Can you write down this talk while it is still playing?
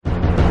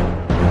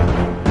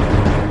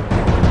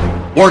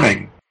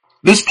Warning: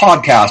 this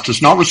podcast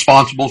is not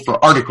responsible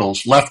for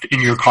articles left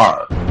in your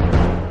car.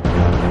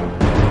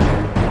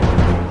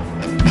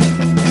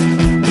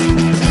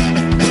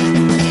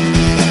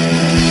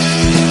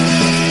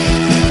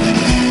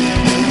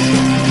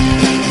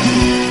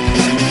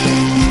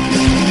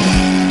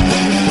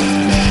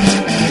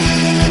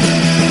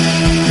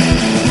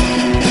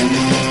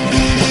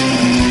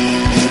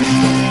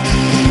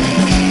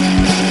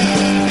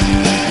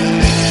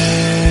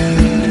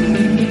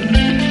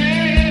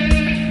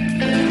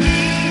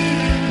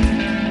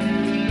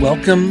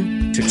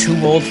 Welcome to Two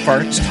Old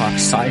Farts Talk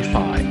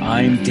Sci-Fi.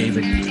 I'm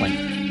David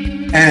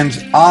Clayton. And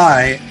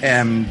I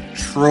am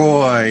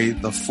Troy,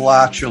 the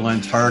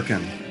flatulent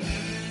Harkin.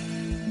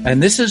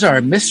 And this is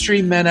our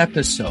Mystery Men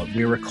episode.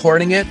 We're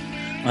recording it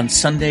on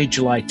Sunday,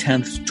 July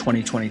 10th,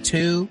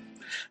 2022,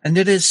 and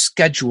it is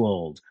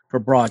scheduled for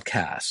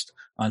broadcast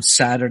on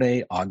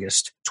Saturday,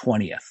 August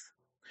 20th.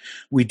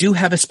 We do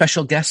have a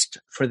special guest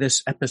for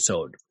this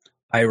episode.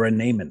 Ira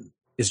Neiman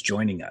is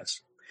joining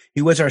us.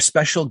 He was our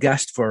special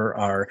guest for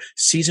our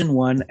Season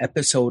 1,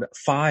 Episode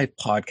 5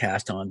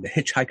 podcast on The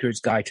Hitchhiker's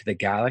Guide to the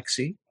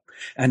Galaxy,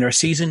 and our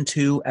Season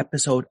 2,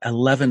 Episode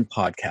 11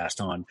 podcast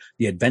on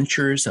The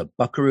Adventures of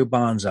Buckaroo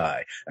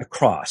Banzai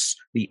Across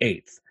the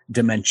Eighth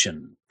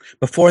Dimension.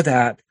 Before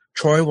that,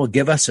 Troy will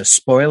give us a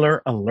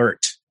spoiler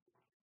alert.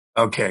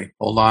 Okay,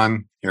 hold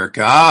on. Here it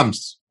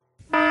comes.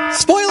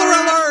 Spoiler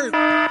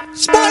alert!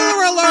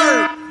 Spoiler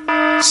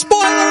alert!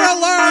 Spoiler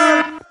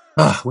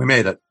alert! We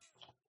made it.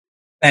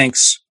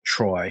 Thanks,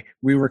 Troy.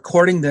 We're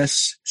recording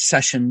this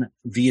session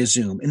via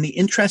Zoom. In the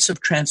interest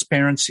of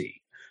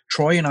transparency,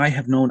 Troy and I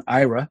have known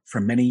Ira for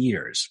many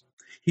years.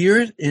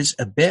 Here is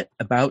a bit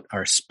about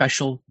our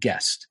special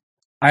guest.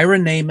 Ira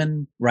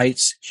Neiman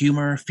writes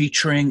humor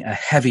featuring a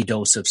heavy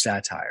dose of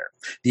satire.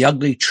 The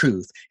Ugly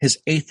Truth, his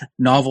 8th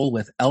novel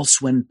with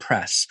Elswin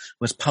Press,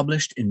 was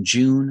published in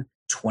June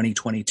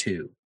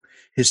 2022.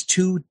 His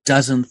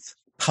 2,000th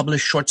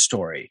published short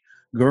story,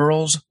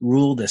 Girls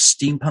Rule the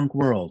Steampunk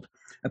World,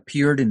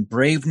 appeared in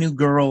Brave New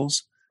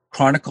Girls,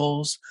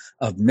 Chronicles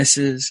of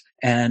Misses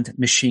and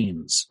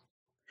Machines.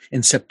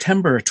 In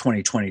September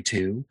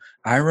 2022,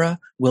 Ira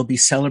will be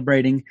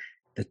celebrating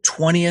the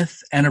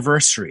 20th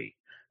anniversary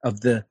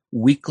of the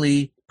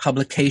weekly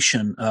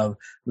publication of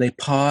Les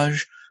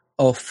Pages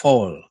aux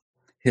Folles,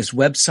 his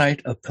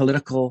website of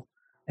political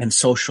and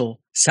social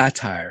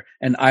satire.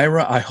 And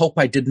Ira, I hope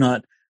I did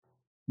not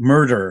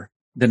murder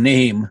the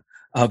name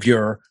of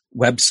your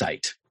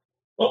website.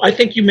 Well, I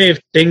think you may have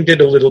dinged it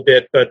a little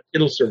bit, but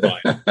it'll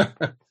survive.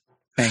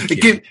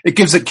 Thank you. It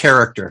gives it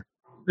character.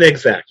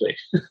 Exactly.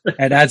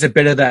 It adds a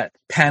bit of that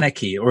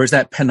panicky, or is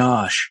that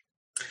panache?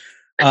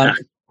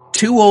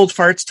 Two Old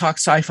Farts Talk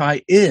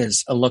Sci-Fi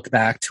is a look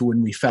back to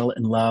when we fell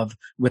in love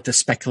with the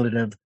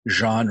speculative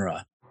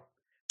genre,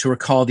 to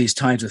recall these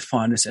times with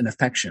fondness and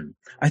affection.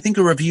 I think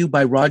a review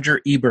by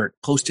Roger Ebert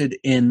posted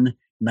in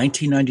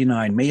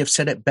 1999 may have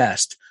said it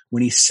best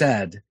when he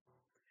said,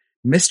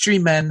 "Mystery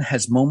Men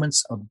has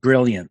moments of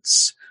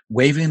brilliance,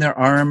 waving their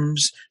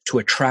arms to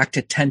attract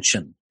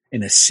attention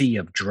in a sea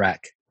of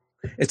dreck.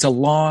 It's a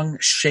long,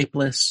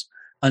 shapeless,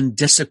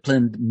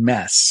 undisciplined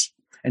mess,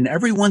 and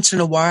every once in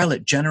a while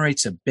it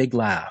generates a big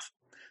laugh.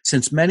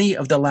 Since many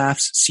of the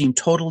laughs seem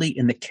totally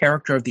in the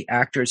character of the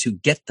actors who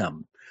get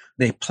them,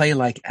 they play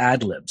like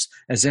ad-libs,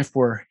 as if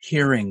we're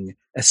hearing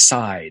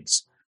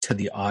asides to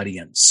the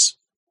audience."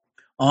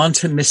 On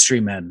to Mystery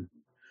Men.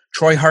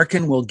 Troy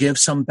Harkin will give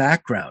some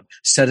background,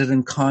 set it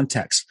in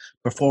context,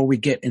 before we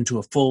get into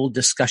a full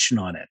discussion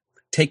on it.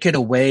 Take it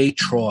away,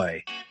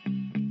 Troy.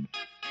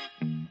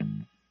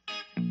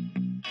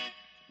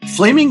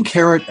 Flaming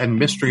Carrot and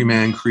Mystery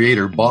Man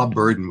creator Bob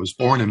Burden was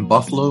born in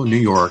Buffalo, New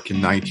York in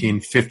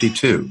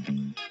 1952.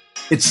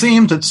 It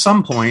seems at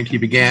some point he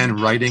began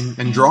writing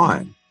and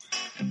drawing.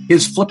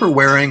 His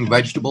flipper-wearing,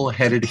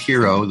 vegetable-headed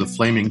hero, the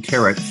Flaming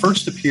Carrot,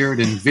 first appeared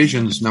in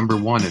Visions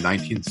 #1 in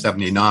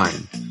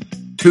 1979.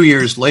 2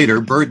 years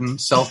later, Burden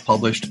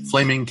self-published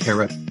Flaming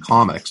Carrot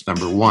Comics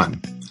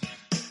 #1.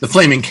 The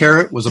Flaming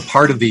Carrot was a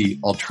part of the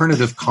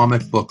alternative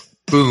comic book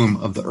boom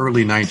of the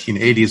early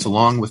 1980s,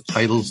 along with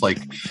titles like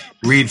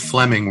Reed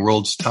Fleming,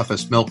 World's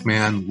Toughest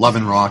Milkman, Love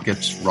and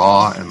Rockets,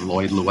 Raw, and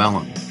Lloyd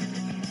Llewellyn.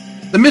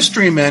 The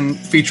Mystery Men,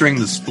 featuring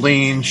the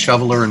Spleen,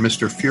 Shoveler, and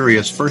Mr.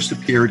 Furious, first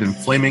appeared in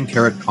Flaming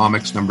Carrot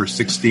Comics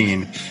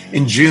 #16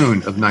 in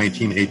June of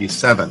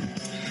 1987.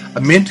 A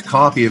mint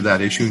copy of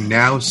that issue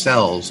now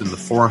sells in the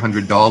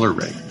 $400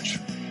 range.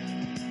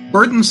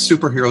 Burden's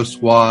superhero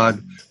squad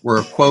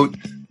were, quote,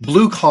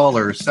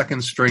 blue-collar,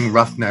 second-string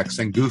roughnecks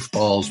and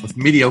goofballs with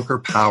mediocre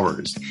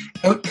powers,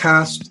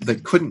 outcasts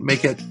that couldn't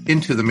make it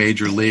into the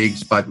major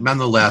leagues, but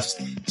nonetheless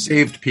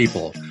saved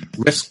people,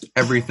 risked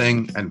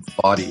everything, and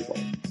fought evil.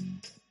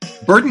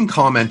 Burden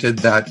commented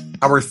that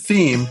our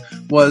theme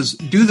was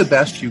do the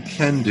best you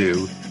can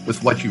do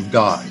with what you've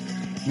got.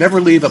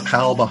 Never leave a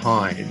pal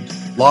behind.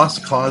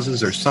 Lost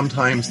causes are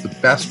sometimes the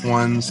best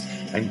ones,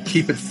 and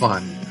keep it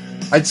fun.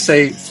 I'd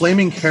say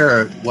Flaming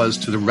Carrot was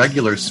to the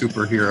regular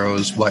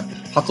superheroes what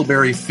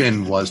Huckleberry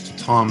Finn was to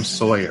Tom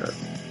Sawyer.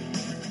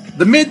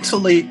 The mid to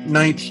late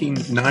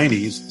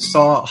 1990s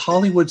saw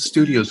Hollywood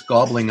studios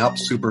gobbling up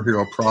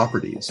superhero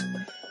properties.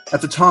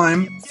 At the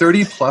time,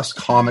 30-plus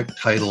comic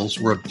titles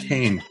were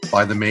obtained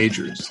by the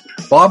majors.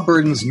 Bob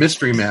Burden's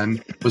Mystery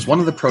Men was one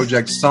of the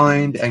projects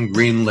signed and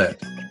greenlit,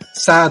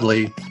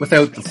 sadly,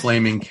 without the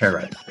flaming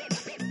carrot.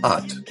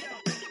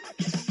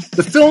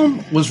 The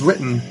film was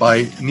written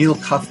by Neil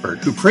Cuthbert,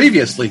 who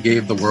previously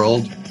gave the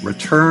world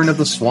Return of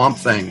the Swamp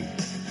Thing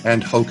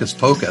and Hocus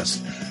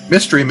Pocus.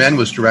 Mystery Men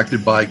was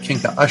directed by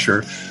Kinka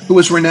Usher, who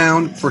was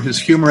renowned for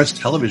his humorous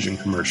television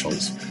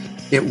commercials.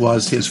 It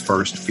was his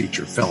first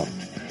feature film.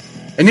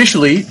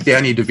 Initially,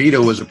 Danny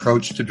DeVito was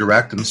approached to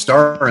direct and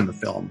star in the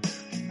film.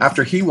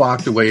 After he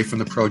walked away from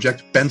the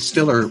project, Ben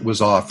Stiller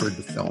was offered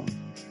the film,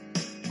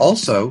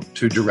 also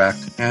to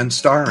direct and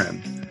star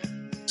in.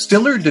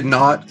 Stiller did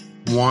not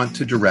want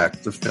to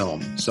direct the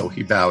film, so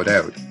he bowed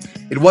out.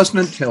 It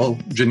wasn't until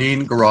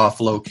Janeane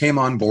Garofalo came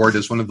on board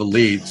as one of the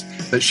leads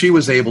that she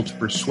was able to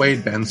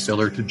persuade Ben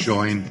Stiller to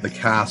join the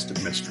cast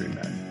of Mystery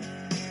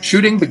Men.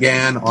 Shooting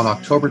began on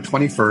October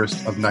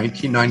 21st of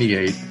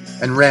 1998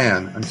 and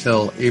ran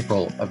until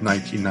April of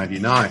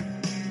 1999.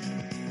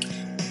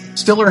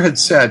 Stiller had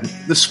said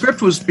the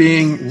script was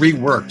being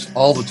reworked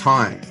all the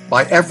time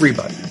by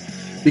everybody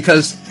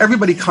because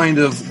everybody kind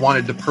of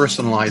wanted to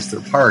personalize their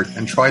part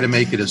and try to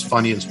make it as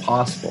funny as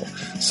possible.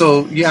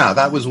 So yeah,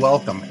 that was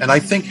welcome. And I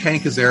think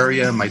Hank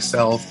Azaria,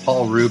 myself,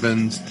 Paul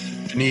Reubens,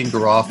 Janeane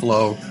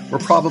Garofalo were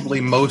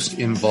probably most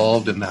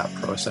involved in that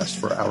process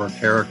for our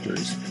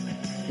characters.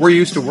 We're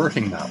used to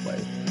working that way.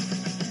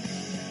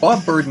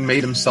 Bob Burden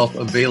made himself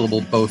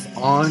available both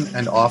on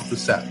and off the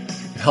set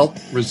to help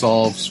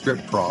resolve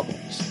script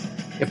problems.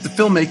 If the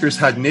filmmakers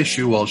had an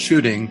issue while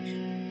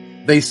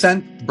shooting, they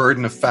sent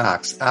Burden a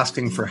fax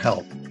asking for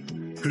help.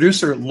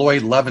 Producer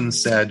Lloyd Levin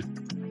said,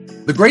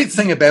 "The great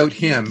thing about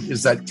him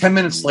is that 10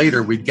 minutes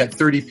later we'd get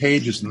 30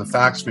 pages in the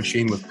fax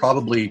machine with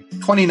probably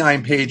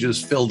 29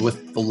 pages filled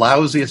with the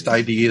lousiest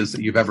ideas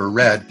that you've ever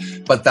read,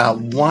 but that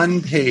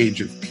one page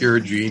of pure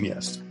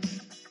genius."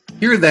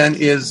 Here then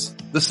is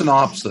the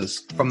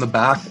synopsis from the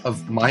back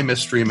of my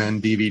Mystery Men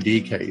DVD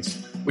case,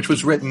 which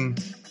was written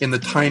in the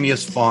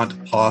tiniest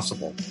font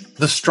possible.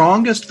 The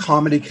strongest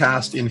comedy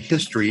cast in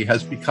history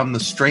has become the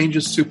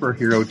strangest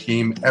superhero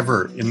team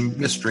ever in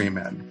Mystery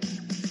Men.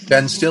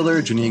 Ben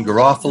Stiller, Janeane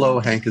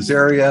Garofalo, Hank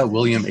Azaria,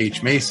 William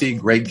H. Macy,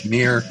 Greg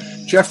Kinnear,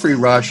 Jeffrey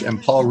Rush,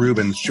 and Paul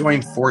Reubens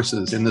joined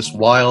forces in this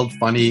wild,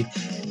 funny,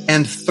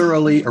 and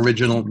thoroughly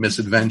original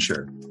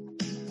misadventure.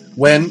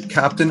 When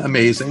Captain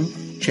Amazing,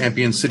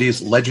 Champion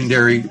City's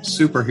legendary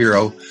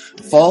superhero,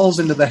 falls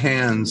into the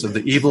hands of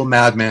the evil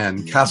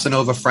madman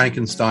Casanova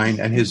Frankenstein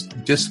and his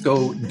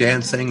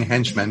disco-dancing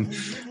henchmen,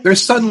 there's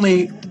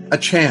suddenly a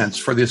chance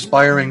for the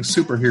aspiring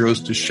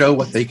superheroes to show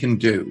what they can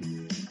do.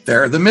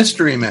 They're the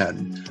Mystery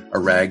Men, a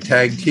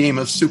ragtag team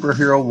of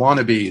superhero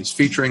wannabes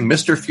featuring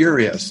Mr.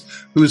 Furious,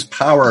 whose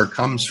power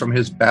comes from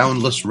his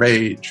boundless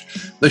rage,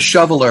 the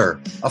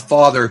Shoveler, a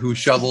father who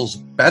shovels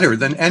better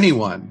than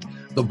anyone,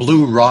 the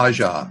Blue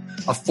Raja,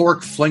 a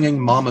fork-flinging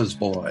mama's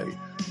boy,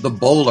 the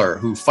Bowler,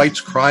 who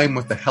fights crime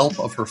with the help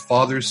of her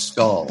father's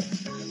skull,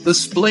 the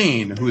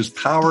Spleen, whose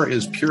power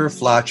is pure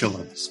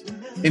flatulence,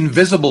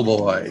 Invisible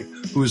Boy,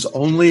 who's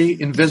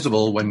only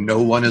invisible when no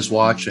one is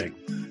watching,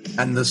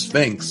 and the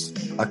Sphinx,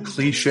 a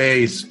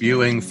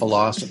cliché-spewing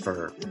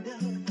philosopher.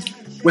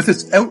 With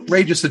its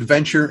outrageous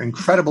adventure,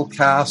 incredible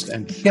cast,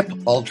 and hip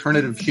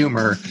alternative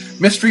humor,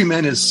 Mystery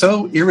Men is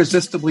so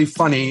irresistibly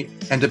funny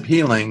and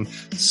appealing,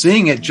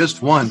 seeing it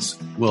just once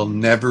will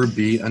never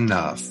be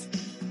enough.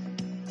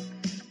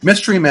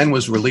 Mystery Men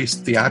was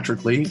released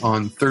theatrically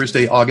on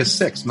Thursday, August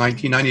 6,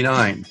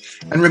 1999,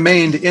 and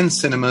remained in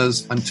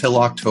cinemas until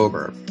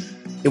October.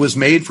 It was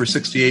made for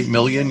 $68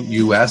 million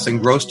US and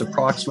grossed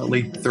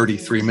approximately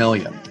 $33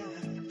 million.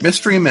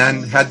 Mystery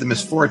Men had the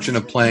misfortune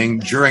of playing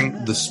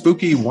during the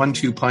spooky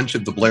 1-2 punch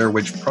of the Blair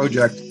Witch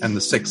Project and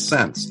The Sixth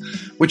Sense,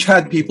 which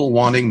had people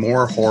wanting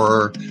more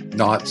horror,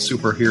 not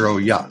superhero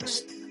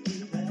yucks.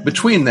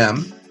 Between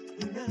them,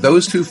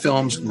 those two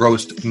films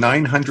grossed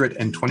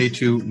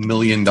 $922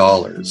 million.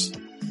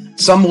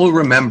 Some will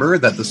remember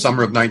that the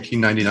summer of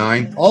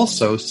 1999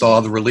 also saw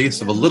the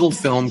release of a little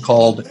film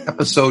called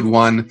Episode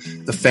 1,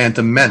 The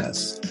Phantom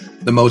Menace,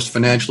 the most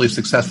financially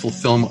successful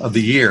film of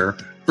the year,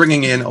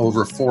 bringing in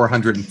over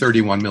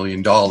 $431 million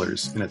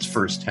in its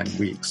first 10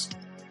 weeks.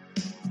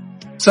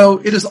 So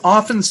it is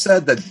often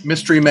said that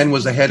Mystery Men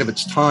was ahead of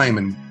its time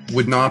and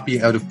would not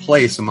be out of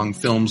place among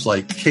films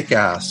like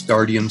Kick-Ass,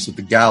 Guardians of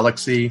the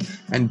Galaxy,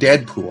 and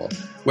Deadpool,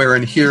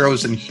 wherein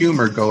heroes and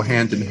humor go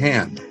hand in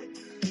hand.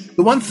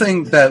 The one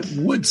thing that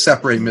would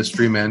separate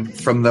Mystery Men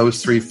from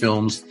those three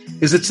films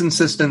is its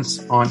insistence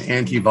on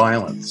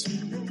anti-violence.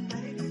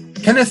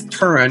 Kenneth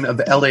Turan of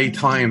the LA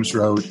Times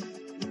wrote,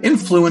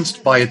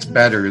 "Influenced by its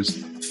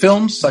betters,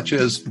 films such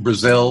as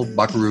Brazil,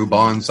 Buckaroo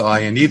Banzai,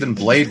 and even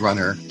Blade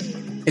Runner,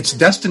 it's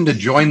destined to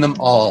join them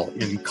all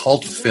in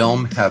cult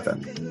film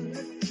heaven."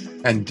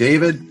 And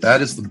David,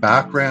 that is the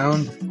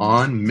background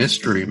on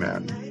Mystery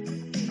Men.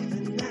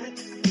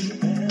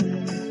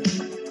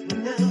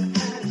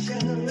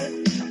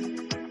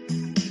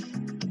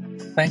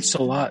 Thanks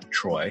a lot,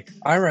 Troy.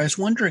 Ira, I was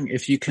wondering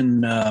if you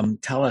can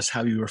tell us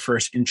how you were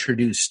first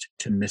introduced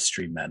to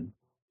Mystery Men.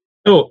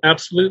 Oh,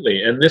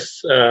 absolutely. And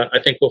this, I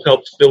think, will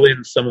help fill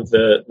in some of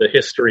the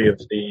history of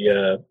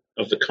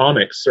the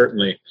comics,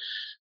 certainly.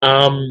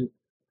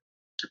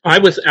 I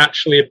was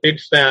actually a big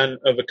fan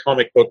of a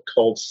comic book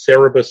called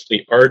Cerebus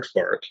the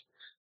Aardvark,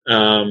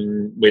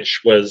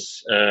 which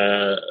was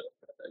a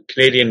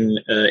Canadian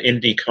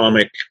indie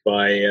comic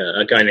by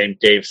a guy named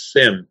Dave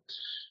Sim.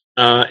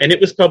 And it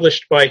was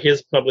published by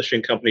his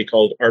publishing company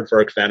called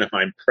Aardvark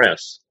Vanaheim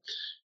Press.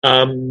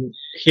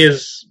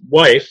 His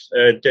wife,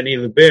 Denis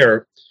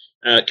Lubert,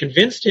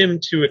 convinced him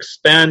to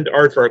expand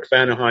Aardvark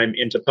Vanaheim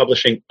into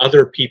publishing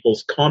other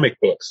people's comic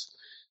books.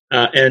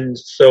 And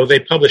so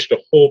they published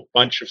a whole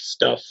bunch of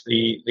stuff.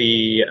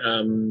 The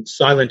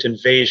Silent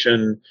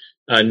Invasion,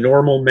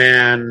 Normal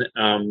Man,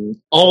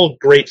 all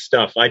great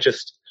stuff.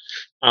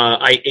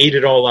 I ate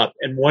it all up.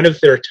 And one of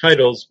their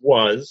titles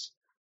was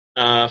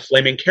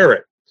Flaming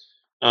Carrot.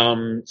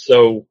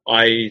 So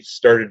I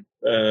started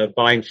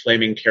buying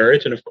Flaming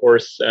Carrot, and of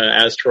course,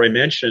 as Troy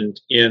mentioned,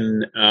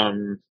 in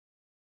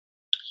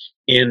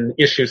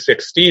issue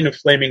 16 of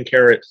Flaming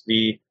Carrot,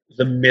 the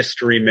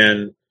Mystery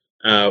Men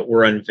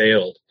were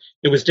unveiled.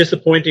 It was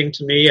disappointing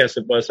to me, as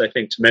it was, I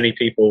think, to many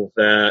people,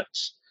 that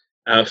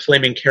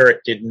Flaming Carrot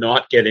did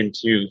not get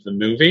into the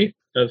movie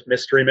of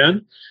Mystery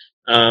Men.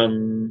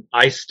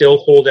 I still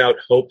hold out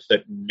hope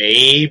that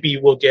maybe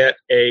we'll get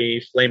a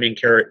Flaming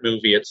Carrot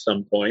movie at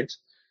some point.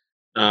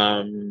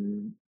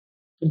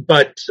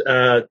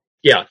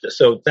 Yeah,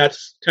 so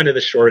that's kind of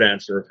the short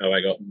answer of how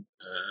I got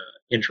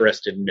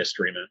interested in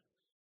Mystery Men.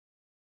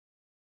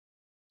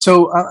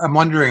 So I'm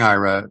wondering,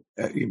 Ira,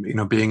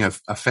 being a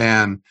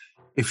fan,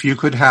 if you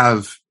could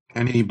have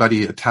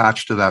anybody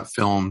attached to that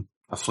film,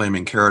 a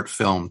Flaming Carrot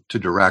film, to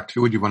direct, who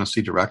would you want to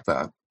see direct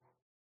that?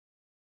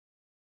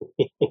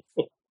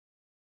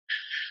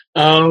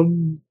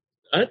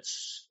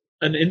 That's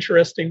an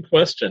interesting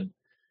question.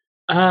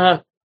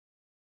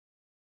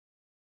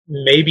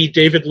 Maybe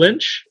David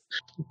Lynch.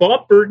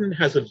 Bob Burden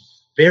has a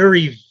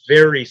very,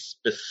 very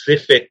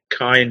specific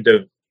kind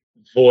of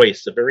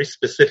voice, a very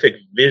specific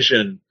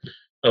vision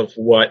of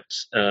what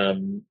a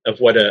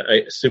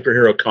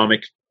superhero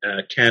comic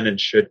can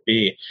and should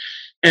be.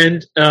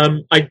 And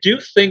I do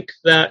think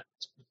that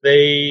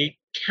they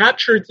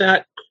captured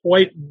that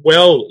quite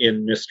well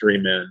in Mystery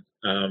Men.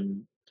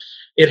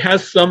 It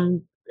has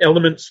some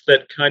elements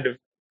that kind of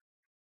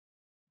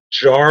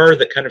jar,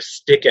 that kind of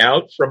stick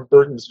out from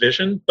Burton's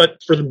vision,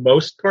 but for the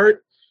most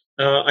part,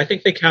 I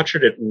think they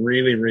captured it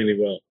really, really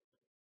well.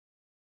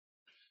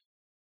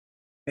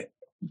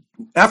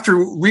 After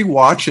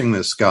rewatching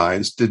this,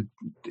 guys, did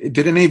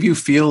any of you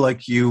feel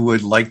like you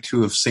would like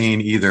to have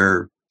seen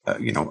either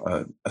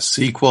a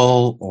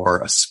sequel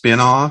or a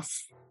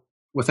spin-off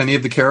with any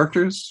of the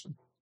characters?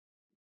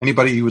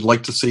 Anybody you would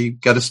like to see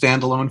get a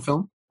standalone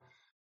film?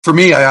 For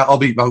me,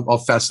 I'll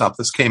fess up.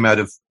 This came out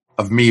of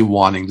me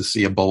wanting to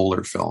see a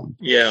Bowler film.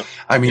 Yeah.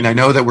 I mean, I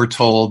know that we're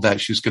told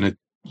that she's going to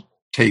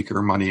take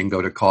her money and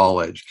go to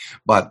college,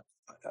 but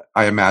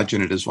I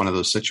imagine it is one of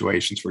those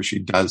situations where she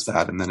does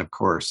that, and then, of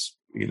course,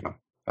 like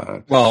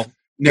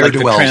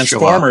the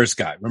Transformers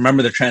guy.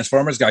 Remember, the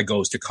Transformers guy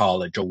goes to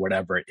college or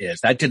whatever it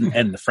is. That didn't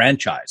end the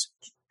franchise.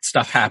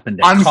 Stuff happened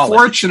at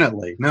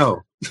Unfortunately,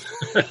 college.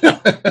 No.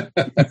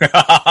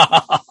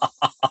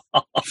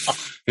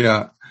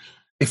 Yeah.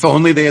 If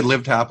only they had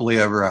lived happily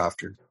ever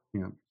after.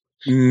 Yeah.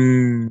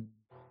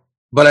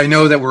 But I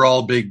know that we're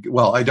all big.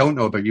 Well, I don't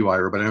know about you,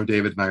 Ira, but I know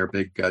David and I are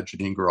big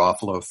Janine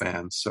Garofalo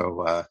fans.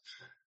 So,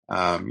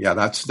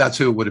 that's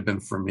who it would have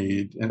been for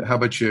me. And how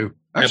about you?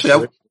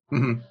 Actually,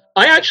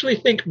 I actually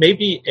think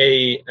maybe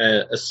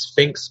a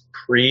Sphinx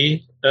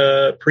prequel.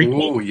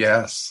 Oh,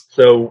 yes.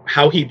 So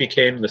how he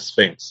became the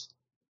Sphinx.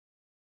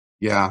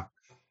 Yeah.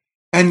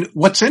 And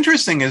what's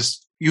interesting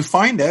is you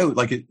find out,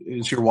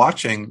 as you're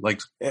watching,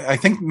 I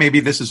think maybe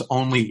this is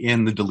only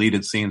in the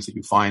deleted scenes that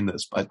you find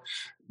this, but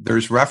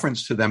there's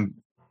reference to them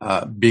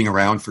being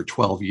around for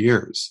 12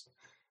 years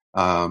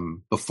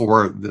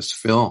before this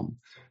film.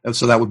 And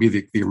so that would be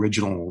the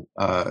original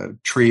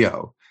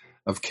trio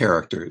of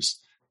characters.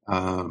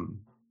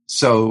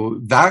 So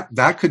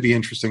that could be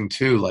interesting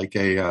too, like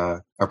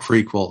a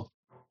prequel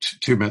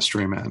to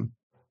Mystery Men.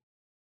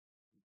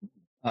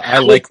 I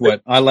like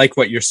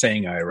what you're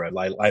saying, Ira.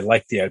 I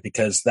like the idea,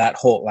 because that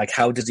whole,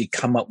 how does he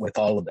come up with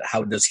all of it?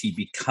 How does he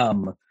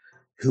become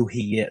who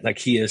he is?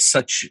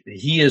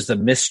 He is the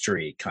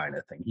mystery kind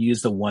of thing. He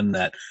is the one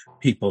that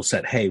people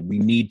said, hey, we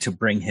need to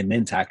bring him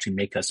in to actually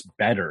make us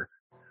better.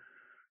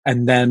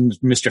 And then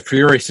Mr.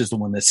 Furious is the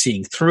one that's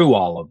seeing through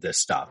all of this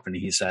stuff. And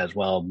he says,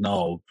 well,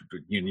 no,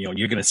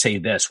 you're going to say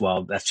this.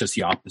 Well, that's just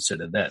the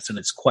opposite of this. And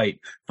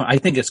I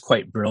think it's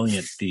quite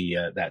brilliant,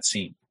 that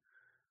scene.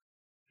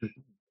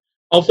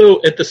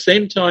 Although at the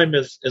same time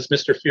as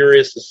Mr.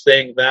 Furious is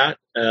saying that,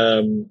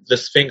 the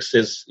Sphinx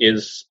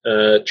is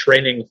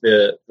training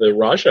the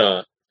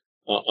Raja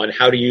on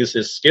how to use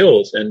his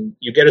skills. And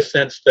you get a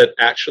sense that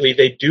actually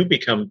they do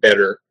become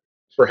better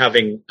for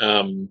having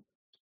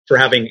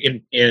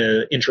having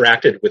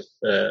interacted with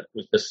the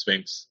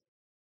Sphinx.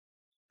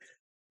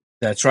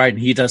 That's right.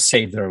 And he does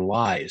save their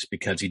lives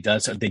because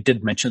they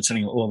did mention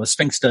something, well, the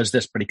Sphinx does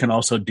this, but he can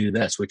also do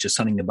this, which is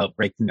something about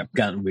breaking up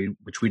gun,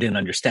 which we didn't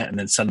understand. And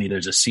then suddenly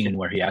there's a scene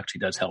where he actually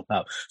does help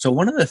out. So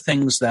one of the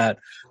things that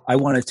I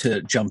wanted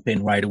to jump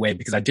in right away,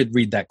 because I did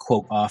read that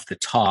quote off the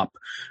top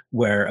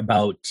where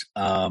about,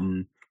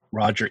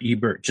 Roger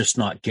Ebert just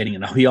not getting it.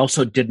 Now, he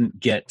also didn't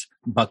get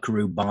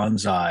Buckaroo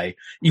Banzai,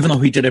 even though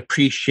he did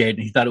appreciate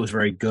it. He thought it was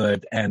very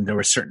good, and there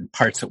were certain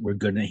parts that were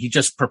good, and he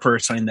just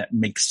prefers something that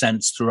makes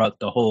sense throughout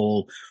the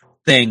whole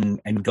thing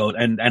and go.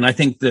 And I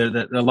think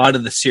a lot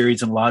of the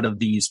series and a lot of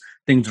these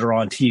things that are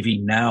on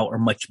TV now are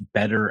much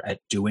better at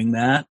doing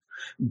that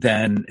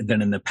than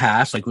in the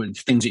past. Like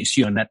things that you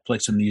see on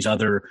Netflix and these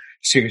other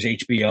series,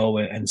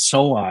 HBO and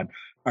so on,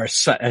 are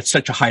at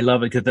such a high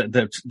level because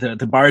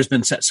the bar has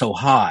been set so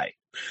high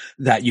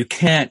that you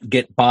can't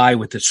get by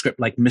with a script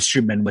like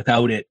Mystery Men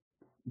without it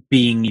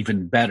being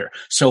even better.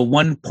 So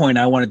one point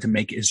I wanted to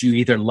make is you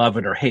either love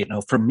it or hate.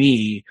 Now, for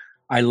me,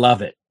 I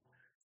love it,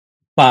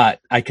 but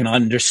I can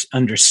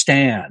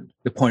understand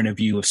the point of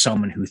view of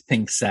someone who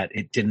thinks that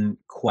it didn't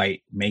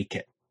quite make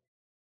it.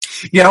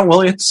 Yeah,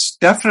 well, it's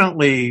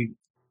definitely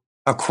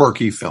a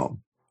quirky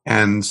film.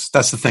 And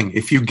that's the thing.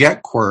 If you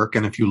get quirk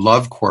and if you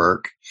love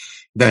quirk,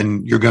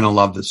 then you're going to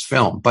love this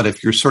film. But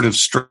if you're sort of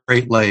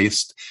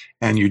straight-laced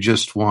and you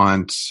just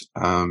want,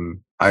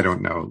 I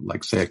don't know,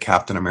 like say a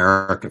Captain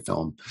America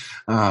film,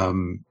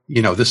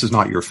 this is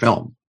not your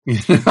film. And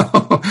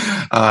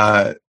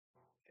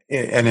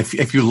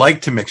if you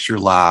like to mix your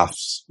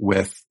laughs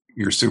with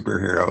your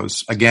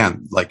superheroes,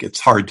 again, like it's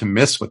hard to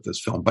miss with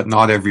this film, but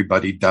not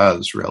everybody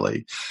does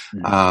really.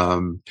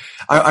 Mm-hmm.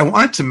 I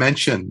wanted to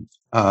mention,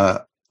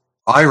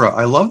 Ira,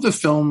 I love the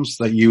films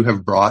that you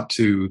have brought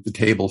to the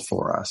table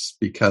for us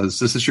because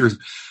this is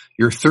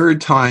your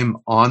third time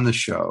on the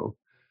show.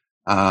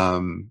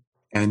 And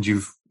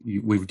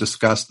we've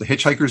discussed The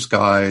Hitchhiker's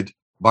Guide,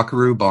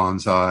 Buckaroo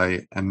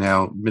Banzai, and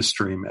now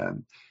Mystery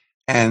Men.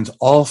 And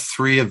all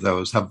three of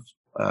those have,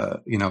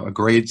 a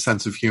great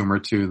sense of humor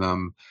to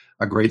them,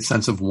 a great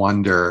sense of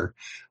wonder,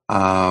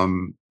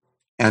 and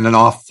an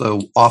off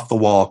the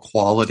wall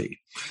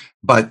quality.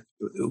 But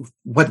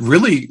what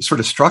really sort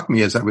of struck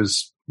me as I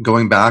was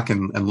going back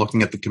and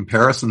looking at the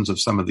comparisons of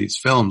some of these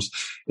films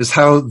is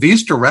how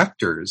these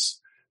directors,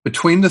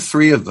 between the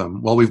three of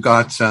them, well, we've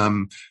got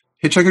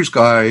Hitchhiker's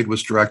Guide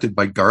was directed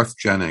by Garth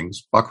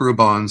Jennings, Buckaroo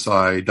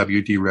Banzai,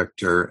 W.D.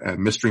 Richter,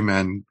 and Mystery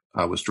Men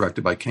was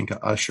directed by Kinka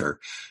Usher.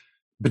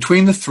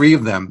 Between the three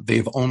of them,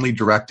 they've only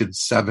directed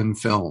 7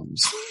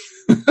 films.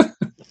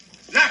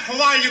 Laugh for a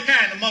while you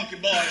can, the monkey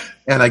boy.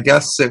 And I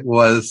guess it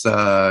was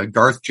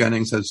Garth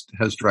Jennings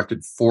has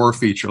directed 4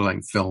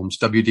 feature-length films,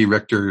 W.D.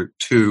 Richter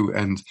 2,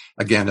 and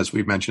again, as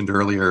we mentioned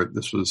earlier,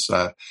 this was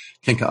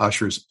Kinka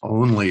Usher's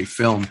only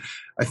film.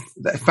 I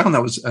found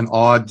that was an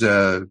odd,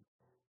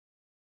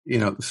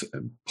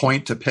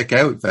 point to pick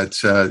out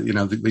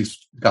that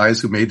these guys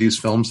who made these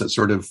films that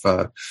sort of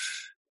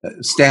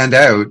stand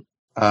out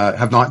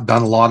have not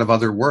done a lot of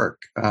other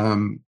work.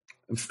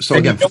 So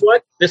again, you know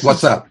what?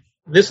 What's up?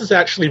 This is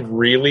actually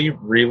really,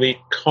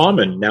 really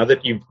common now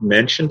that you've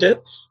mentioned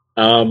it.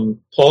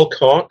 Paul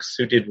Cox,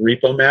 who did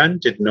Repo Man,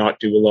 did not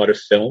do a lot of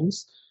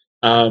films.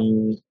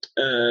 Peter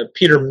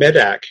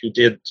Medak, who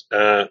did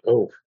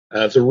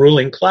The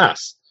Ruling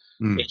Class,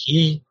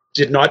 he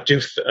did not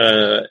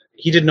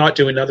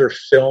do another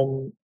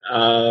film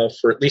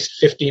for at least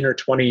 15 or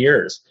 20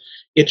 years.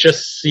 It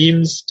just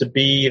seems to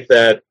be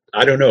that,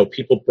 I don't know,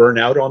 people burn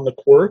out on the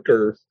quirk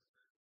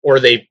or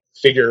they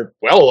figure,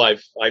 well,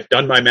 I've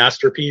done my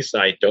masterpiece.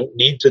 I don't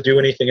need to do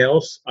anything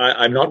else.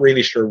 I'm not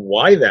really sure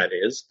why that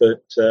is,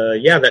 but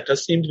that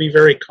does seem to be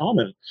very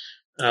common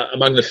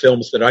among the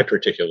films that I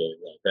particularly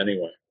love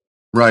anyway.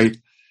 Right.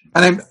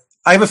 And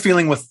I have a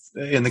feeling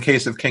in the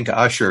case of Kinka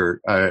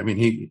Usher,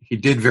 he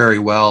did very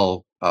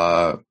well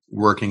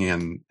working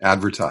in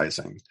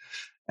advertising.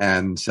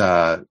 And,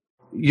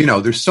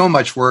 there's so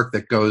much work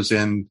that goes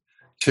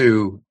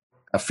into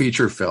a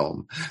feature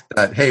film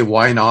that, hey,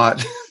 why not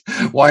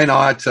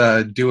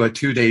do a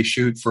 2-day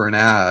shoot for an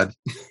ad,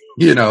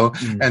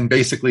 and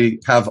basically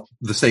have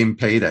the same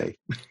payday.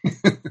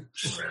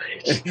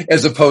 Right.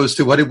 As opposed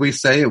to, what did we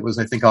say? It was,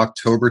 I think,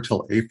 October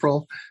till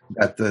April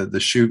that the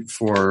shoot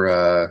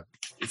for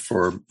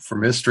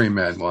Mystery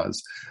Men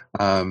was.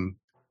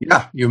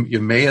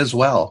 You may as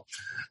well.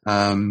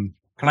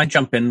 Can I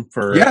jump in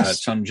for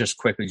yes. some just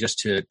quickly, just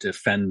to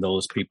defend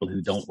those people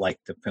who don't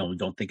like the film, who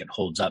don't think it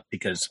holds up,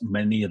 because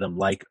many of them,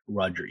 like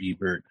Roger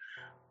Ebert,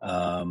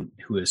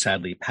 who has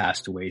sadly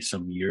passed away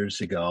some years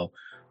ago,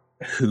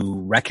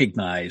 who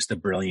recognize the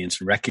brilliance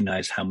and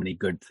recognize how many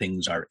good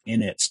things are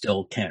in it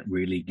still can't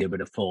really give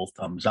it a full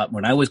thumbs up.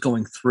 When I was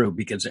going through,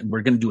 because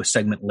we're going to do a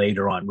segment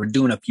later on, we're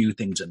doing a few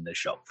things in this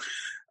show.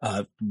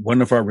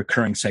 One of our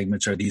recurring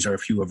segments these are a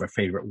few of our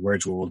favorite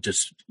words where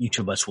each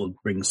of us will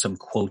bring some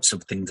quotes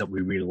of things that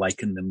we really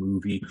like in the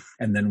movie.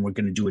 And then we're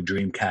going to do a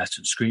Dreamcast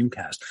and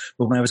Screamcast.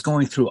 But when I was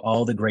going through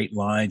all the great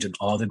lines and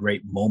all the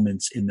great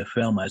moments in the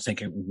film, I was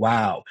thinking,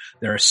 wow,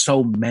 there are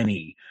so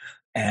many.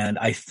 And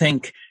I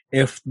think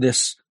I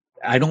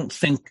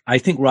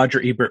think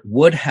Roger Ebert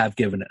would have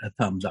given it a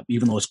thumbs up,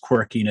 even though it's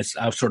quirky and it's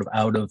sort of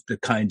out of the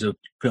kinds of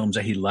films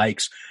that he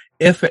likes,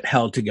 if it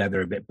held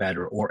together a bit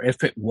better, or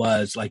if it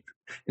was like,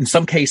 in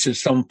some cases,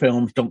 some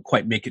films don't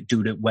quite make it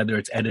due to whether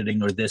it's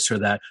editing or this or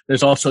that.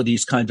 There's also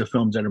these kinds of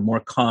films that are more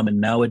common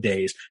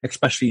nowadays,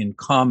 especially in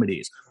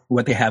comedies.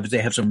 What they have is they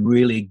have some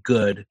really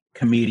good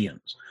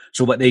comedians.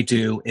 So what they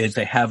do is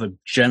they have a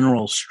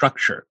general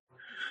structure.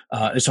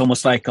 It's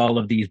almost like all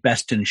of these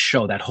Best in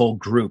Show, that whole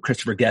group,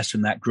 Christopher Guest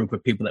and that group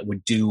of people that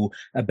would do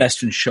a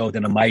Best in Show,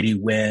 then A Mighty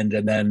Wind,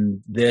 and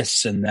then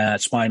this and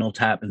that, Spinal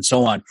Tap, and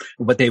so on.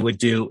 What they would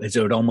do is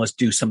they would almost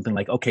do something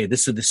like, okay,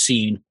 this is the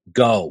scene,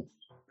 go.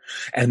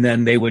 And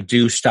then they would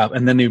do stuff,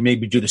 and then they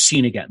maybe do the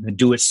scene again, and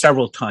do it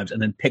several times, and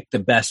then pick the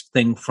best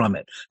thing from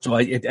it. So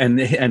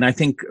I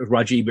think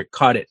Roger Ebert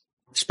caught it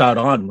spot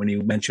on when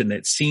you mentioned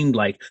it seemed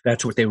like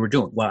that's what they were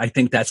doing. Well, I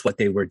think that's what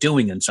they were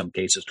doing in some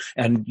cases.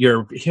 And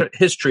your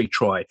history,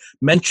 Troy,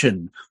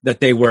 mentioned that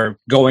they were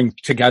going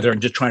together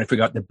and just trying to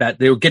figure out the bet.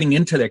 They were getting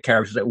into their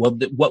characters. Well,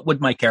 what would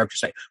my character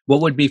say?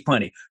 What would be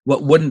funny?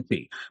 What wouldn't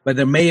be? But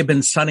there may have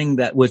been something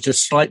that was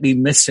just slightly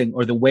missing,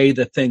 or the way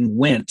the thing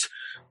went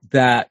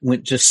that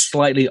went just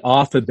slightly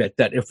off a bit,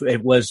 that if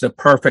it was the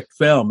perfect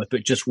film, if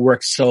it just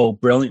worked so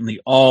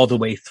brilliantly all the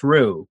way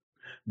through,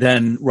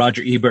 then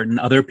Roger Ebert and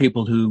other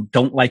people who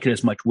don't like it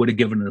as much would have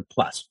given it a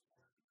plus.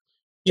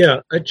 Yeah,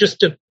 just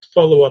to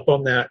follow up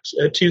on that,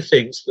 two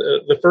things.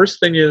 The first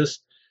thing is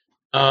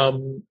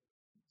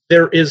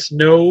there is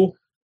no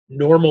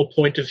normal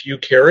point of view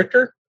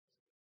character.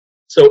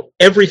 So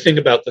everything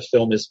about the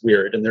film is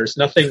weird, and there's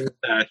nothing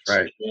that,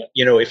 right.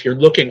 If you're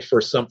looking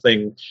for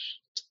something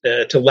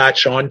to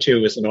latch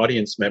onto as an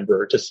audience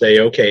member, to say,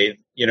 okay,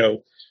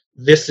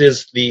 this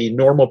is the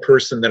normal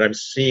person that I'm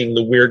seeing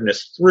the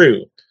weirdness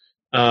through.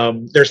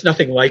 There's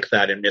nothing like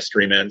that in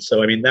Mystery Men.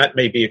 So, that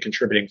may be a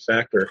contributing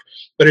factor.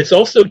 But it's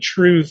also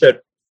true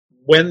that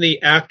when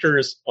the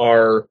actors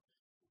are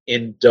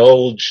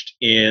indulged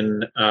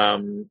in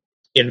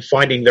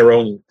finding their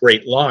own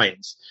great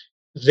lines,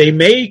 they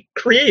may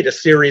create a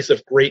series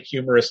of great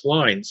humorous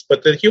lines,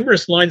 but the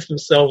humorous lines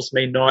themselves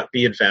may not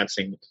be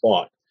advancing the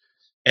plot.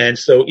 And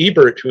so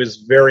Ebert, who is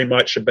very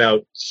much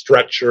about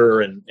structure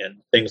and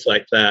things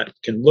like that,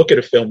 can look at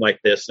a film like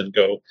this and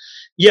go,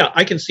 yeah,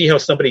 I can see how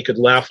somebody could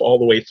laugh all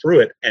the way through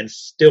it, and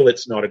still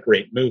it's not a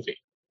great movie.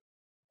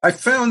 I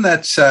found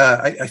that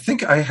I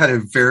think I had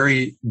a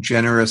very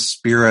generous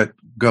spirit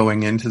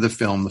going into the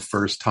film the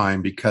first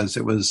time, because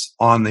it was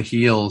on the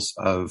heels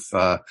of,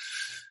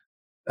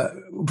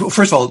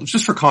 first of all,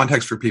 just for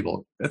context for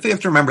people, they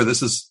have to remember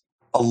this is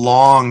a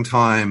long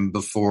time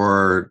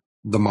before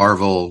the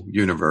Marvel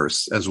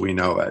universe as we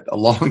know it, a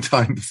long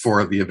time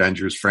before the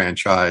Avengers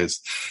franchise.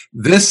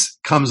 This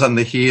comes on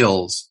the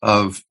heels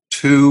of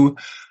two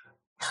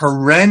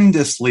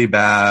horrendously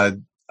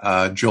bad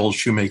Joel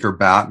Schumacher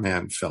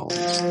Batman films.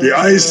 The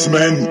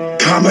Iceman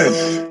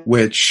cometh.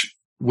 Which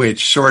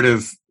sort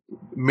of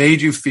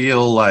made you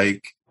feel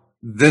like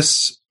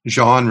this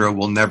genre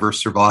will never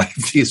survive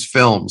these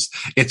films.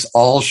 It's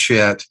all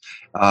shit.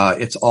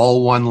 It's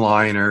all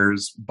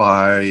one-liners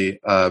by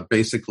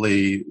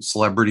basically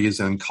celebrities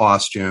in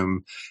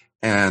costume,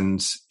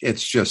 and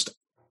it's just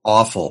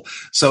awful.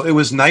 So it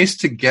was nice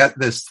to get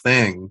this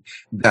thing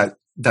that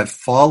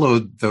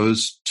followed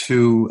those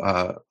two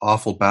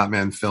awful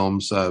Batman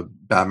films,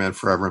 Batman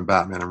Forever and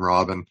Batman and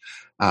Robin,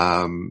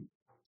 and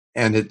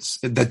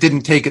that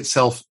didn't take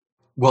itself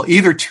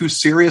either too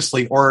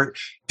seriously or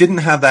didn't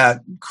have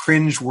that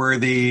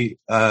cringeworthy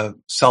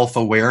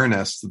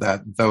self-awareness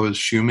that those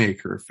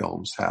Shoemaker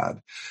films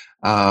had.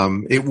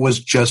 It was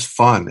just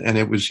fun, and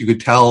you could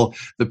tell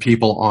the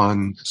people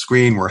on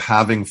screen were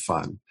having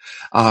fun.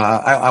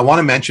 I want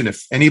to mention,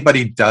 if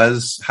anybody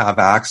does have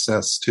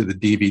access to the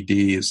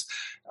DVDs,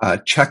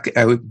 check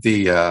out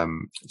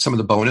some of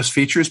the bonus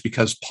features,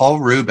 because Paul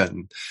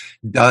Rubin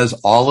does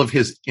all of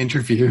his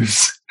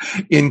interviews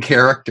in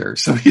character.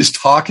 So he's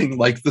talking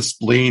like the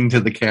spleen to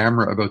the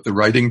camera about the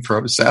writing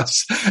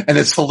process, and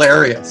it's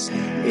hilarious.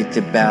 It's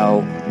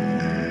about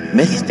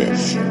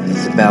misfits.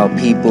 It's about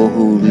people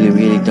who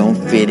really don't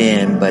fit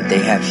in, but they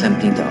have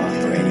something to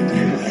offer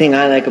anyway. The thing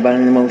I like about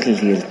him the most is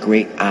he has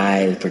great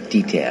eye for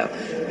detail.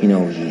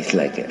 He's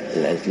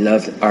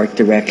loves art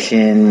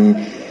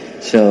direction.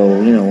 So,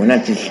 we're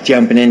not just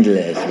jumping into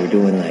this. We're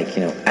doing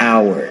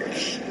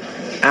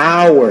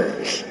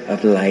hours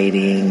of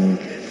lighting.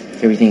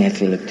 Everything has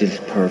to look just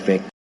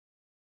perfect.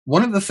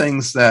 One of the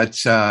things that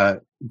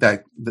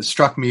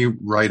struck me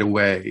right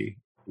away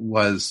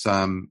was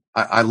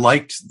I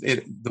liked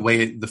it, the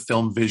way the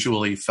film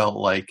visually felt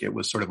like it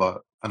was sort of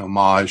an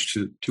homage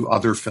to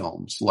other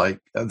films like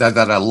that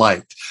I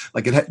liked.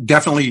 Like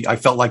definitely, I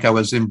felt like I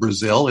was in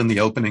Brazil in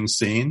the opening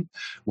scene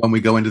when we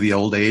go into the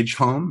old age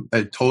home.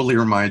 It totally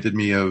reminded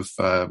me of,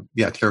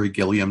 Terry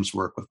Gilliam's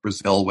work with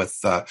Brazil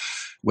with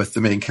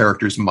the main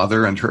character's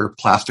mother and her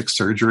plastic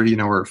surgery,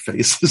 her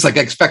face. It's like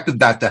I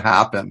expected that to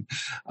happen.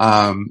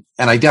 And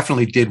I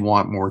definitely did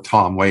want more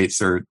Tom Waits.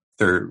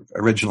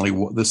 Originally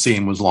the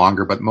scene was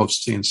longer, but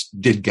most scenes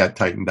did get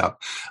tightened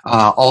up.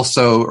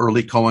 Also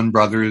early Coen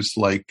brothers,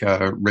 like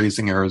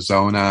Raising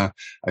Arizona,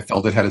 I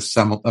felt it had a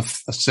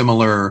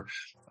similar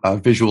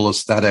visual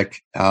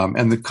aesthetic.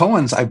 And the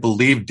Coens, I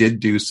believe, did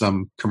do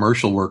some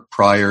commercial work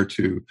prior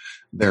to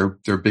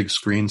their big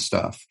screen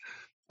stuff.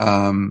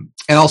 And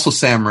also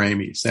Sam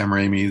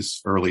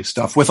Raimi's early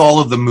stuff with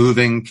all of the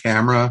moving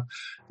camera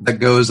that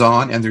goes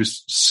on. And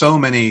there's so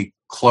many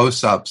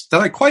close-ups that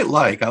I quite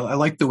like. I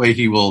like the way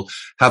he will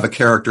have a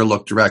character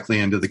look directly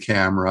into the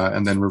camera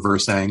and then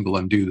reverse angle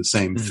and do the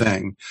same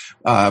thing,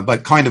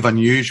 but kind of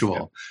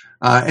unusual.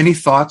 Any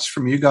thoughts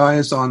from you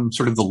guys on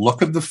sort of the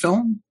look of the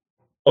film?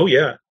 Oh,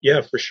 yeah,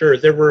 for sure.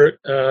 There were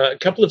a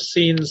couple of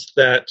scenes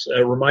that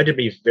reminded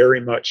me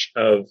very much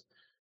of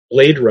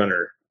Blade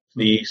Runner,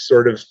 the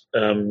sort of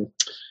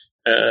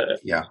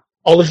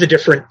all of the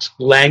different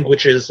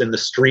languages and the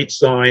street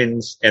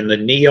signs and the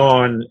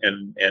neon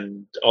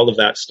and all of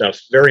that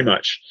stuff, very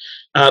much.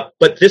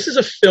 But this is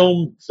a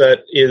film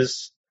that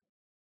is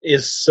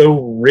so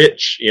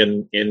rich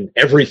in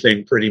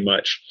everything, pretty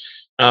much.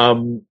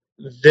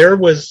 There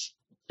was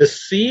the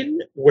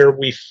scene where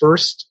we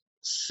first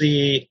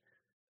see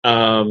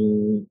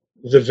the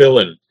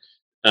villain,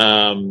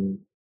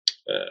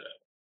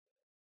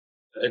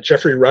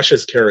 Jeffrey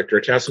Rush's character,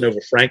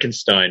 Casanova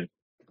Frankenstein.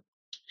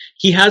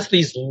 He has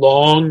these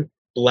long,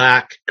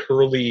 black,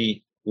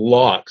 curly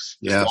locks,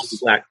 long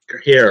black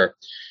hair.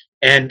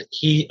 And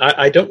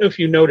I don't know if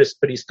you noticed,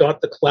 but he's got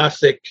the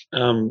classic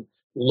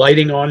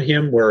lighting on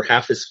him where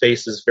half his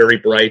face is very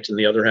bright and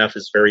the other half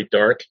is very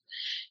dark.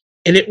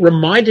 And it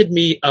reminded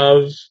me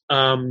of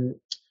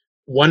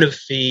one of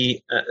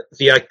the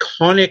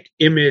iconic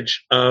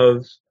image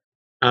of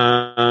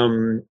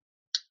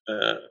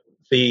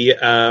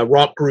the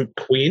rock group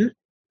Queen.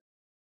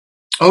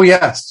 Oh,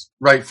 yes.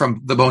 Right,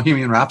 from the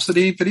Bohemian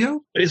Rhapsody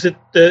video? Is it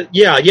the...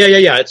 Yeah.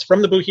 It's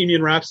from the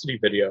Bohemian Rhapsody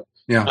video.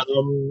 Yeah.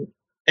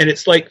 And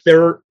it's like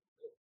there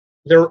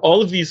are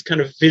all of these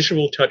kind of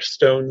visual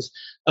touchstones.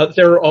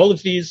 There are all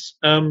of these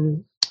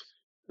lines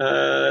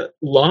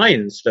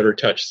that are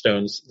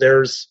touchstones.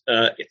 There's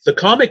the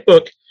comic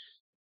book.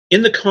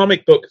 In the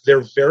comic book,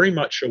 they're very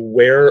much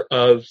aware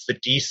of the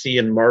DC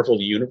and Marvel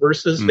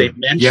universes. They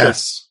mention...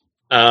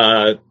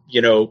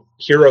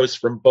 heroes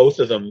from both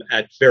of them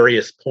at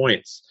various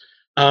points.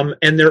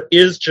 And there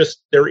is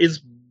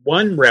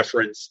one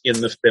reference in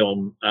the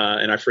film,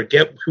 and I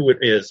forget who it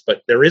is,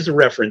 but there is a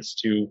reference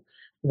to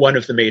one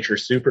of the major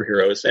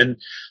superheroes. And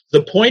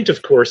the point,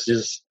 of course,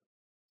 is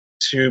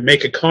to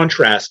make a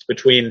contrast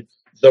between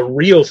the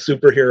real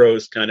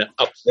superheroes kind of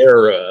up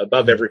there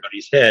above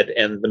everybody's head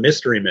and the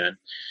Mystery Men.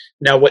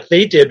 Now, what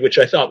they did, which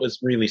I thought was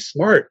really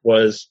smart,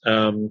 was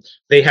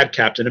they had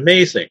Captain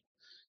Amazing.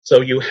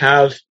 So you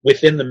have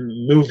within the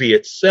movie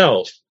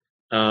itself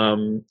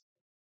a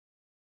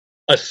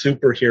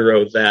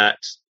superhero that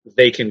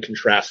they can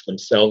contrast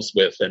themselves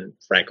with and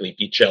frankly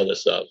be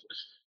jealous of.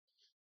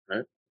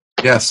 Right?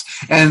 Yes.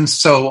 And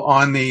so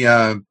on the,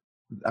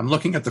 I'm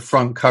looking at the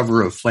front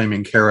cover of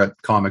Flaming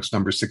Carrot Comics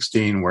number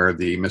 16, where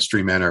the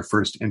Mystery Men are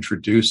first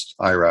introduced,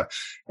 Ira.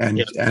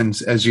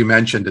 And as you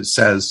mentioned, it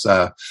says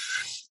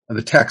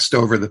the text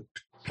over the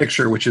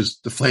picture, which is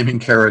the Flaming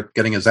Carrot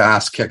getting his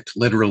ass kicked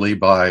literally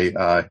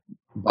by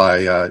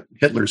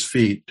Hitler's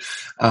feet.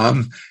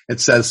 It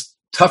says,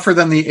 tougher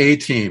than the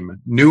A-Team,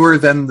 newer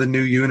than the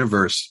New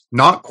Universe,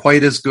 not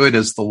quite as good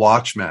as the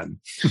Watchmen.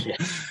 Yeah.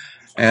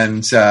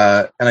 And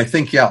I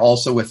think,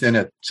 also within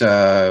it,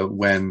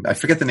 when I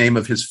forget the name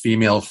of his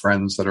female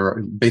friends that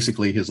are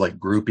basically his like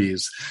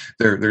groupies,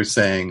 they're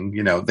saying,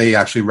 they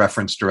actually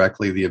reference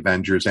directly the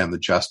Avengers and the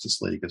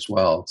Justice League as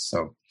well.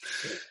 So,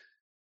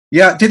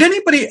 yeah. Did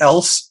anybody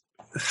else,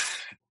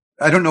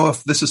 I don't know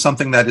if this is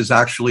something that is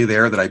actually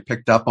there that I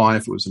picked up on,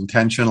 if it was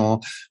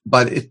intentional,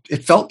 but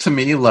it felt to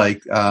me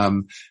like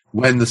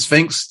when the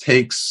Sphinx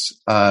takes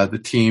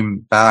the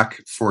team back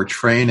for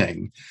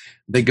training,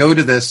 they go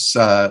to this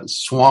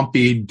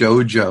swampy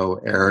dojo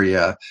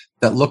area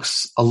that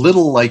looks a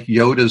little like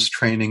Yoda's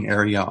training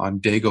area on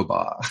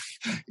Dagobah.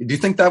 Do you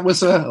think that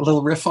was a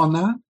little riff on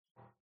that?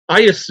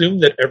 I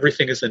assume that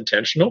everything is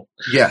intentional.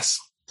 Yes.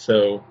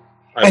 So,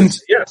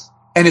 yes.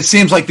 And it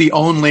seems like the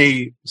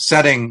only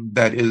setting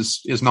that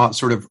is not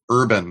sort of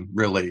urban,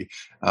 really,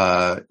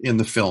 in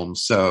the film.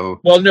 So,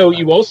 well, no,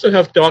 you also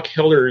have Doc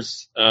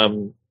Heller's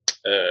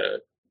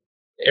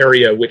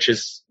area, which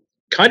is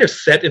kind of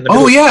set in the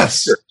middle. Oh,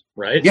 yes, of the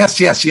right?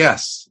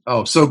 Yes.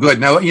 Oh, so good.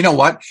 Now, you know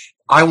what?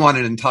 I want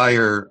an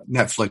entire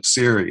Netflix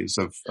series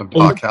of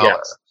Doc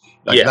Heller.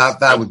 Yes.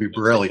 That would be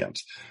brilliant.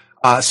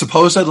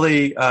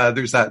 Supposedly,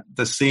 there's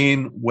the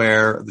scene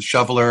where the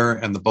shoveler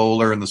and the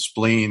bowler and the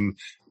spleen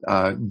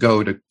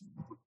go to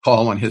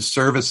call on his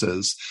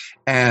services,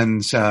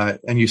 and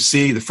you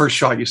see the first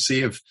shot you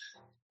see of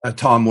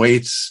Tom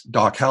Waits,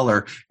 Doc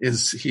Heller,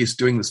 is he's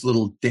doing this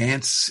little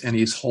dance and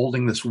he's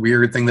holding this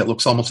weird thing that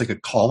looks almost like a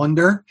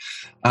colander.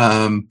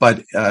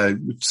 But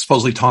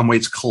supposedly Tom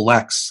Waits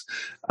collects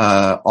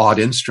odd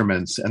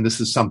instruments, and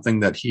this is something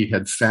that he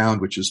had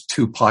found, which is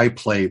 2 pie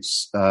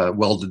plates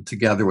welded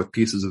together with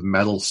pieces of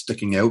metal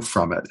sticking out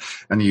from it.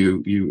 And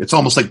it's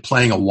almost like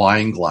playing a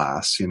wine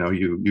glass.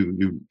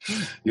 You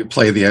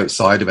play the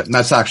outside of it, and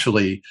that's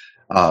actually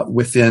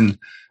within.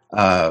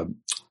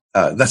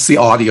 That's the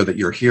audio that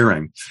you're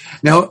hearing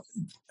now.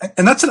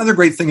 And that's another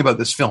great thing about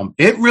this film.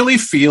 It really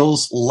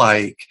feels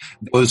like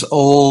those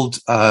old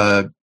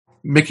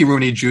Mickey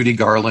Rooney, Judy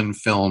Garland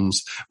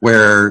films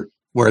where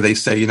they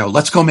say,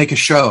 let's go make a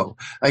show.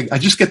 I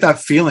just get that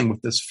feeling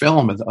with this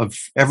film of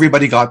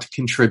everybody got to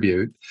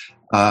contribute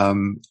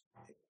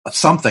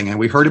something. And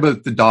we heard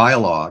about the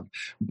dialogue,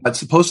 but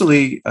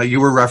supposedly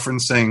you were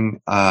referencing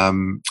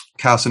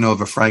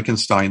Casanova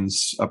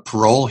Frankenstein's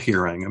parole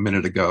hearing a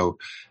minute ago,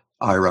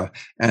 Ira.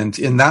 And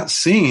in that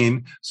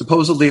scene,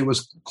 supposedly it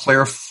was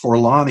Claire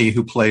Forlani,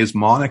 who plays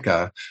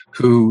Monica,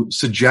 who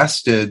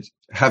suggested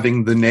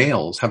having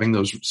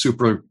those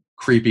super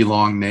creepy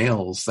long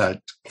nails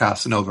that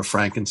Casanova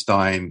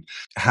Frankenstein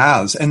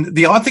has. And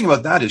the odd thing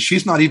about that is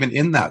she's not even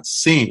in that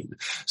scene.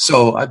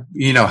 So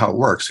you know how it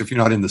works. If you're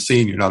not in the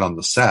scene, you're not on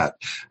the set,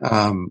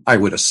 I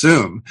would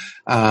assume.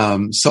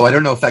 So I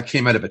don't know if that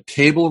came out of a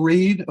table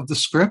read of the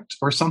script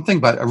or something,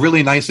 but a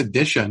really nice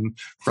addition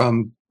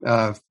from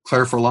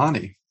Claire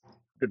Forlani.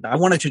 I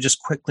wanted to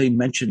just quickly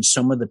mention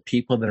some of the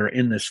people that are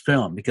in this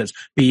film, because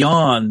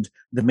beyond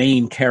the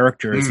main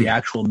characters, the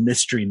actual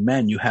mystery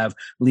men, you have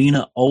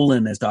Lena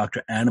Olin as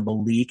Dr.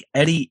 Annabelle Leake,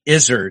 Eddie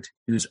Izzard,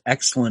 who's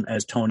excellent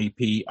as Tony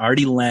P,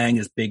 Artie Lang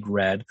as Big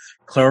Red,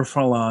 Claire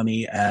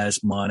Forlani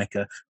as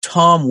Monica,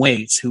 Tom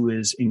Waits, who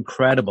is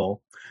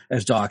incredible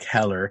as Doc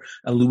Heller,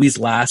 Louise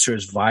Lasser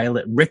as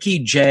Violet, Ricky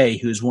Jay,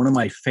 who's one of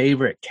my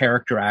favorite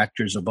character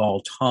actors of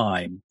all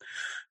time,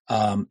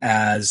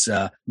 as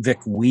Vic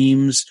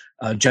Weems,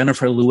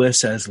 Jennifer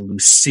Lewis as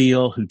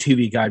Lucille, who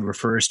TV Guide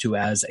refers to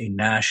as a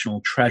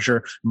national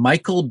treasure.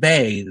 Michael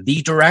Bay,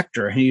 the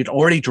director, he had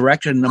already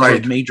directed a number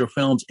of major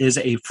films, is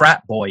a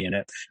frat boy in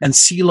it. And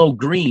CeeLo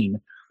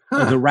Green,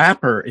 the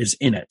rapper, is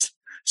in it.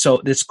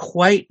 So it's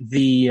quite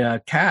the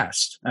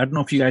cast. I don't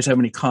know if you guys have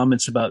any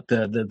comments about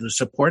the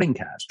supporting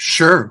cast.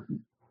 Sure.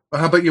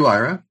 How about you,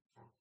 Ira?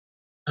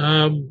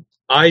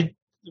 I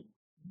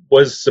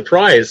was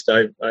surprised.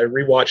 I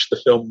rewatched the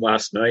film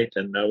last night,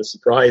 and I was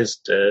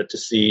surprised to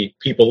see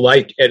people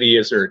like Eddie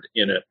Izzard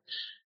in it.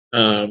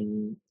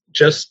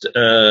 Just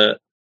the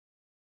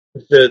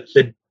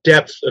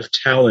depth of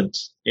talent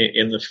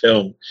in the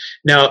film.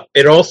 Now,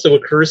 it also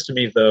occurs to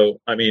me, though,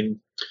 I mean,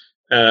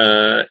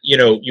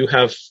 you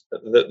have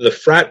the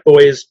frat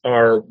boys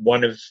are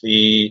one of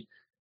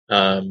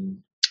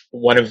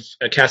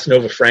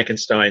Casanova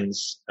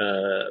Frankenstein's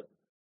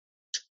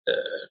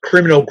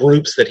criminal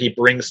groups that he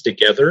brings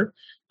together.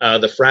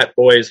 The frat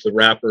boys, the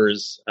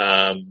rappers,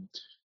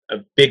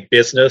 Big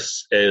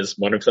Business is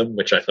one of them,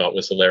 which I thought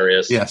was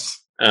hilarious.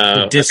 Yes.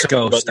 The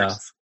disco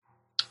stuff.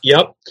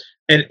 Yep.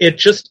 And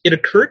it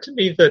occurred to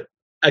me that,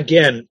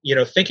 again,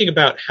 thinking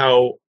about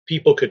how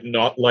people could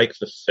not like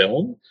the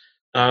film,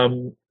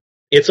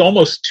 it's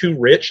almost too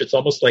rich. It's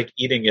almost like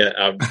eating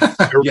a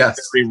very,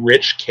 very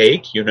rich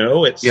cake,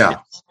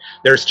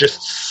 there's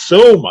just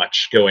so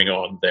much going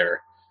on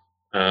there.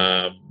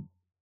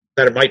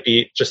 That it might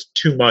be just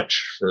too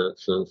much for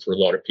a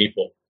lot of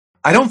people.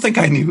 I don't think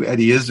I knew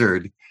Eddie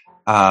Izzard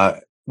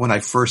when I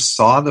first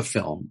saw the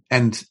film.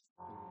 And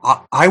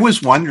I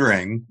was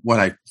wondering when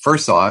I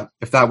first saw it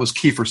if that was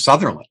Kiefer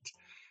Sutherland.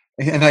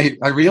 And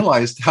I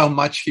realized how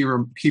much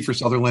Kiefer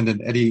Sutherland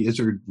and Eddie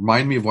Izzard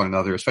remind me of one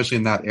another, especially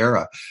in that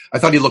era. I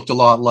thought he looked a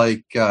lot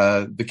like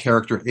the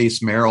character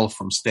Ace Merrill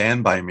from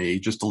Stand By Me,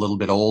 just a little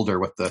bit older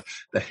with the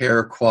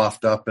hair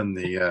coiffed up and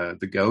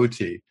the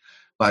goatee.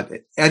 But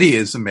Eddie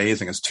is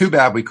amazing. It's too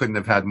bad we couldn't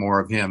have had more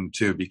of him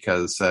too,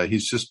 because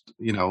he's just,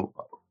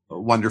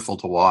 wonderful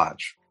to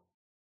watch.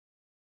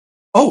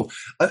 Oh,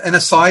 and a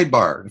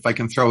sidebar, if I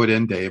can throw it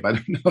in, Dave. I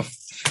don't know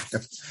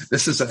if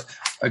this is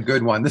a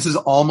good one. This is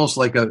almost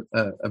like a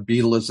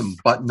Beatleism,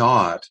 but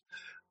not.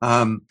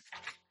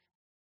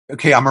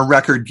 Okay, I'm a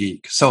record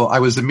geek. So I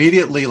was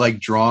immediately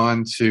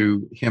drawn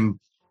to him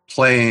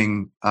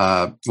playing,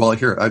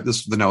 this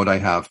is the note I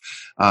have.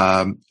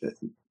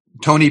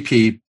 Tony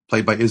P,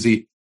 played by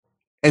Izzy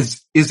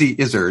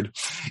Izzard,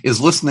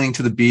 is listening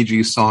to the Bee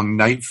Gees song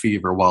Night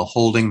Fever while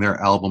holding their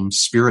album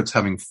Spirits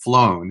Having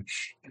Flown.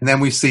 And then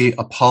we see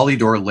a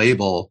Polydor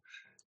label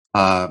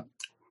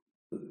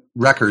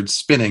record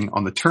spinning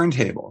on the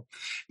turntable.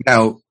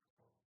 Now,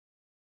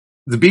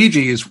 the Bee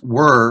Gees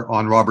were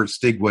on Robert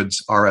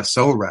Stigwood's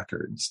RSO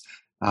records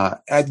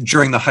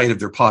during the height of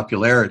their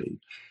popularity.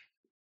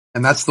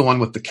 And that's the one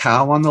with the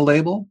cow on the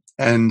label.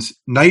 And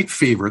Night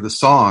Fever, the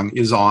song,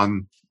 is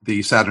on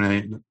the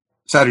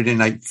Saturday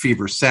Night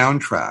Fever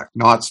soundtrack,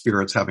 not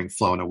Spirits Having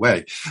Flown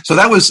Away. So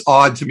that was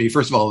odd to me.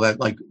 First of all, that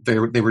like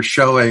they were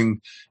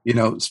showing,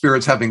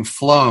 Spirits Having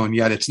Flown,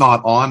 yet it's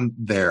not on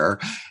there.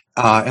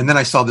 And then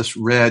I saw this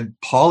red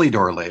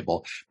Polydor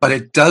label, but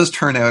it does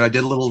turn out, I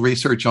did a little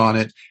research on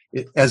it.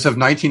 As of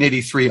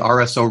 1983,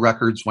 RSO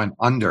Records went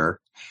under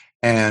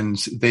and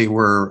they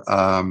were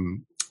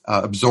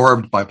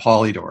absorbed by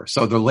Polydor.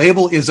 So the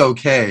label is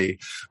okay,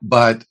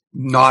 but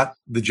not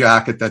the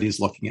jacket that he's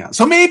looking at.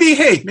 So maybe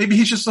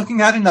he's just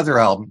looking at another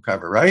album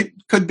cover, right?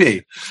 Could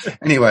be.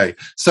 Anyway,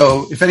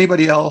 so if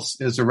anybody else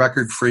is a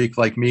record freak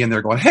like me and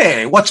they're going,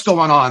 hey, what's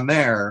going on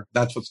there?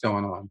 That's what's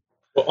going on.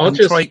 Well,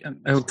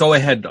 go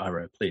ahead,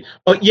 Ira, please.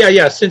 Oh,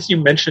 yeah. Since you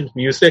mentioned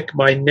music,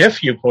 my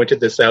nephew pointed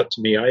this out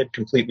to me. I had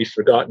completely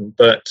forgotten,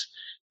 but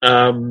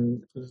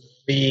on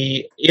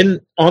the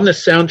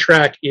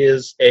soundtrack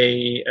is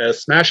a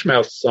Smash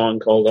Mouth song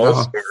called All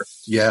Star.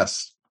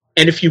 Yes.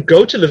 And if you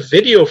go to the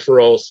video for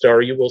All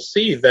Star, you will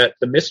see that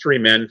the Mystery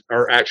Men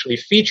are actually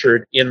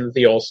featured in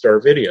the All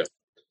Star video.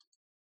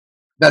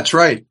 That's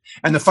right.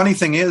 And the funny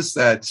thing is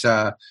that,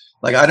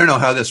 I don't know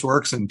how this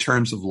works in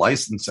terms of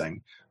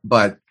licensing,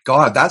 but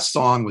God, that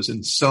song was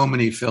in so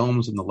many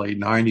films in the late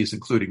 90s,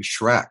 including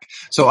Shrek.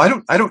 So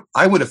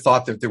I would have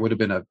thought that there would have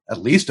been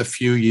at least a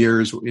few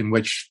years in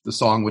which the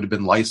song would have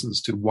been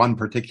licensed to one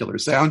particular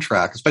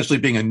soundtrack, especially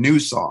being a new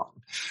song,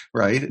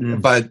 right?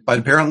 But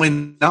apparently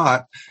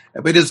not.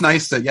 It is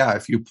nice that,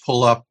 if you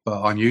pull up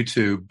on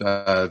YouTube,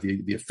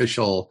 the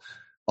official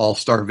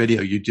All-Star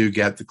video, you do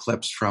get the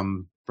clips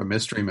from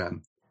Mystery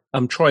Men.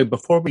 Troy,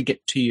 before we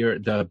get to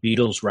the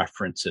Beatles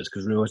references,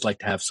 because we always like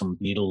to have some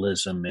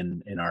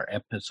Beatleism in our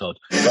episode.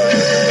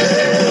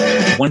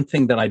 One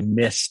thing that I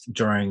missed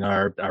during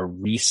our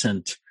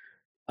recent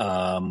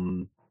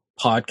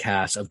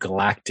podcast of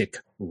Galactic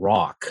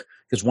Rock,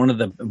 because one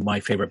of my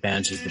favorite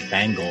bands is the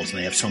Bangles, and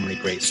they have so many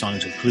great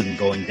songs, including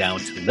Going Down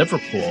to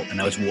Liverpool. And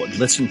I was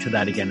listening to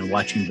that again and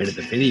watching a bit of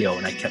the video,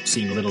 and I kept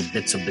seeing little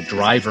bits of the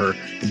driver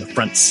in the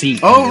front seat.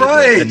 Oh,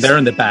 right. And they're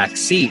in the back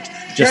seat,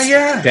 just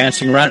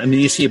dancing around. I mean,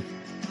 you see a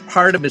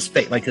part of his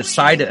face, like his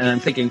side, and I'm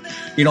thinking,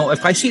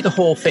 if I see the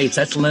whole face,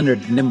 that's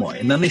Leonard Nimoy.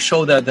 And then they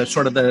show the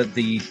sort of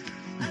the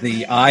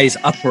eyes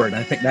upward, and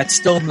I think that's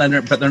still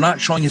Leonard, but they're not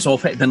showing his whole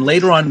face. Then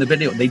later on in the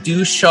video, they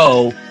do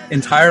show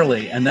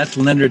entirely, and that's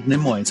Leonard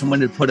Nimoy. And someone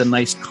had put a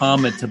nice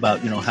comment about,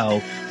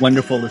 how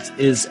wonderful it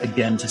is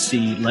again to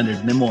see Leonard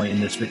Nimoy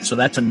in this video. So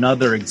that's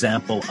another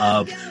example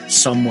of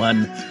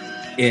someone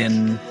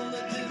in,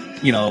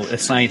 a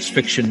science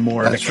fiction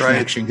more of a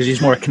connection, because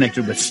he's more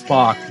connected with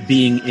Spock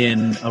being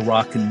in a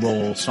rock and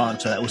roll song.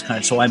 So that was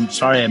so I'm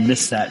sorry I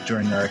missed that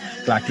during our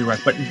Galactic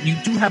Rock. But you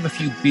do have a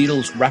few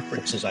Beatles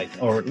references,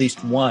 or at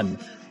least one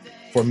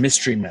for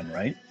Mystery Men,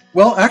 right?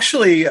 Well,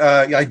 actually,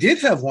 I did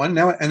have one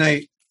now, and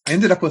I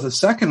ended up with a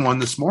second one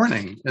this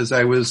morning as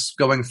I was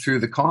going through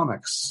the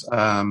comics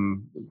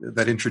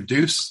that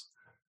introduce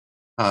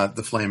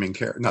the Flaming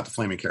Carrot, not the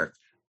Flaming Carrot,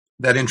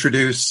 that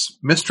introduce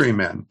Mystery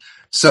Men.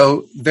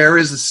 So there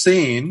is a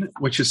scene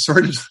which is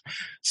sort of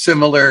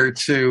similar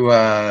to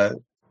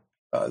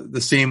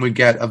the scene we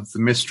get of the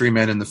Mystery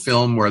Men in the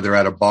film where they're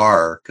at a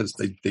bar, because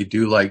they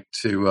do like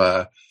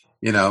to,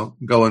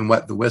 go and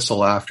wet the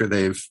whistle after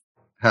they've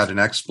had an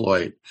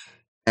exploit.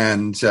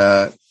 And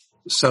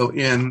so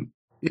in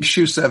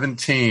issue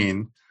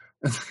 17,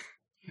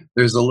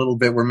 there's a little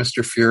bit where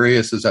Mr.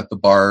 Furious is at the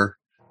bar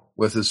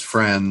with his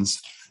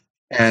friends.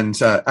 And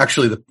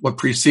actually, what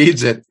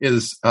precedes it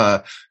is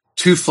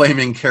two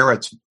flaming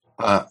carrots.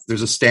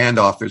 There's a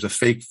standoff. There's a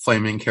fake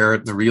flaming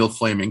carrot and the real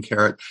flaming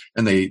carrot,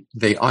 and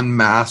they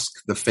unmask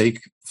the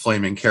fake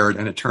flaming carrot,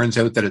 and it turns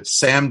out that it's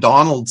Sam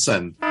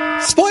Donaldson.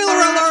 Spoiler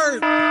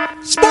alert!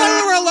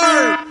 Spoiler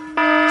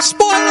alert!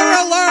 Spoiler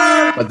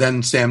alert! But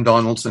then Sam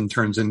Donaldson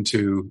turns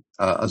into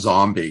a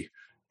zombie,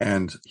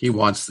 and he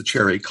wants the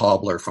cherry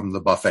cobbler from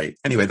the buffet.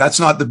 Anyway, that's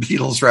not the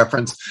Beatles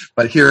reference,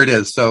 but here it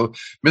is. So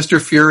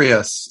Mr.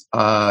 Furious,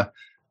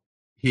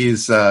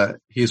 he's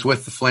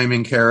with the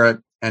flaming carrot,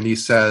 and he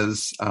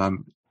says,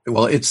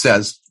 it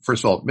says,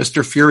 first of all,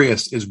 Mr.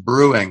 Furious is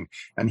brewing,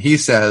 and he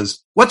says,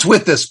 "What's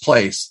with this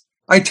place?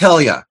 I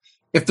tell ya,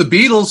 if the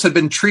Beatles had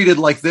been treated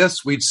like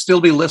this, we'd still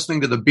be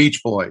listening to the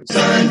Beach Boys."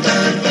 Dun,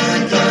 dun,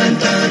 dun, dun,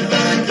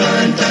 dun,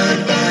 dun, dun,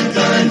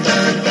 dun,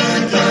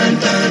 dun, dun,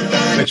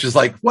 dun. Which is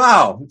like,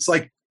 wow, it's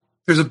like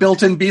there's a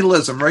built-in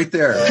Beatlism right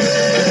there.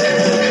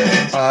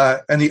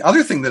 And the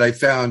other thing that I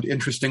found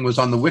interesting was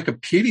on the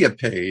Wikipedia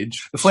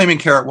page, the Flaming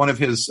Carrot, one of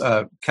his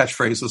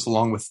catchphrases,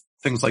 along with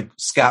things like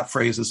scat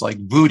phrases like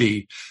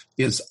booty,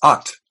 is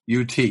ut,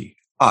 U-T,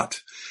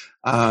 ut.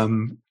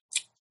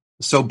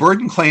 So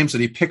Burden claims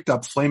that he picked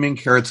up Flaming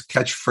Carrot's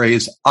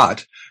catchphrase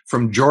ut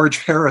from George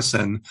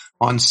Harrison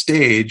on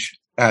stage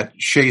at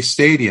Shea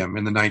Stadium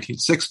in the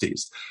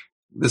 1960s.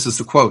 This is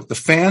the quote: "The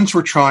fans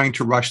were trying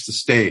to rush the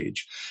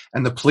stage,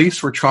 and the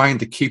police were trying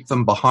to keep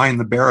them behind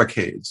the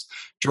barricades.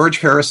 George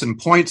Harrison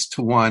points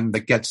to one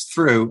that gets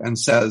through and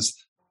says,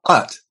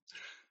 'Ut.'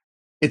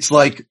 It's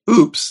like,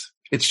 oops,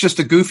 it's just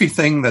a goofy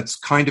thing that's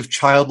kind of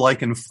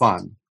childlike and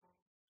fun."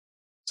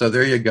 So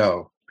there you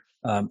go.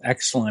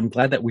 Excellent. I'm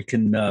glad that we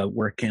can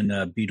work in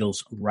a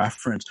Beatles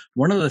reference.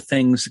 One of the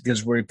things,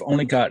 because we've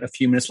only got a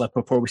few minutes left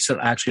before we start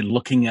actually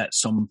looking at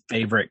some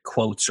favorite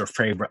quotes or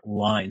favorite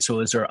lines. So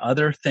is there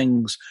other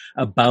things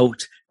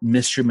about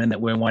Mystery Men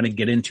that we want to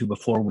get into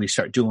before we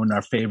start doing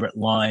our favorite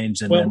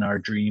lines and then our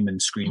dream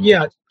and scream?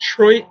 Yeah,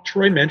 Troy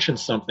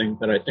mentioned something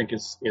that I think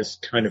is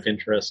kind of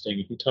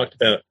interesting. He talked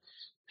about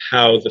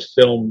how the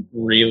film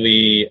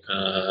really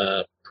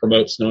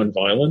promotes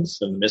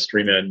nonviolence, and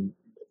Mystery Men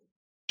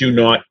do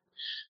not,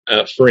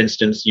 for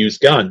instance, use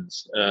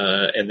guns,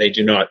 and they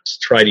do not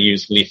try to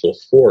use lethal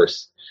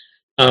force.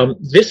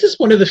 This is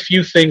one of the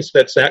few things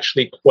that's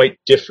actually quite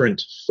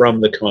different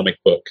from the comic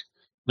book.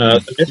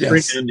 The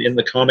Mystery Men in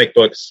the comic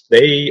books,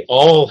 they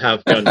all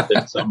have guns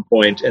at some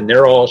point, and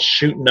they're all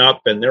shooting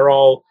up, and they're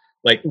all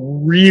like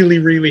really,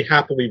 really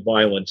happily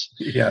violent.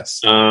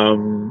 Yes.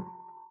 And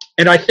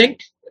I think,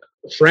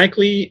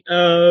 frankly,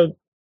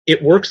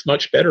 it works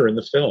much better in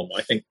the film.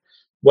 I think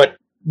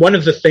one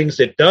of the things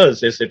it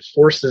does is it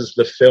forces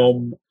the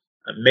film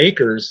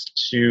makers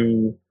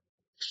to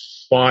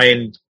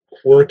find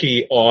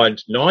quirky, odd,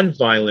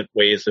 non-violent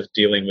ways of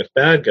dealing with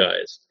bad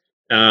guys.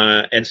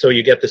 And so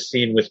you get the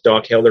scene with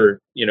Doc Heller,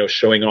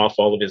 showing off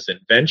all of his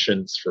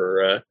inventions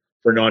for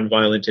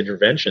non-violent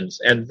interventions,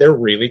 and they're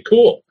really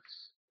cool.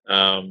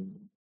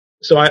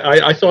 So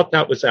I thought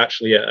that was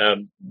actually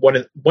one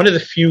of the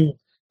few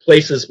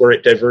places where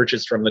it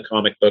diverges from the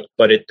comic book,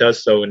 but it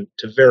does so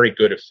to very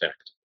good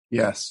effect.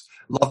 Yes.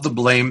 Love the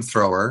blame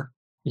thrower.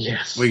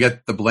 Yes. We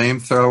get the blame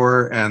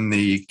thrower and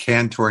the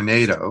can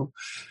tornado,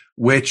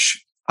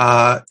 which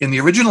in the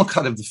original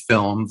cut of the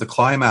film, the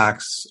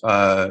climax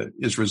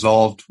is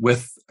resolved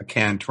with a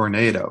can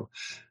tornado.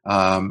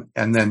 And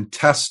then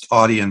test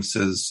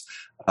audiences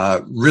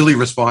really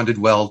responded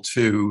well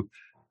to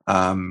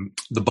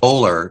the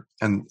bowler,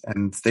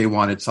 and they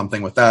wanted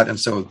something with that. And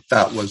so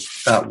that was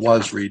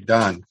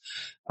redone.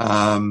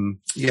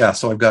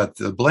 So I've got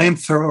the blame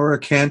thrower,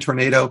 can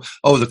tornado.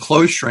 Oh, the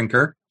clothes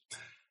shrinker.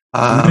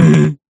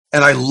 And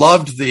I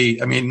loved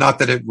not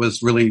that it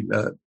was really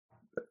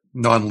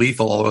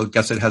non-lethal, although I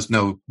guess it has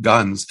no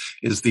guns,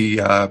 is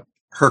the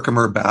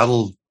Herkimer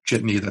battle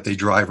jitney that they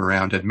drive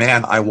around. And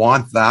man, I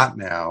want that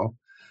now.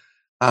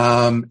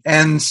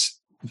 And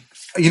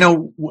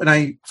when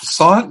I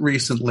saw it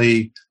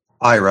recently,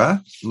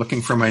 Ira,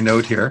 looking for my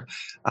note here,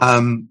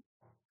 the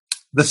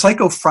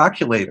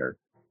psychofraculator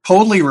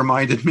totally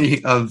reminded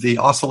me of the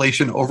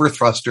oscillation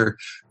overthruster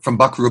from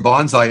Buckaroo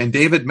Banzai, and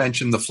David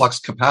mentioned the flux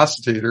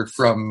capacitor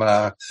from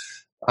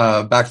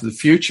Back to the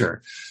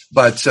Future.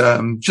 But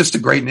just a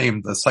great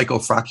name, the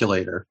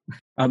psychofraculator.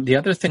 The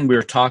other thing we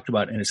were talking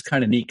about, and it's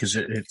kind of neat because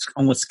it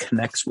almost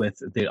connects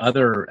with the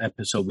other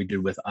episode we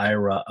did with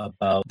Ira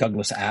about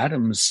Douglas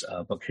Adams'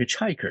 book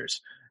Hitchhikers,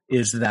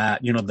 is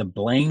that, the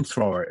blame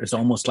thrower is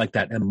almost like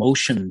that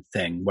emotion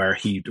thing where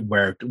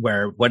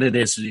what it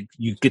is,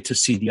 you get to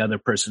see the other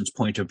person's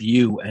point of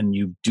view and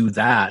you do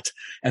that.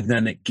 And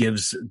then it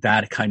gives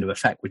that kind of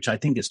effect, which I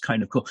think is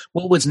kind of cool.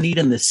 What was neat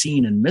in the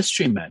scene in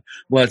Mystery Men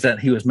was that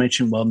he was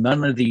mentioning, well,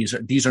 none of these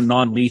are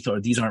non-lethal, or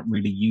these aren't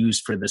really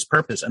used for this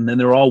purpose. And then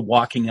they're all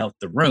walking out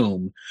the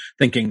room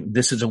thinking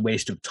this is a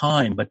waste of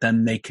time. But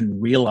then they can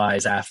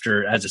realize as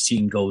the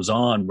scene goes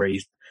on, where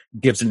he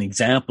gives an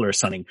example or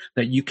something,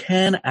 that you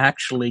can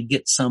actually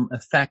get some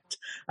effect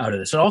out of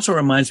this. It also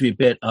reminds me a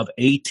bit of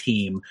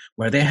A-Team,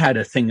 where they had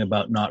a thing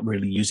about not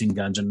really using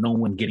guns and no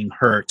one getting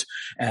hurt.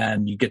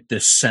 And you get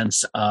this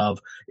sense of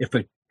if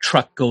a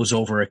truck goes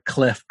over a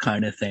cliff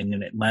kind of thing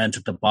and it lands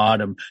at the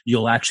bottom,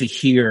 you'll actually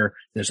hear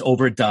this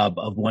overdub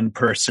of one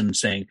person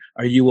saying,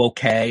 "Are you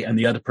okay?" And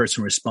the other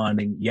person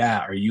responding, "Yeah,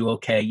 are you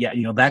okay?" Yeah,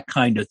 that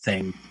kind of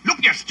thing.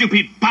 Look, you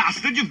stupid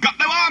bastard, you've got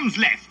no arms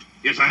left.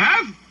 Yes, I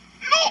have.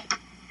 Look!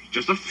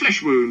 Just a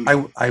flesh wound.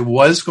 I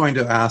was going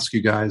to ask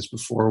you guys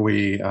before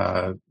we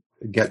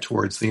get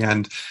towards the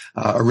end.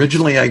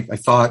 Originally, I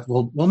thought,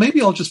 well,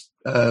 maybe I'll just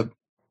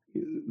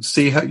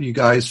see how you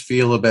guys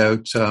feel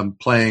about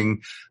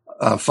playing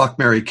Fuck,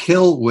 Marry,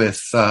 Kill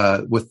with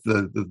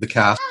the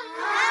cast.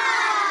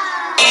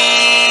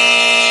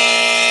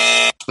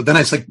 But then I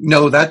was like,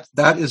 no,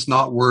 that is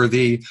not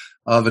worthy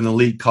of an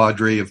elite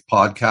cadre of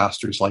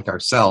podcasters like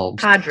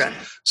ourselves. Cadre.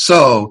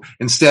 So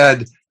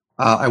instead,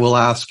 I will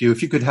ask you,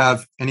 if you could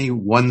have any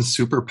one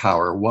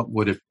superpower, what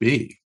would it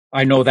be?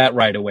 I know that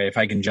right away, if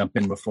I can jump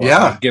in before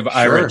I give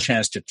Ira a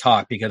chance to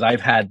talk, because I've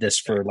had this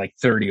for like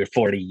 30 or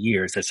 40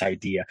 years, this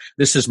idea.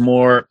 This is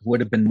would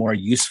have been more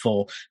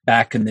useful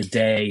back in the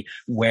day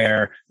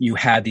where you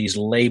had these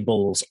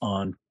labels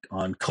on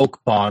Coke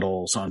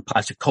bottles, on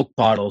plastic Coke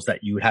bottles,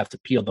 that you would have to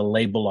peel the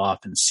label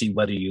off and see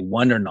whether you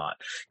won or not.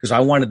 Because I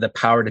wanted the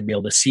power to be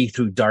able to see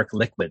through dark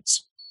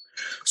liquids.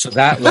 So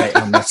that way,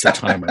 that's the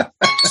timer.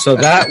 So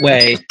that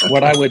way,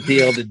 what I would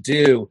be able to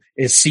do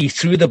is see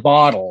through the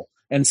bottle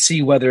and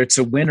see whether it's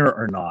a winner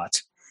or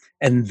not,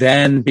 and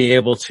then be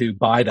able to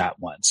buy that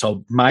one.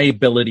 So my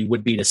ability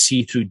would be to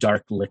see through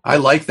dark liquid. I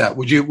like that.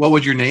 What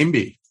would your name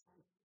be?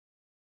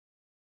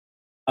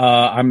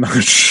 I'm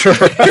not sure.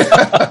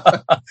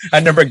 I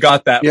never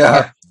got that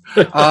far.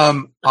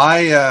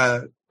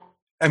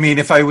 I mean,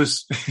 if I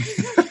was,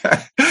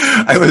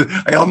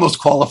 I almost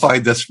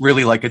qualified this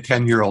really like a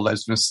 10-year-old. I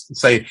was going to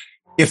say,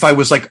 if I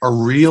was like a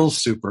real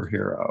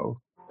superhero,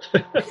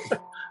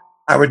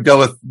 I would go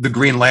with the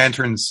Green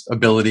Lantern's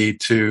ability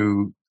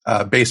to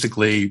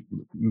basically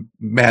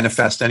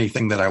manifest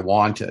anything that I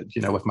wanted,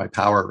 with my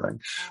power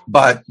ring.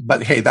 But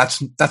hey,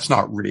 that's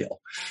not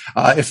real.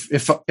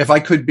 If I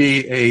could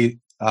be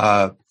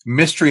a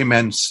Mystery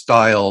Men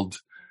styled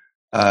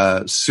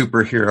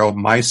superhero,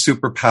 my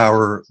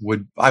superpower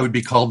I would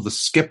be called the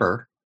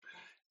Skipper,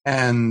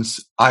 and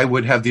I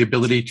would have the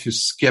ability to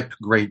skip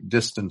great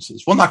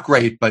distances. Well, not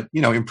great, but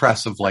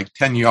impressive, like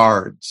 10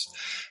 yards.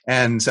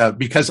 And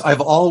because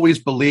I've always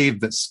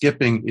believed that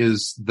skipping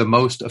is the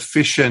most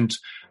efficient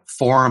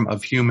form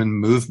of human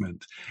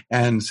movement,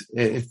 and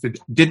if it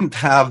didn't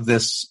have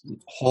this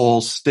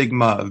whole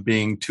stigma of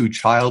being too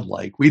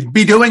childlike, we'd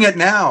be doing it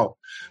now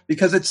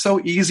because it's so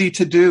easy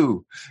to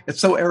do. It's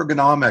so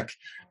ergonomic.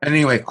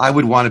 Anyway, I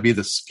would want to be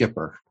the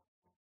Skipper.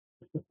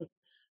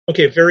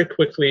 Okay, very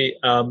quickly,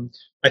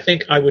 I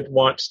think I would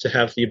want to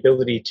have the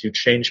ability to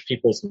change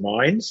people's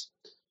minds.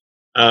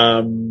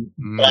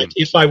 But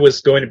if I was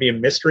going to be a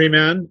mystery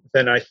man,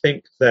 then I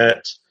think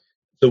that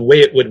the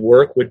way it would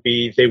work would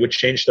be they would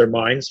change their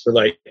minds for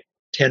like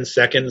 10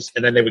 seconds,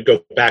 and then they would go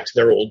back to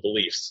their old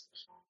beliefs.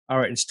 All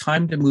right, it's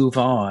time to move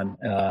on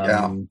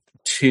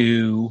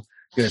to...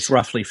 It's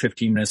roughly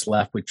 15 minutes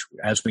left, which,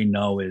 as we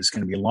know, is going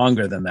to be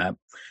longer than that.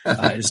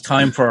 It's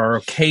time for our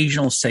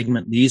occasional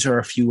segment. These are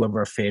a few of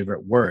our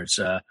favorite words.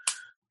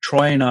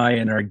 Troy and I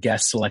and our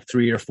guests select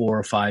 3 or 4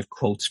 or 5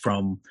 quotes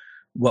from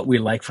what we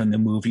like from the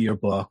movie or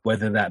book,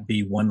 whether that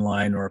be one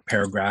line or a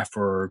paragraph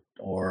or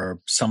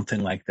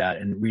something like that,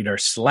 and read our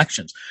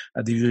selections.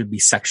 These would be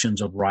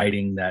sections of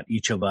writing that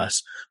each of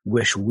us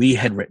wish we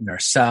had written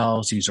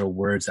ourselves. These are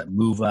words that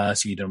move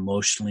us either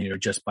emotionally or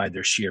just by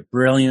their sheer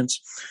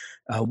brilliance.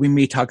 We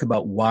may talk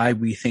about why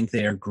we think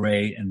they are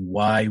great and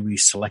why we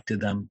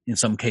selected them. In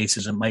some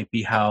cases, it might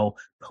be how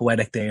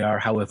poetic they are,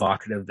 how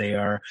evocative they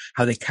are,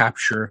 how they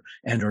capture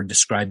and or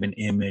describe an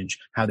image,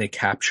 how they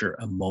capture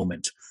a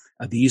moment.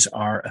 These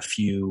are a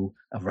few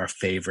of our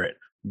favorite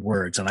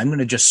words. And I'm going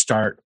to just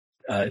start,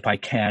 if I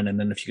can, and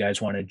then if you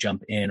guys want to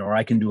jump in, or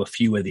I can do a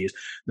few of these.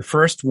 The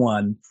first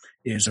one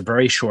is a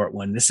very short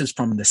one. This is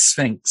from the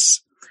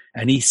Sphinx.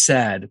 And he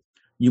said,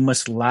 "You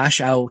must lash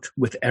out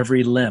with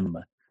every limb,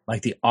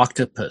 like the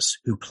octopus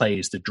who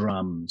plays the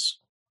drums."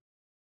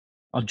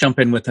 I'll jump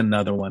in with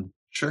another one.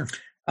 Sure.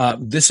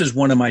 This is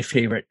one of my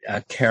favorite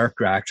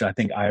character actors. I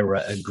think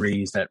Ira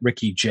agrees that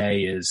Ricky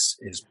Jay is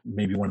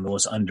maybe one of the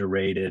most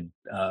underrated,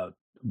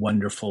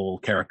 wonderful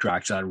character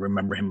actors. I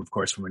remember him, of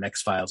course, from an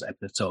X-Files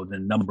episode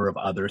and a number of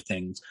other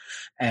things.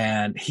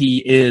 And he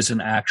is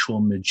an actual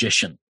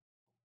magician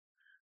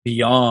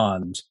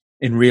beyond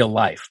in real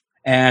life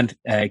and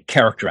a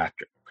character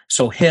actor.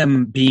 So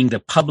him being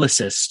the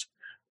publicist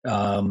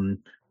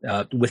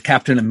with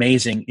Captain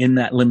Amazing in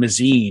that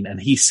limousine,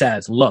 and he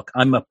says, "Look,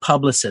 I'm a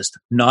publicist,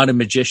 not a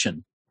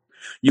magician.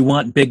 You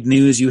want big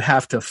news, you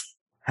have to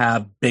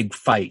have big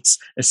fights.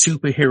 A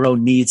superhero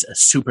needs a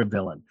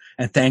supervillain,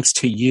 and thanks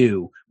to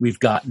you, we've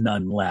got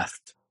none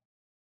left."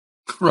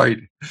 Right.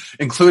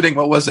 Including,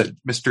 what was it,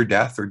 Mr.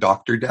 Death or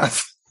Dr.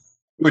 Death,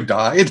 who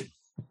died?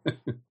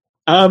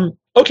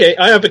 Okay,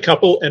 I have a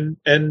couple,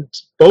 and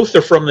both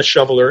are from The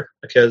Shoveler,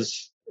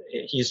 because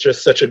he's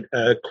just such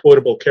a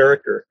quotable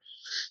character.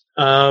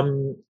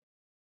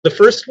 The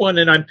first one,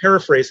 and I'm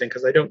paraphrasing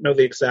because I don't know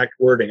the exact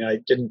wording, I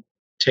didn't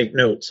take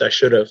notes, I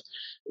should have,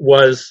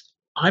 was,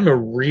 I'm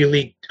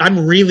really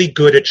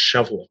good at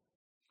shoveling.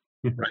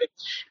 Right?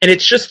 And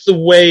it's just the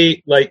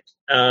way, like,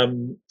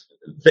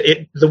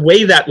 the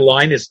way that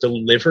line is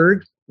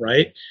delivered,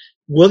 right?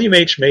 William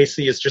H.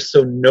 Macy is just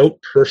so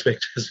note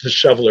perfect as the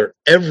shoveler.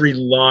 Every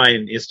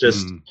line is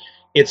just,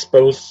 it's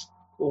both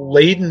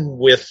laden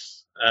with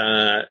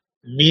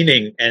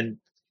meaning and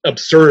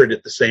absurd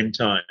at the same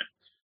time.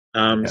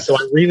 Yes. So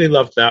I really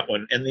loved that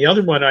one. And the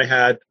other one I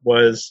had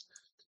was,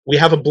 we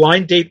have a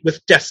blind date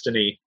with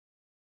Destiny,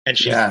 and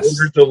she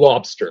ordered the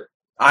lobster.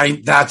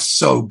 That's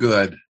so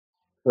good.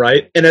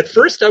 Right? And at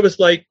first I was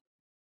like,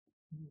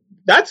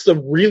 that's a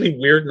really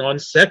weird non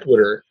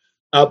sequitur.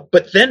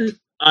 But then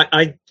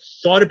I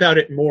thought about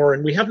it more,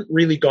 and we haven't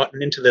really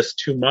gotten into this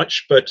too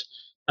much, but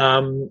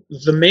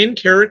the main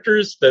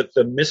characters,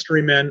 the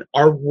mystery men,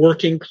 are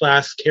working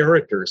class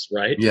characters,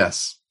 right?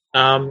 Yes.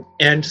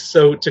 And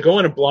so to go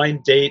on a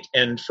blind date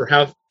and to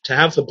have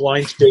the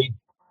blind date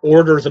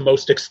order the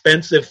most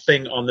expensive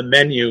thing on the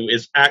menu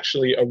is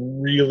actually a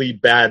really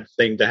bad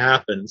thing to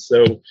happen.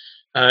 So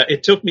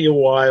it took me a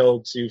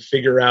while to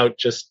figure out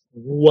just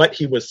what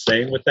he was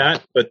saying with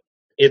that, but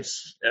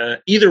it's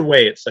either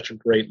way, it's such a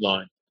great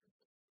line.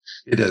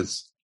 It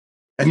is.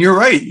 And you're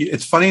right.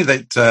 It's funny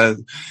that,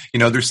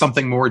 there's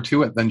something more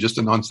to it than just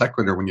a non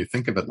sequitur when you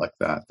think of it like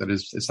that. That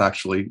is, it's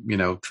actually,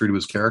 true to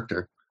his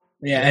character.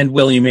 Yeah, and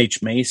William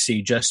H.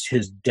 Macy, just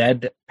his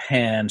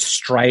deadpan,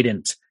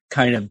 strident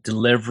kind of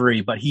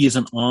delivery, but he is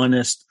an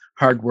honest,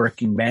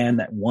 hardworking man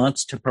that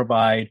wants to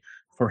provide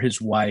for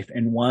his wife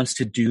and wants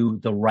to do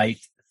the right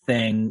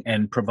thing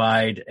and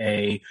provide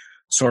a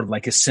sort of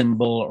like a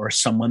symbol or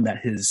someone that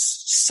his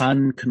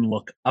son can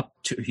look up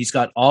to. He's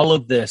got all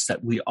of this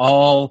that we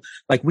all,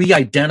 like, we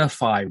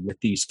identify with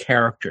these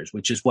characters,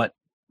 which is what,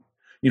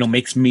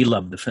 makes me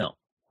love the film.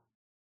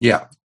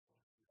 Yeah.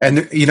 And,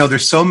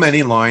 there's so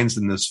many lines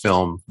in this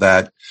film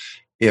that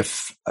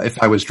if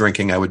I was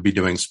drinking, I would be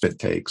doing spit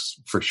takes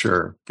for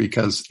sure,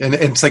 because, and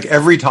it's like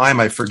every time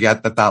I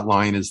forget that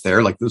line is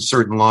there, like those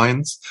certain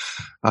lines.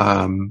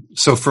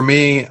 So for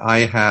me, I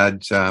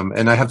had,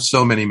 and I have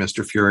so many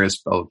Mr.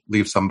 Furious, I'll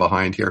leave some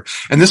behind here.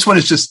 And this one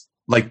is just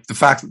like the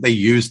fact that they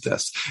used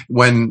this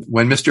when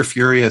Mr.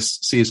 Furious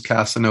sees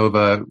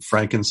Casanova,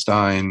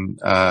 Frankenstein,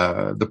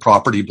 the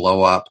property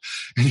blow up,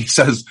 and he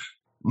says,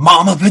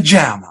 "Mama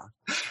Pajama."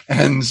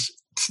 And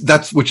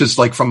which is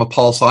like from a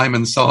Paul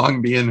Simon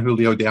song, me and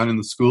Julio down in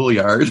the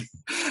schoolyard.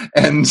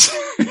 And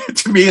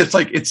to me, it's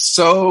like, it's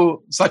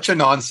such a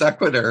non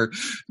sequitur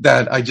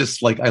that I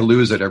just I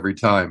lose it every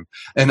time.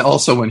 And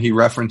also when he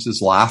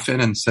references laughing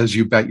and says,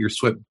 "You bet your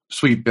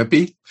sweet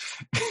Bippy."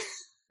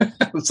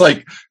 It's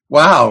like,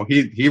 wow,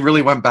 he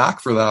really went back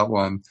for that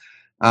one.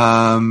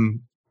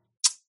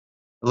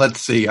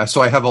 Let's see.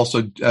 So I have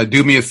also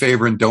do me a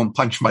favor and don't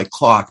punch my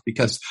clock,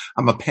 because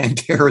I'm a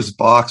Pandora's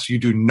box you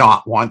do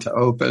not want to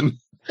open.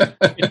 And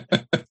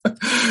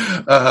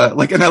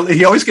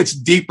he always gets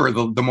deeper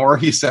the more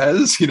he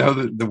says,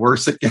 the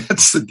worse it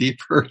gets, the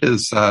deeper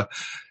his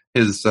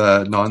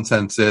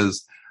nonsense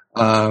is.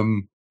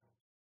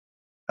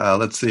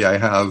 Let's see. I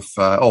have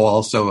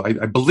also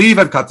I believe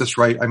I've got this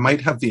right. I might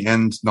have the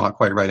end not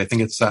quite right. I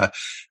think it's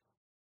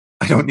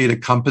I don't need a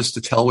compass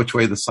to tell which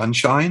way the sun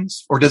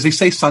shines. Or does he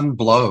say sun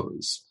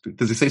blows?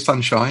 Does he say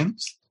sun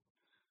shines?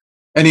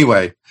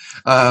 Anyway,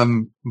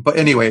 but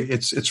anyway,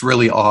 it's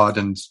really odd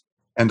and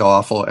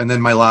awful. And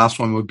then my last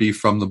one would be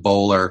from The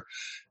Bowler,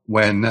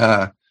 when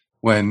the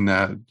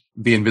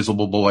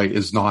invisible boy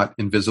is not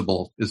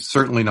invisible, is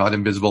certainly not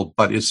invisible,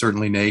 but is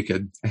certainly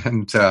naked.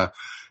 And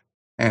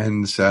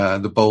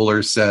the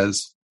Bowler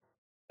says,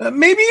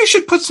 "Maybe you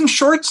should put some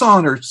shorts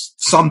on or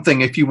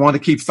something if you want to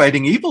keep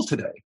fighting evil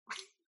today."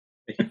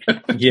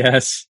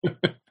 Yes.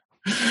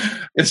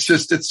 It's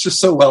just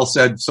so well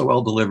said, so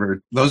well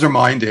delivered. Those are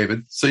mine,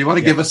 David. So you want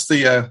to give us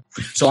the...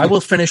 So I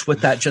will finish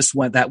with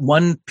that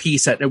one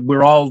piece that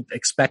we're all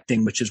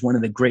expecting, which is one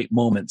of the great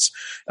moments,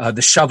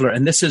 the shoveler.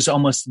 And this is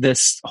almost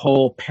this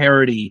whole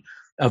parody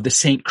of the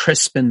St.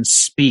 Crispin's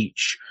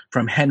speech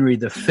from Henry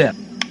V.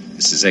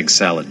 This is egg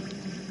salad.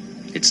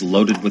 It's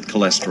loaded with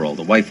cholesterol.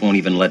 The wife won't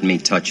even let me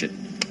touch it.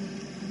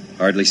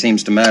 Hardly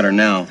seems to matter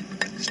now,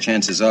 because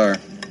chances are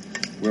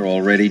we're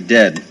already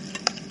dead.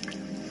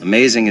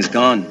 Amazing is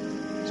gone.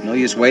 There's no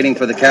use waiting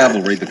for the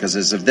cavalry, because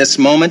as of this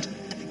moment,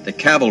 the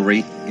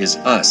cavalry is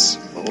us.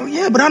 Oh,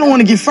 yeah, but I don't want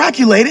to get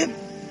fraculated.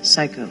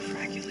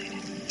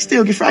 Psycho-fraculated.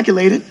 Still get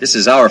fraculated. This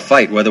is our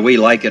fight, whether we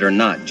like it or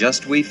not.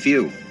 Just we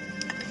few.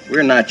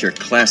 We're not your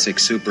classic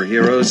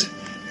superheroes.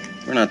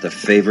 We're not the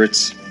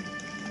favorites.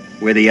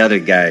 We're the other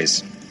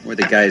guys. We're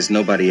the guys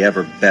nobody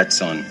ever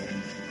bets on.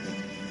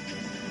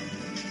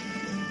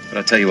 But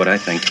I'll tell you what I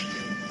think.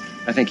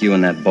 I think you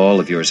and that ball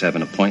of yours have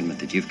an appointment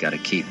that you've got to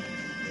keep.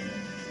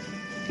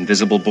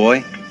 Invisible Boy,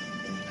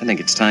 I think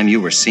it's time you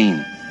were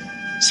seen.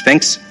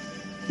 Sphinx,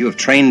 you have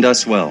trained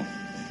us well.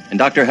 And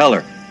Dr.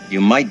 Heller,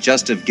 you might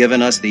just have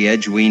given us the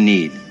edge we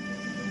need.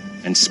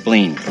 And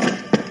Spleen,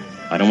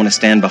 I don't want to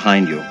stand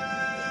behind you,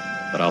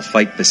 but I'll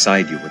fight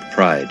beside you with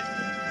pride.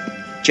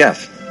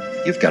 Jeff,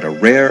 you've got a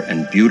rare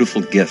and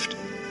beautiful gift.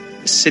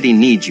 The city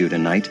needs you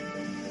tonight.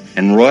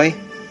 And Roy,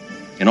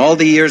 in all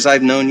the years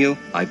I've known you,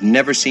 I've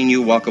never seen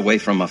you walk away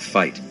from a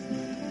fight.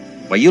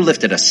 Why, you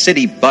lifted a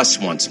city bus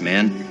once,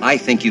 man. I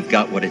think you've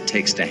got what it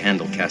takes to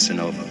handle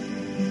Casanova.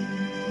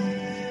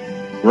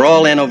 We're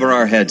all in over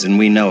our heads, and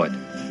we know it.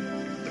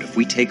 But if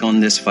we take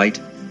on this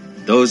fight,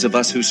 those of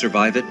us who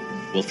survive it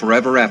will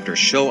forever after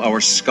show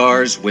our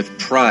scars with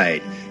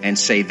pride and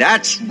say,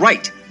 "That's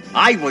right,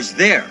 I was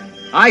there.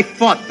 I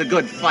fought the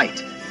good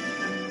fight."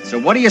 So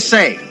what do you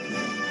say?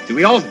 Do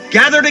we all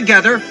gather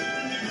together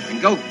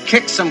and go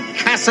kick some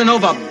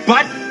Casanova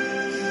butt?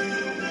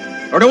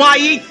 Or do I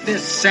eat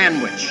this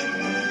sandwich?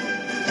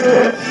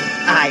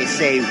 I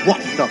say, what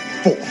the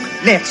fork?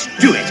 Let's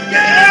do it.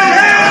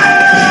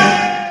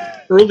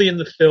 Early in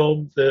the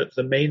film,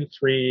 the main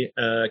three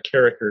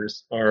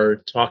characters are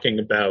talking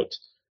about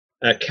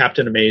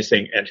Captain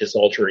Amazing and his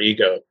alter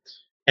ego.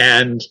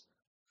 And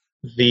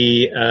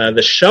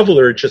the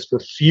shoveler just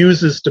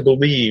refuses to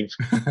believe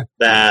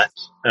that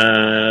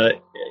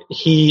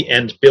he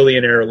and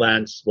billionaire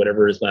Lance,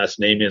 whatever his last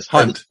name is,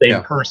 are the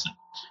same person,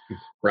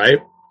 right?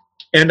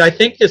 And I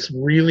think this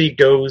really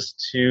goes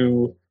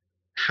to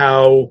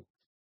how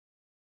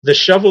the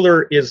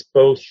shoveler is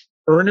both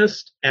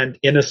earnest and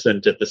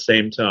innocent at the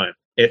same time.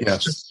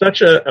 It's just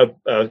such a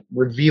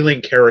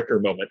revealing character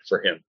moment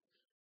for him.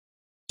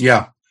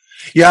 Yeah.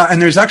 Yeah,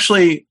 and there's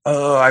actually,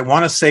 I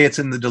want to say it's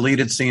in the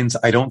deleted scenes.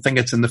 I don't think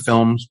it's in the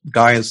film.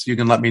 Guys, you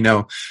can let me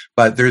know.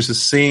 But there's a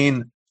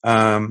scene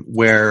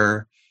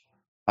where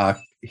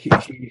he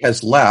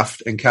has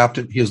left, and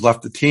he has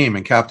left the team,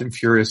 and Captain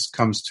Furious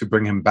comes to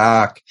bring him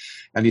back,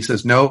 and he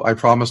says, "No, I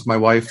promised my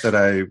wife that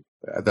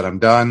I'm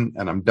done,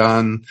 and I'm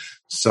done.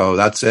 So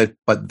that's it."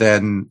 But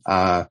then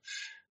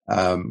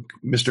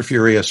Mr.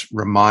 Furious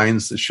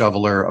reminds the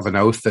Shoveler of an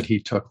oath that he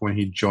took when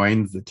he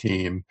joined the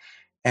team,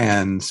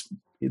 and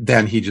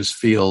then he just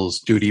feels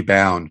duty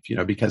bound,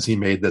 because he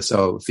made this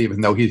oath,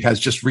 even though he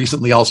has just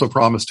recently also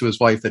promised to his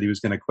wife that he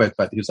was going to quit.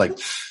 But he's like,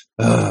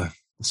 ugh.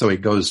 So he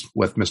goes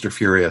with Mr.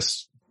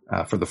 Furious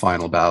for the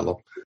final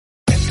battle.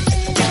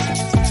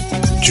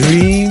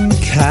 Dream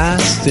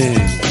casting.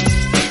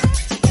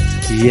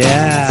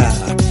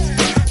 Yeah.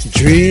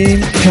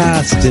 Dream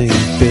casting,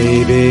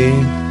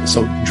 baby.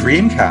 So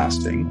dream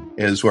casting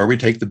is where we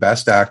take the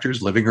best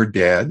actors, living or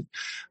dead,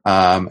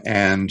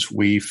 and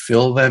we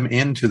fill them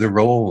into the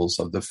roles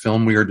of the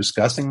film we are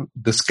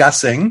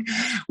discussing,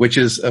 which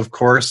is, of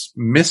course,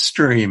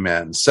 Mystery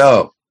Men.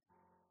 So,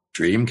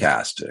 dream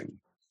casting.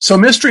 So,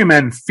 Mystery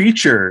Men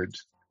featured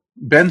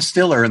Ben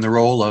Stiller in the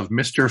role of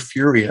Mr.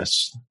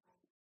 Furious,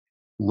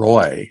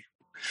 Roy.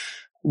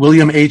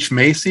 William H.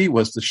 Macy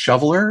was the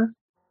Shoveler,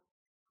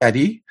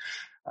 Eddie.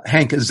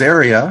 Hank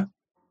Azaria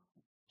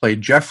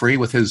played Jeffrey,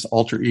 with his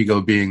alter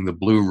ego being the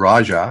Blue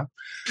Raja.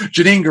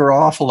 Janine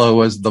Garofalo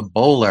was the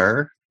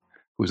Bowler,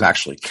 who was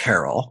actually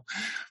Carol.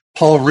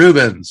 Paul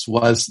Rubens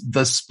was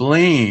the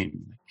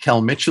Spleen.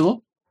 Kel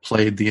Mitchell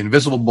played the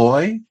Invisible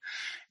Boy.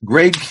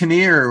 Greg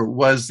Kinnear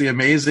was the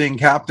amazing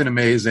Captain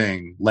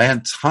Amazing,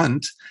 Lance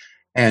Hunt.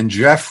 And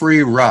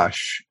Jeffrey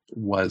Rush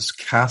was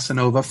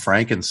Casanova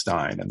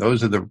Frankenstein. And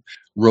those are the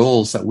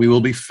roles that we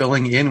will be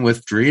filling in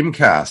with dream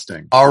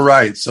casting. All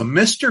right, so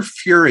Mr.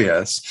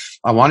 Furious,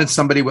 I wanted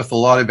somebody with a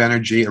lot of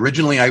energy.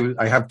 Originally,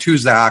 I have two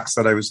Zachs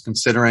that I was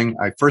considering.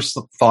 I first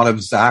thought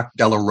of Zach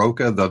De La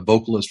Rocha, the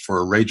vocalist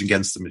for Rage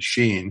Against the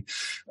Machine,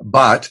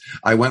 but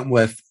I went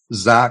with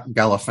Zach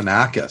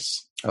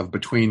Galifianakis of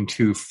Between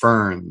Two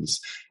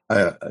Ferns,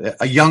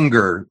 a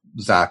younger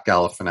Zach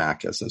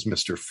Galifianakis as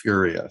Mr.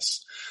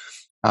 Furious.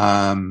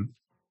 And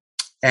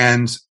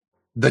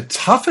the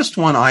toughest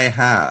one I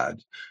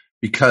had,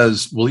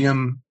 because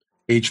William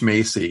H.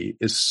 Macy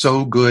is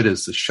so good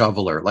as the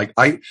Shoveler. Like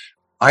I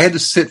had to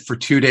sit for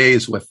 2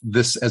 days with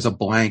this as a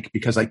blank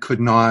because I could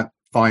not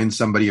find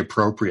somebody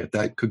appropriate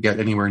that could get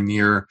anywhere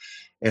near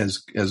as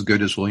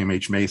good as William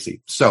H.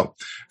 Macy. So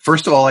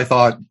first of all, I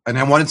thought, and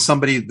I wanted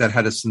somebody that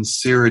had a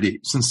sincerity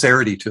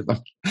to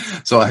them.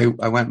 So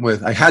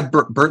I had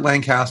Burt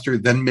Lancaster,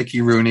 then Mickey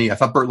Rooney. I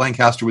thought Burt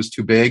Lancaster was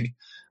too big.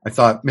 I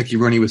thought Mickey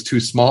Rooney was too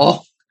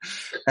small.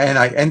 And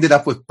I ended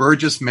up with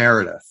Burgess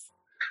Meredith.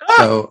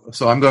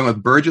 So I'm going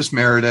with Burgess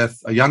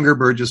Meredith, a younger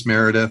Burgess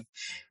Meredith,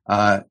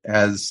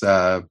 as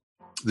the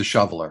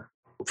Shoveler.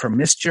 For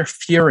Mr.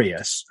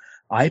 Furious,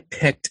 I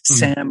picked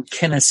Sam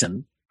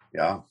Kinison,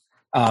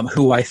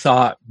 who I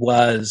thought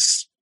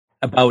was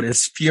about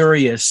as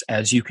furious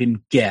as you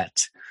can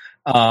get.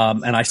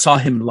 And I saw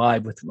him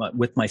live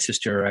with my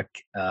sister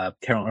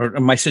Carolyn, or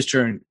my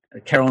sister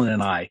Carolyn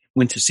and I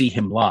went to see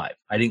him live.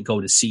 I didn't go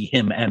to see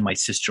him and my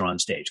sister on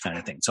stage, kind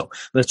of thing. So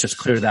let's just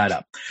clear that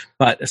up.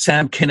 But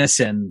Sam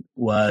Kinison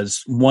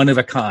was one of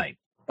a kind.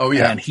 Oh,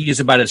 yeah. And he is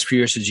about as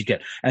furious as you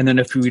get. And then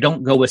if we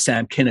don't go with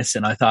Sam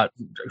Kinison, I thought,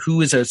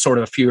 who is a sort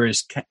of a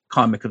furious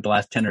comic of the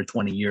last 10 or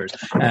 20 years?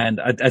 And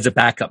as a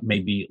backup,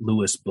 maybe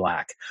Lewis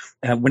Black.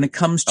 When it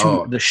comes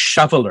to the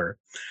Shoveler,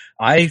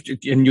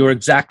 and you're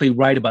exactly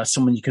right about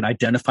someone you can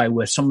identify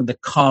with, someone, the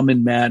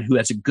common man who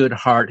has a good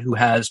heart, who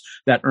has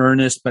that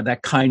earnest, but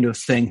that kind of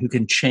thing, who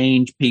can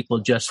change people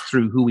just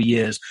through who he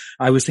is.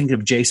 I was thinking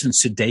of Jason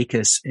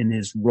Sudeikis in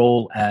his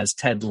role as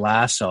Ted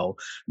Lasso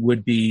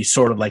would be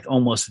sort of like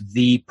almost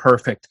the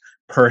perfect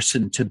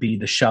person to be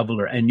the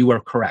Shoveler. And you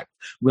are correct.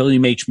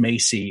 William H.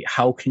 Macy,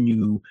 how can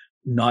you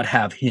not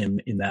have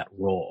him in that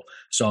role?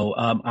 So,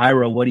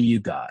 Ira, what do you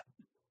got?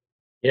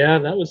 Yeah,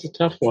 that was a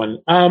tough one.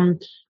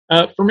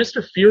 For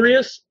Mr.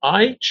 Furious,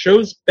 I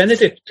chose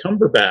Benedict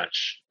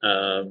Cumberbatch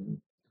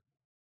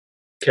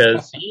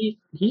because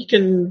he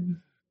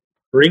can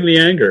bring the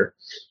anger.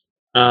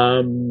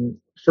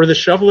 For the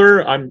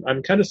Shoveler,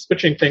 I'm kind of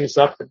switching things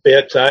up a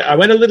bit. I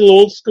went a little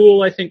old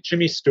school. I think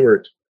Jimmy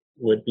Stewart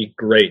would be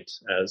great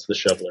as the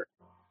Shoveler.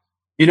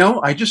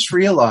 I just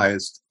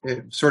realized,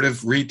 sort of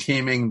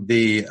reteaming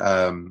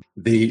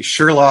the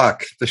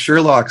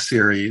Sherlock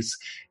series,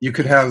 you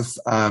could have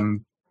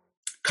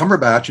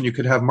Cumberbatch, and you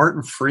could have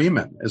Martin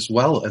Freeman as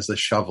well as the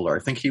Shoveler. I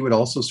think he would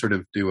also sort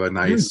of do a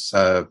nice,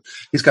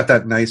 he's got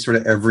that nice sort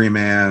of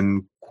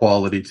everyman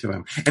quality to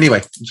him.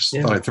 Anyway, just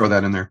thought I'd throw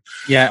that in there.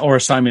 Yeah, or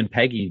Simon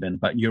Pegg even,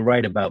 but you're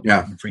right about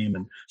Martin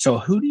Freeman. So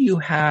who do you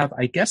have?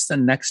 I guess the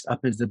next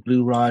up is the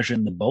Blue Raj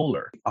and the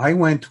Bowler. I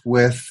went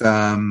with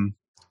Kumail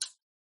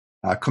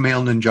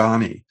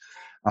Nanjiani,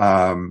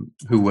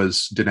 who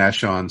was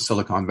Dinesh on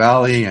Silicon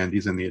Valley, and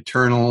he's in the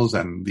Eternals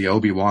and the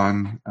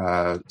Obi-Wan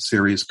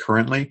series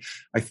currently.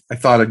 I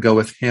thought I'd go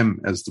with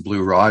him as the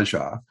Blue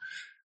Raja.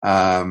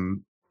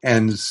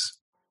 And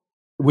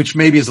which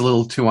maybe is a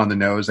little too on the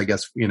nose, I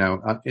guess,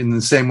 in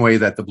the same way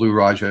that the Blue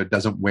Raja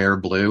doesn't wear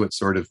blue. It's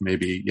sort of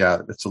maybe,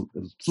 it's a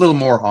little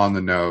more on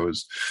the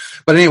nose.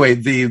 But anyway,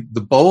 the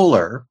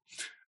bowler,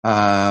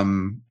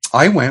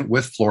 I went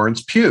with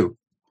Florence Pugh,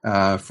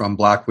 from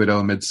Black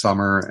Widow,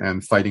 Midsummer,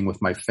 and Fighting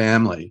with My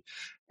Family.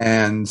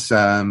 And,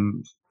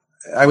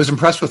 I was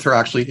impressed with her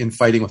actually in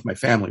Fighting with My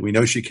Family. We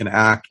know she can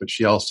act, but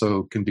she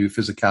also can do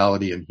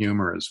physicality and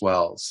humor as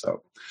well.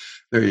 So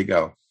there you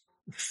go.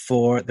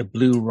 For the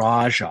Blue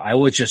Raja, I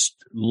was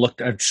just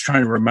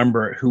trying to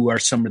remember who are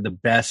some of the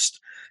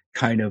best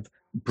kind of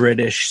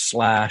British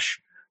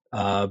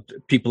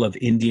 / people of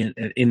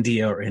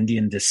India or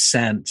Indian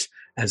descent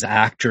as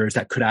actors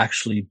that could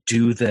actually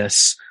do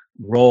this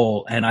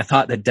role. And I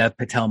thought that Dev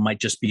Patel might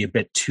just be a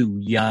bit too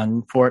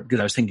young for it, because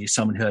I was thinking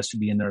someone who has to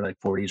be in their like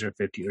 40s or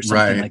 50s or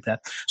something like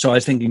that. So I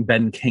was thinking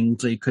Ben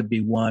Kingsley could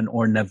be one,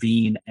 or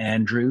Naveen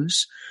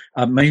Andrews.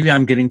 Maybe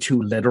I'm getting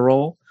too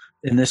literal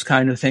in this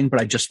kind of thing, but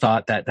I just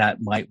thought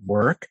that might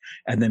work.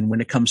 And then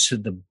when it comes to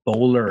the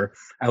bowler,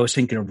 I was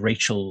thinking of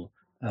Rachel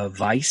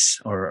Weisz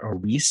or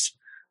Weisz.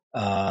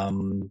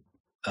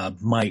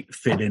 Might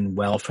fit in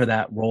well for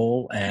that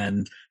role,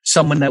 and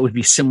someone that would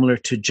be similar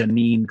to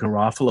Janeane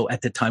Garofalo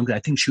at the time. I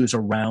think she was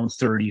around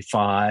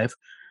 35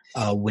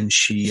 when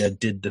she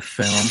did the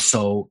film.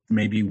 So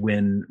maybe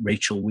when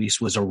Rachel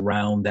Weisz was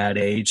around that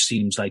age,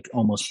 seems like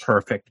almost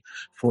perfect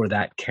for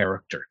that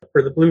character.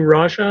 For the Blue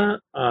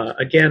Raja,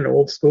 again,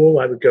 old school,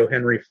 I would go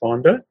Henry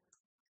Fonda.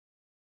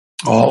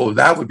 Oh,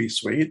 that would be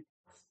sweet.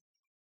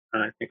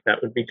 I think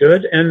that would be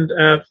good. And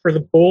for the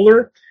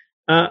bowler,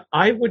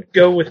 I would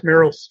go with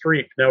Meryl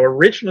Streep. Now,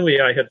 originally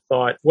I had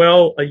thought,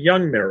 well, a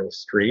young Meryl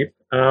Streep.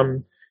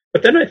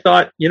 But then I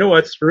thought, you know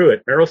what, screw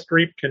it. Meryl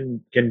Streep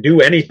can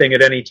do anything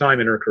at any time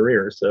in her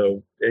career.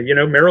 So,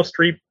 Meryl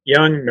Streep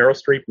young, Meryl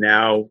Streep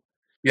now.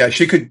 Yeah,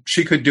 she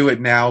could do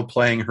it now,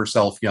 playing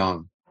herself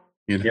young.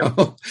 Yep.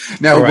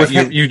 Now,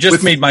 right, you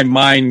just made my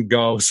mind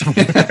go.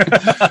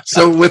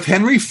 So with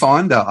Henry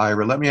Fonda,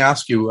 Ira, let me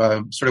ask you,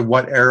 sort of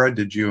what era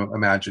did you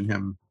imagine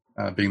him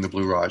being the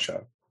Blue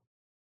Raja?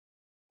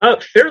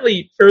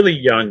 Fairly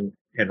young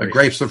Henry. The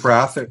Grapes of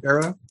Wrath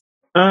era?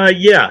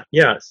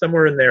 Yeah,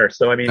 somewhere in there.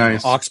 So, I mean,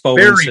 nice. Oxbow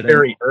very, incident.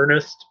 very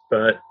earnest,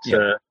 but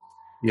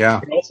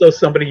yeah. Also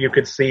somebody you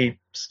could see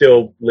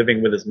still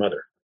living with his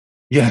mother.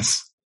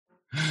 Yes.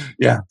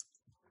 Yeah.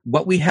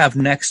 What we have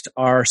next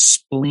are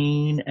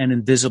Spleen and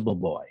Invisible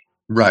Boy.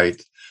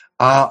 Right.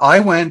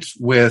 I went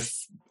with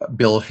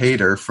Bill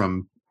Hader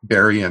from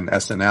Barry and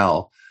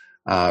SNL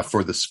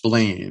for the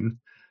Spleen.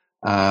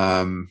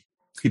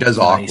 He does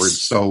awkward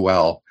so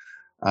well.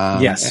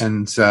 Yes.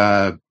 And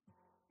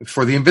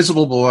for the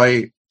Invisible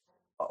Boy,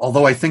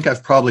 although I think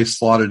I've probably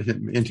slotted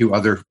him into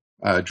other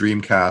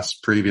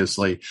Dreamcasts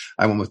previously,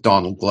 I went with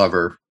Donald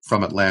Glover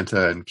from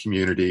Atlanta and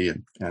Community,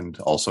 and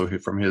also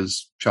from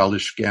his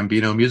Childish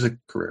Gambino music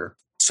career.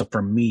 So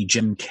for me,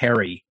 Jim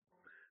Carrey,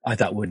 I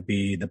thought would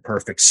be the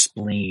perfect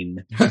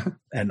Spleen,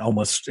 and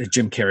almost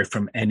Jim Carrey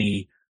from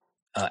any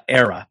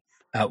era.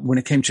 When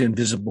it came to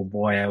Invisible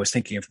Boy, I was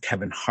thinking of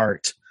Kevin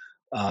Hart,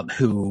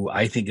 who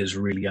I think is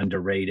really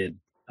underrated.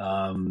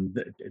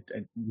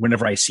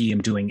 Whenever I see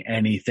him doing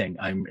anything,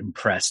 I'm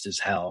impressed as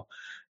hell.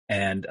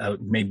 And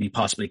maybe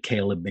possibly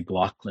Caleb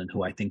McLaughlin,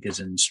 who I think is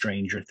in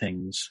Stranger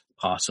Things,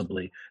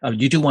 possibly.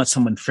 You do want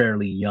someone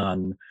fairly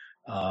young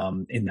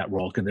in that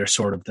role, because they're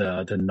sort of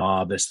the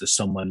novice, the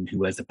someone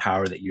who has the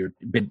power that you're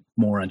a bit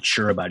more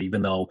unsure about,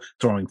 even though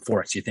throwing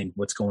forks, you think,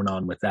 what's going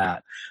on with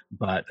that?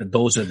 But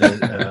those are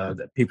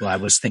the people I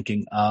was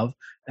thinking of.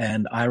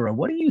 And Ira,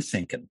 what are you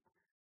thinking?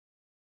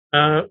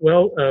 For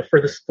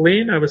the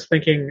Spleen, I was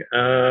thinking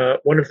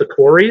one of the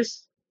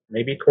Coreys,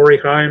 maybe Corey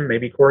Haim,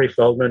 maybe Corey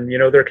Feldman.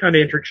 They're kind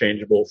of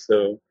interchangeable,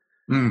 so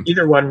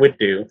either one would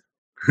do.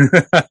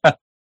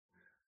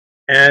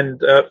 And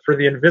for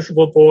the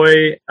Invisible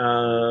Boy,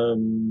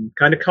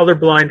 kind of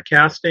colorblind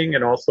casting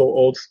and also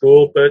old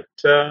school, but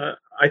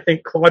I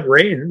think Claude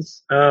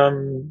Rains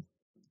kind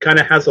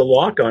of has a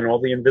lock on all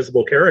the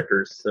invisible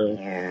characters. So.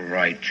 All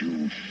right,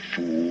 you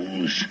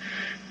fools.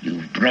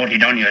 You've brought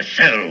it on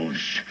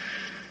yourselves.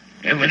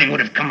 Everything would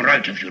have come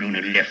right if you'd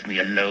only left me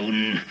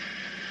alone.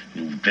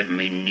 You've driven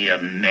me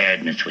near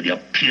madness with your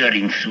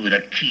peering through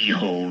the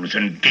keyholes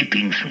and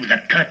gaping through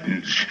the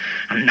curtains,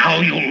 and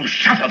now you'll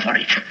suffer for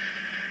it.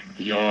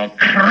 You're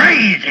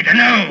crazy to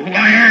know who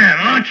I am,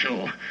 aren't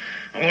you?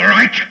 All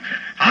right,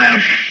 I'll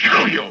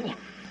show you.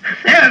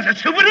 There's a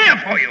souvenir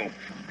for you,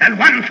 and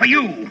one for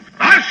you.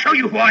 I'll show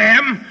you who I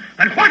am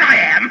and what I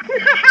am.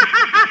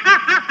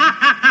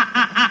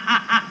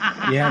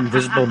 Yeah,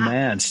 Invisible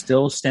Man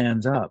still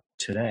stands up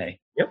today.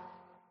 Yep.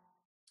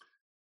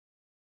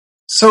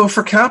 So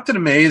for Captain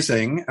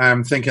Amazing,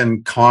 I'm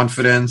thinking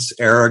confidence,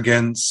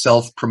 arrogance,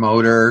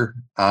 self-promoter.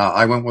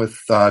 I went with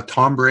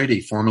Tom Brady,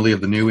 formerly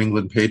of the New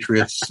England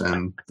Patriots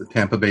and the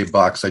Tampa Bay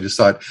Bucks. I just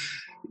thought,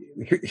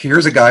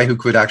 here's a guy who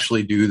could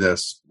actually do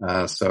this.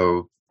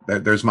 So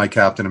there's my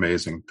Captain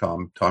Amazing,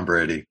 Tom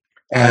Brady.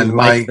 And I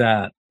like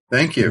that.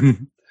 Thank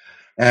you.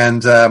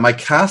 And my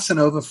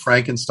Casanova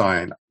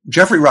Frankenstein,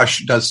 Jeffrey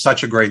Rush does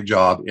such a great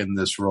job in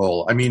this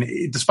role. I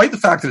mean, despite the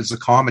fact that it's a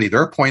comedy,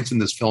 there are points in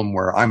this film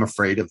where I'm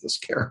afraid of this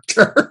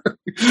character.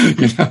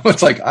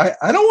 It's like,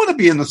 I don't want to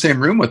be in the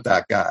same room with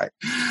that guy.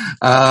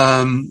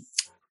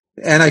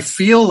 And I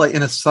feel like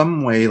in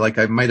some way, like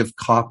I might have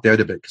copped out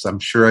of it because I'm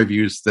sure I've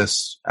used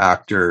this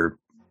actor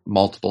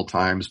multiple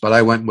times, but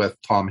I went with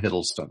Tom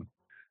Hiddleston.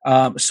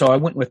 So I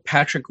went with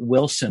Patrick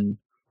Wilson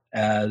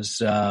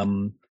as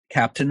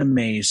Captain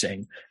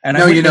Amazing, and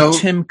I went with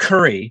Tim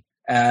Curry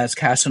as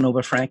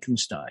Casanova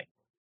Frankenstein.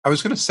 I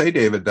was going to say,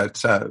 David,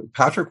 that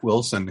Patrick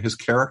Wilson, his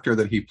character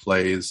that he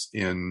plays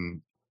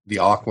in the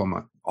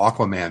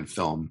Aquaman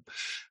film,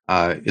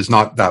 is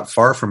not that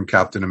far from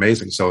Captain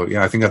Amazing. So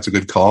yeah, I think that's a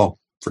good call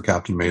for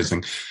Captain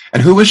Amazing.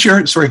 And who was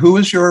your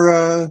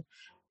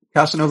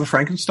Casanova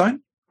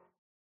Frankenstein?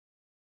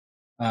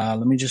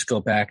 Let me just go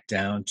back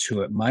down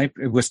to it.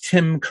 It was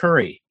Tim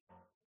Curry.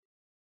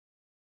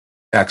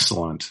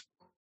 Excellent.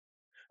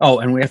 Oh,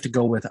 and we have to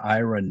go with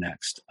Ira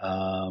next.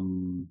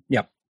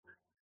 Yep.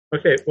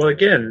 Okay. Well,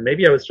 again,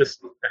 maybe I was just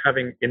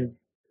having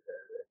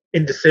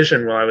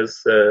indecision while I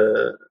was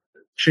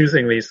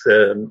choosing these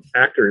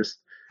actors.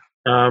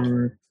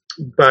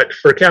 But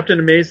for Captain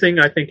Amazing,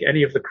 I think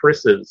any of the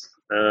Chris's,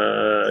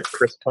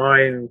 Chris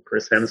Pine,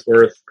 Chris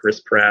Hemsworth,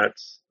 Chris Pratt,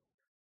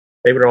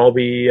 they would all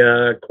be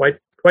quite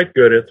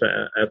good at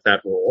that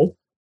role.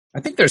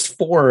 I think there's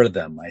 4 of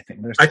them. I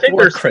think there's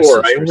Chris's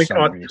 4. I only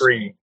caught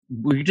 3.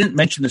 We didn't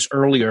mention this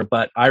earlier,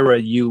 but Ira,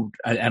 you,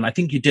 and I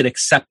think you did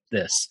accept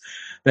this,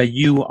 that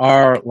you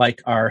are like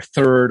our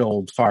third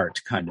old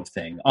fart kind of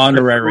thing.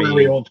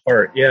 Honorary old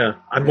fart, yeah.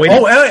 I'm waiting.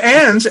 Oh,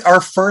 and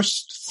our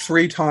first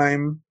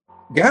 3-time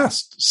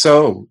guest.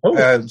 So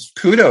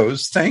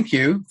kudos. Thank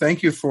you.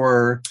 Thank you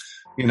for,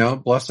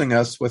 blessing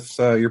us with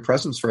your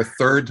presence for a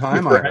third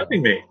time. Thank you for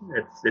having me.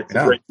 It's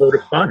a great load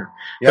of fun.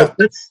 Yeah. But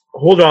let's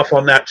hold off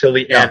on that till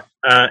the end.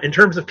 In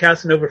terms of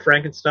Casanova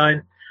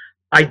Frankenstein,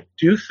 I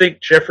do think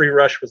Jeffrey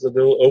Rush was a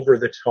little over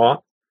the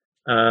top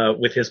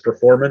with his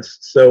performance.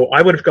 So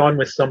I would have gone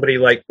with somebody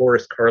like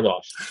Boris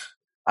Karloff.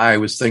 I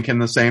was thinking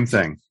the same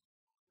thing.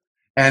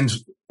 And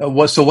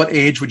what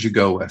age would you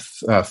go with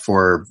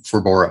for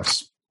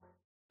Boris?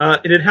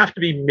 It'd have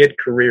to be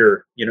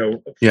mid-career,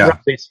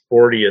 roughly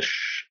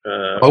 40-ish.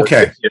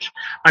 Okay. 50-ish.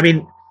 I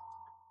mean,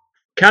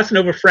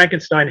 Casanova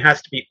Frankenstein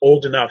has to be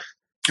old enough,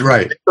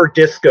 right, for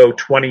disco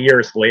 20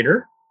 years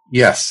later.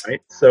 Yes.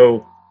 Right.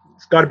 So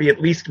it's got to be at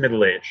least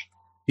middle age.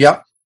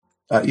 Yep.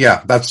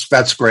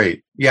 That's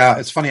great. Yeah,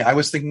 it's funny. I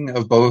was thinking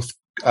of both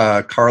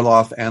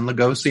Karloff and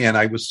Lugosi, and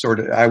I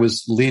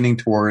was leaning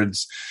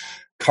towards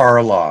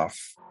Karloff.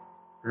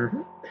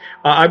 Mm-hmm.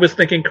 I was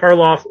thinking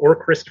Karloff or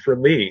Christopher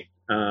Lee.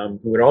 Who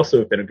would also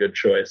have been a good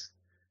choice.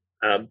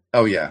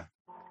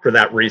 For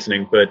that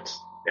reasoning, but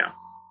yeah,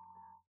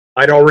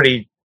 I'd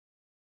already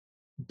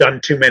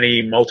done too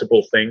many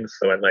multiple things,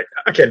 so I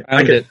can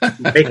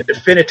make a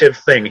definitive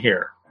thing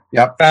here.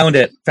 Yep, found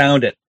it.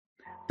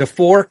 The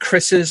 4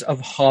 Chris's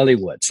of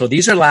Hollywood. So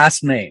these are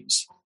last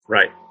names,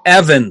 right?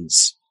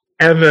 Evans,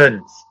 Hemsworth,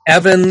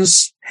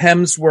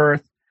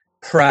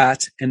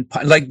 Pratt, and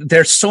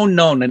they're so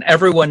known and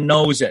everyone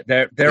knows it.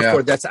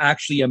 Therefore, that's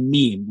actually a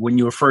meme when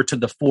you refer to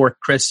the 4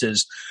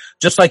 Chris's.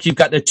 Just like you've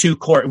got the 2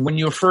 Corey. When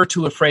you refer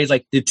to a phrase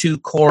like the 2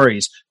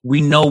 Coreys,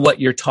 we know what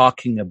you're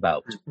talking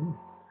about. Mm-hmm.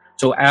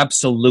 So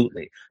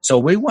absolutely. So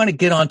we want to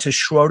get on to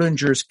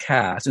Schrodinger's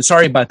cast. And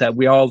sorry about that.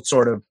 We all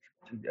sort of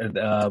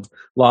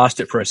lost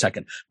it for a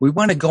second. We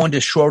want to go into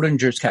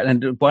Schrodinger's cast,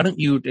 and why don't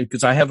you?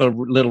 Because I have a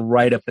little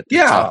write up at the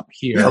top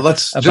here about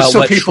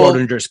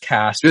Schrodinger's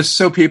cast, just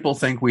so people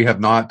think we have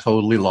not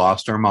totally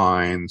lost our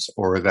minds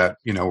or that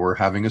we're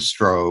having a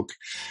stroke.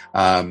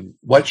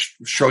 What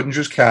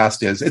Schrodinger's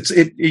cast is?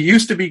 It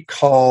used to be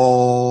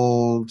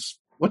called.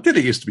 What did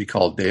it used to be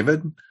called,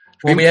 David?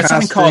 Well, we had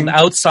something called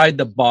outside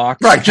the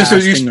box, right?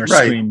 Casting or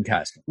screen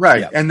casting, right?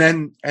 Yeah. And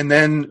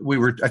then we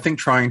were, I think,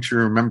 trying to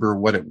remember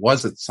what it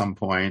was at some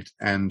point,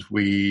 and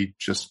we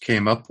just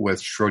came up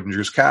with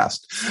Schrodinger's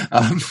cast.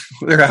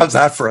 How's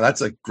that for?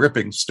 That's a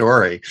gripping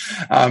story.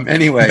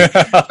 Anyway,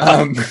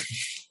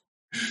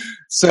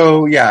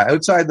 so yeah,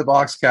 outside the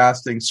box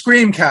casting,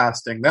 screen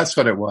casting. That's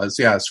what it was.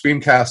 Yeah, screen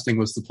casting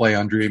was the play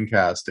on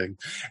Dreamcasting,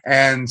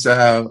 and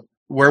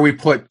where we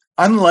put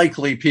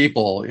unlikely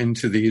people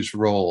into these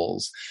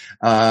roles.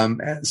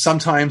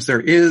 Sometimes there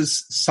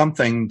is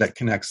something that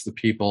connects the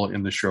people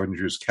in the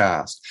Schrodinger's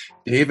cast.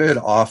 David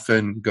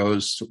often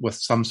goes with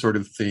some sort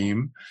of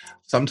theme.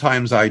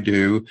 Sometimes I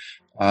do.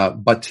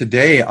 But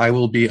today I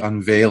will be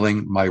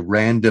unveiling my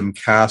random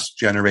cast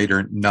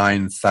generator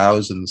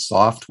 9000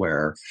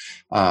 software.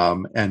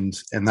 And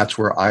that's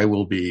where I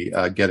will be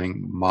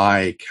getting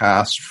my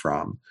cast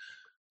from.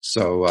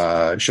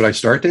 So should I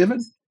start,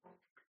 David?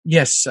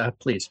 Yes,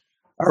 please.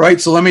 All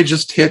right, so let me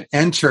just hit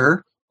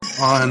enter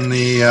on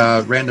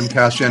the Random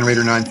Cast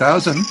Generator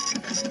 9000.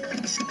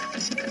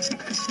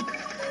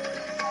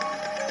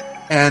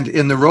 And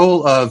in the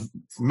role of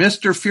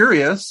Mr.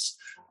 Furious,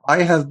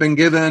 I have been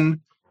given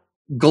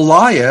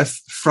Goliath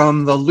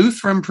from the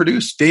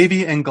Lutheran-produced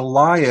Davy and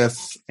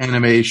Goliath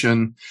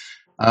animation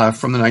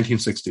from the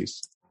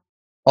 1960s.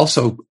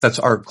 Also, that's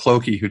Art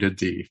Clokey who did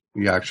the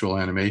actual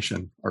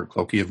animation, Art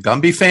Clokey of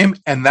Gumby fame,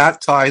 and that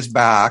ties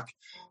back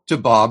to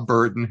Bob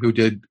Burton, who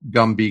did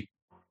Gumby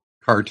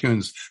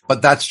cartoons.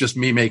 But that's just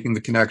me making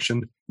the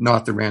connection,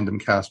 not the Random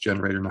Cast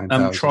Generator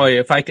 9000. Troy,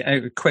 if I can,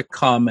 a quick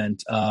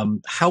comment.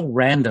 How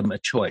random a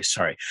choice,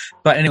 sorry.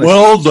 But anyway.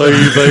 Well,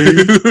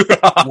 Davey,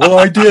 what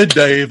I did,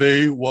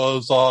 Davey,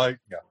 was I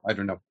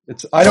don't know.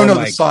 I don't know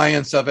the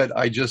science of it.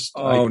 I just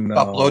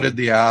uploaded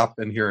the app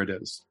and here it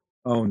is.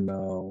 Oh,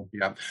 no.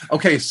 Yeah.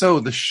 Okay, so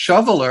the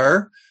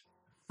Shoveler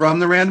from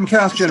the Random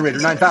Cast Generator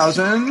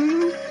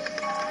 9000.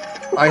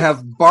 I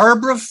have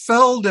Barbara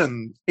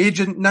Feldon,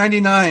 Agent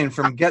 99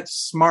 from Get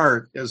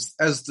Smart as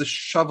the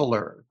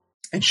Shoveler.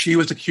 And she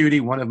was a cutie,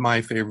 one of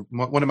my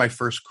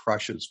first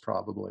crushes,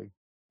 probably,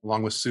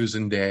 along with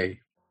Susan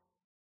Day.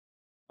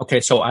 Okay,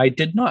 so I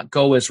did not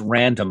go as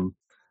random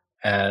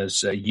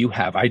as you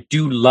have. I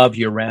do love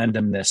your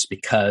randomness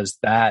because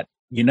that,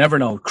 you never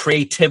know,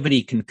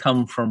 creativity can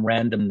come from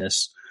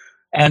randomness.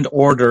 And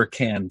order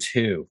can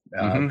too.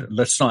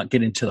 Let's not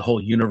get into the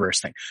whole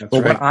universe thing. That's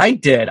but right. What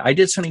I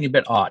did something a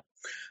bit odd.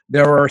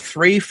 There were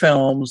 3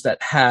 films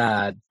that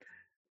had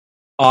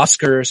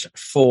Oscars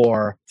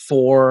for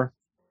 4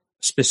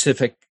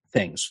 specific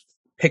things: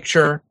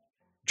 picture,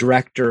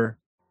 director,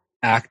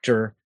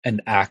 actor,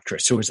 and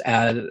actress. So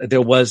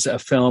there was a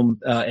film,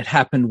 it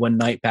happened one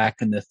night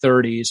back in the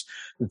 30s.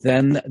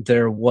 Then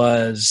there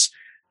was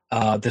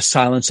The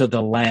Silence of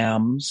the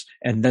Lambs,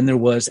 and then there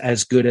was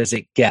As Good as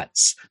It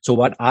Gets. So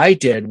what I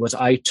did was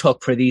I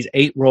took, for these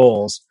 8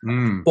 roles,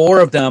 4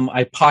 of them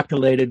I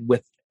populated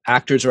with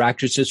actors or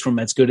actresses from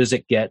As Good as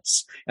It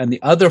Gets, and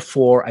the other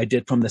 4 I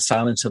did from The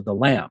Silence of the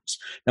Lambs.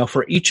 Now,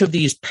 for each of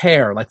these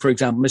pair, like for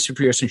example, Mr.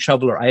 Furious and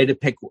Shoveler, I had to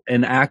pick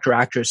an actor or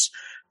actress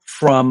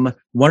from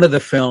one of the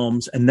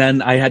films, and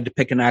then I had to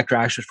pick an actor or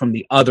actress from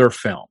the other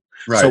film.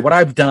 Right. So what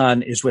I've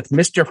done is with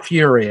Mr.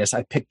 Furious,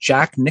 I picked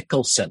Jack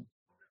Nicholson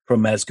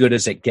from As Good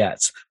as It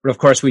Gets. But of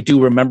course, we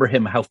do remember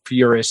him, how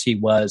furious he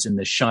was in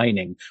The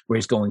Shining, where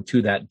he's going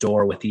through that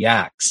door with the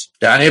axe.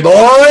 Danny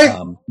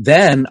boy!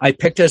 Then I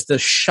picked as the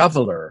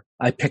Shoveler,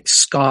 I picked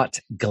Scott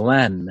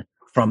Glenn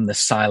from The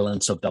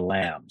Silence of the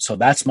Lambs. So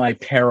that's my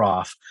pair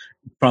off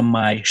from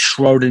my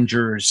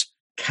Schrodinger's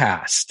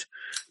cast.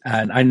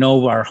 And I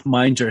know our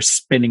minds are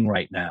spinning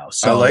right now.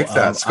 So I like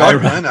that.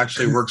 Scott Glenn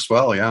actually works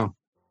well, yeah.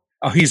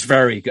 Oh, he's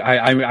very good.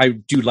 I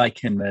do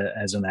like him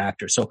as an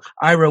actor. So,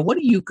 Ira, what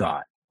do you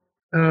got?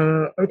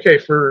 Okay,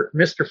 for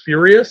Mr.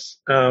 Furious,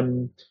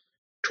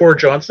 Tor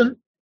Johnson.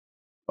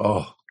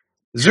 Oh,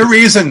 there's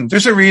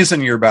a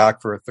reason you're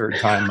back for a third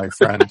time, my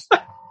friend.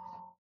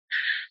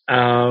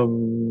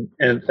 And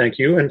thank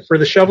you. And for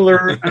the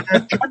Shoveler,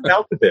 John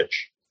Malkovich.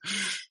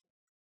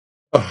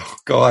 Oh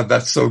God,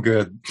 that's so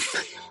good.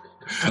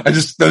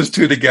 Those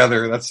two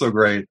together, that's so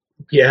great.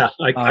 Yeah,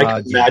 I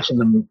can imagine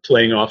them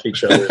playing off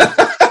each other.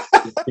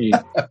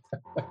 Yeah.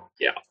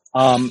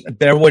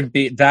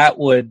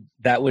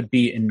 That would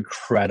be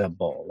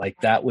incredible. Like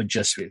that would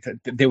just,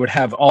 they would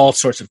have all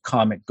sorts of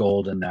comic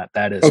gold in that.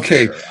 That is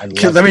okay.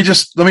 Sure. Let me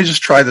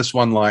just try this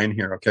one line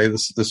here. Okay.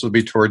 This would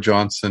be Tor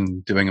Johnson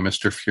doing a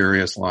Mr.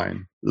 Furious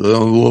line.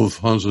 Lone wolf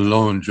hunts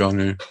alone,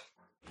 Johnny.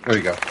 There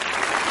you go.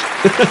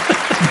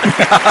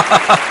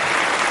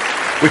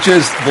 Which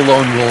is the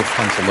lone wolf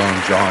hunts alone,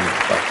 Johnny,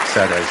 but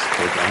said as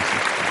Tor Johnson.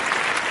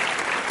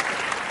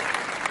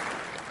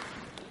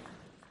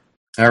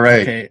 All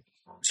right. Okay.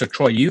 So,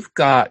 Troy, you've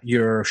got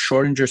your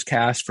Schrodinger's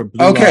cast for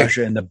Blue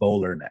Raja and the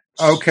Bowler next.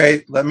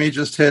 Okay, let me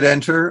just hit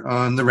enter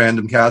on the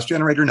Random Cast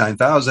Generator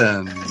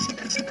 9000.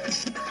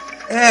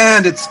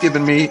 And it's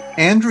given me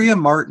Andrea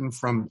Martin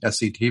from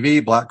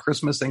SCTV, Black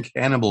Christmas, and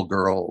Cannibal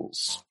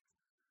Girls.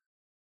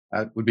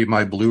 That would be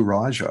my Blue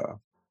Raja.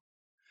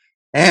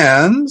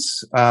 And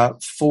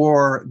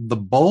for the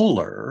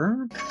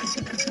Bowler,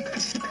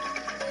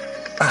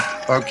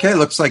 okay,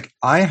 looks like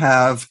I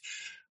have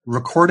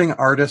recording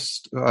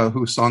artist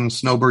who sung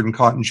Snowbird and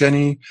Cotton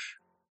Jenny,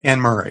 Anne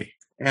Murray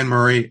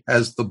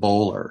as the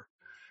Bowler.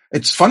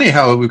 It's funny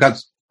how we've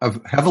got a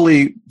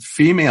heavily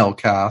female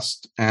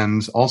cast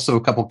and also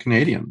a couple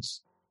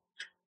Canadians.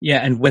 Yeah,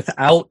 and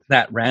without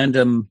that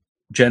random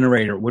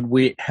generator, would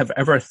we have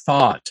ever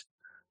thought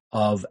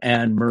of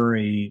Anne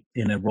Murray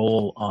in a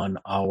role on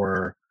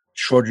our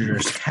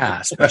Schrodinger's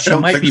cast? But she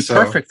might be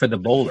perfect for the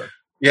Bowler.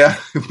 Yeah,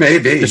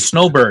 maybe. The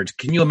Snowbird.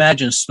 Can you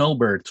imagine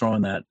Snowbird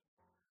throwing that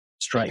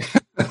strike?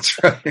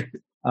 That's right.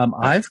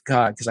 I've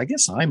got, because I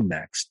guess I'm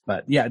next,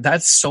 but yeah,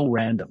 that's so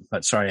random.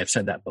 But sorry, I've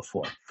said that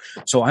before.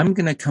 So I'm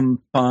going to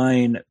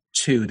combine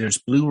two. There's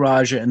Blue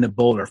Raja and the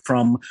Bowler.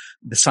 From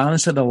The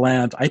Silence of the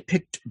Lambs, I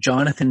picked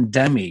Jonathan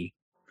Demme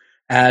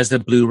as the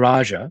Blue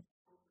Raja.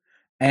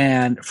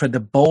 And for the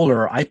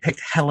Bowler, I picked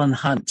Helen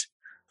Hunt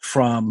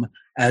from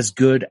As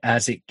Good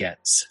as It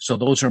Gets. So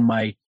those are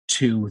my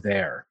two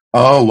there.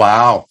 Oh,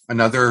 wow.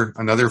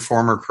 Another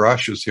former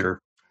crush is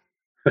here.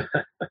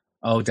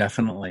 Oh,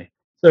 definitely.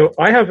 So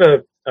I have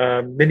a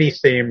mini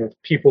theme of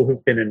people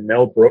who've been in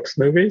Mel Brooks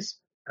movies.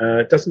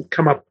 It doesn't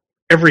come up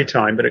every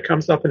time, but it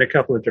comes up in a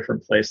couple of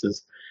different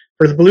places.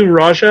 For the Blue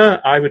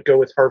Raja, I would go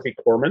with Harvey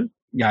Korman.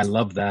 Yeah, I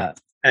love that.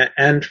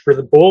 And for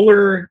the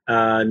Bowler,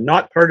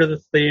 not part of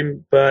the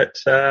theme, but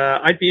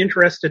I'd be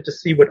interested to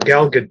see what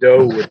Gal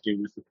Gadot would do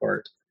with the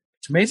part.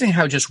 It's amazing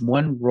how just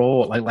one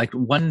role, like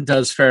one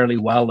does fairly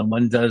well and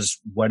one does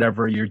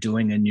whatever you're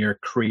doing in your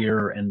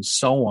career and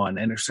so on.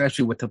 And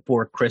especially with the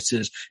four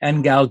Chris's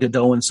and Gal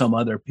Gadot and some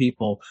other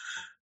people,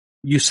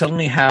 you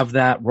suddenly have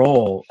that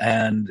role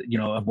and,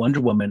 of Wonder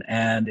Woman,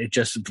 and it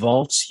just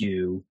vaults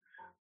you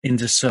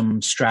into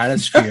some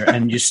stratosphere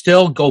and you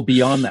still go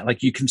beyond that.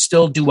 Like you can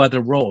still do other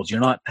roles.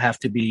 You're not have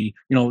to be,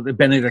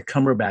 Benedict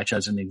Cumberbatch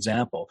as an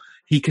example.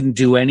 He can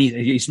do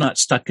anything. He's not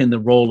stuck in the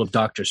role of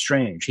Doctor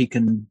Strange. He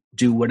can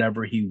do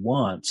whatever he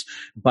wants,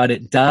 but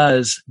it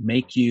does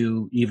make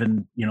you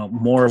even,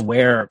 more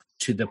aware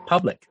to the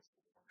public,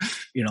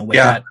 with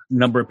that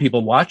number of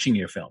people watching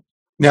your film.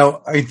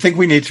 Now, I think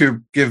we need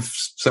to give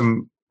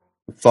some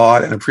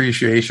thought and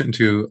appreciation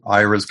to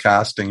Ira's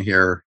casting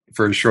here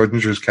for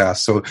Schrodinger's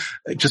cast. So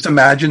just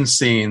imagine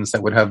scenes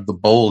that would have the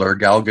Bowler,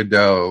 Gal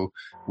Gadot,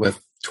 with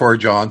Tor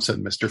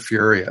Johnson, Mr.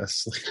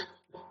 Furious.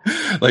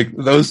 Like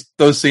those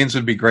scenes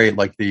would be great,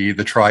 like the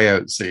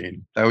tryout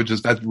scene.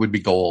 That would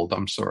be gold.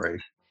 I'm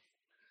sorry.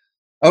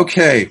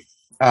 Okay.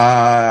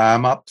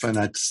 I'm up, and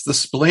it's the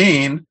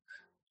Spleen.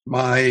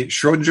 My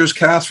Schrodinger's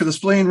cast for the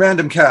Spleen,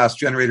 random cast,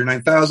 generator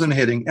 9000,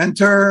 hitting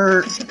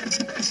enter.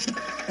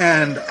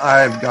 And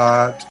I've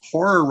got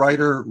horror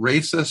writer,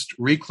 racist,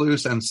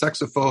 recluse, and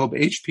sexophobe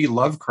H.P.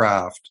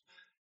 Lovecraft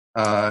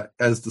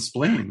as the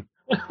Spleen.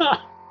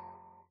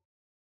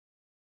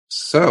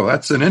 So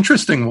that's an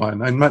interesting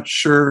one. I'm not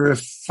sure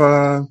if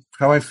how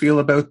I feel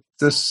about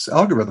this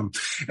algorithm.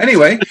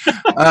 Anyway,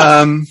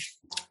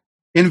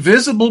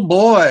 Invisible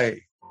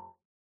Boy.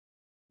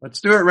 Let's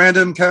do it.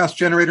 Random cast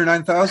generator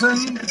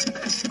 9000.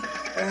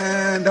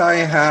 And I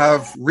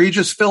have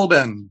Regis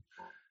Philbin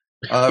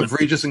of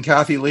Regis and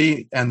Kathy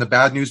Lee and the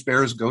Bad News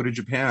Bears Go to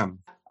Japan.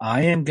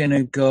 I am going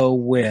to go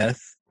with,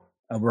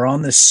 we're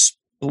on the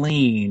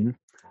Spleen,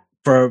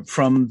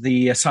 from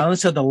the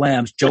Silence of the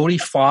Lambs, Jodie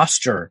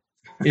Foster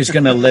is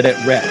going to let it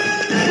rip.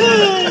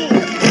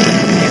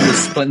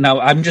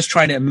 Now, I'm just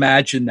trying to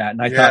imagine that.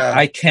 And I thought,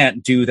 I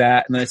can't do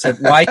that. And I said,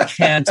 why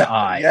can't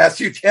I? Yes,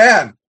 you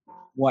can.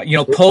 What,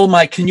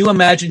 can you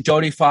imagine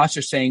Jodie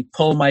Foster saying,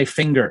 pull my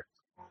finger?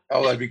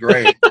 Oh, that'd be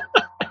great.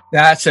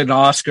 That's an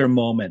Oscar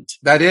moment.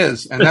 That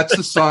is. And that's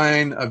the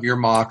sign of your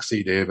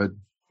moxie, David.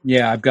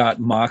 Yeah, I've got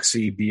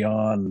moxie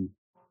beyond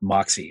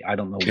moxie. I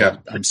don't know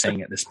what I'm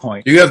saying at this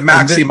point. You have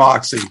maxi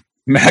moxie.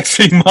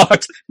 Maxi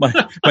mox.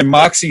 My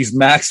moxie's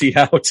maxi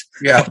out.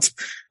 Yeah.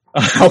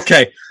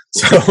 Okay.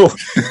 So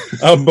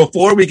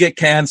before we get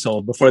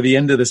canceled, before the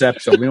end of this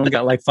episode, we only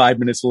got like 5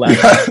 minutes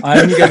left.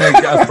 I'm going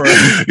to go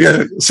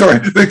for... sorry.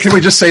 Can we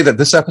just say that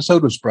this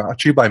episode was brought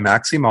to you by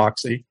Maxi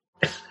Moxie?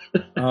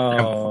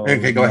 Oh,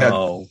 okay, go ahead.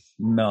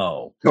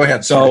 No. Go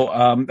ahead. So,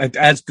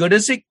 As Good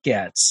as It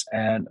Gets,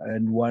 and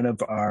one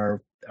of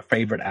our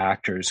favorite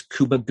actors,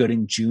 Cuba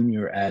Gooding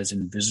Jr. as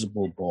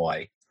Invisible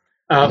Boy.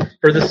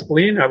 For the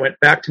Spleen, I went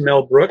back to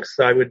Mel Brooks.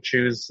 I would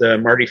choose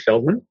Marty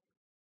Feldman.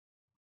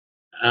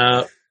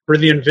 For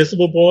the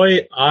Invisible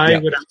Boy, I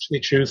would actually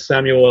choose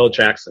Samuel L.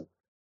 Jackson.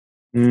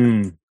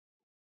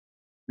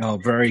 Oh,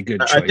 very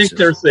good choices. I think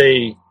there's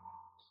a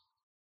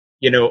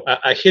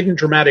hidden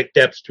dramatic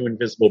depth to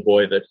Invisible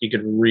Boy that he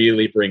could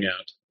really bring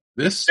out.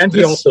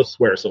 He also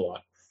swears a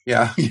lot.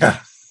 Yeah.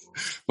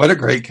 What a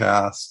great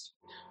cast.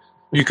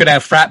 You could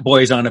have Frat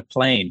Boys on a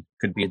Plane,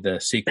 could be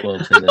the sequel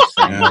to this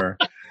thing. Or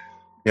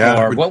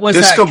what was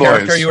Disco that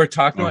character Boys. You were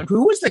talking about?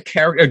 Who was the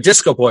character?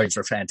 Disco Boys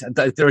were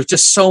fantastic. There was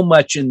just so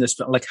much in this.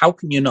 Like, how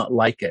can you not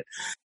like it?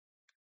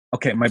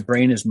 Okay, my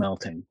brain is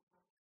melting.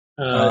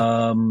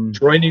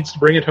 Troy needs to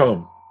bring it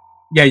home.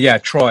 Yeah,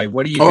 Troy,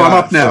 what do you got? I'm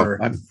up now.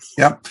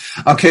 Yep.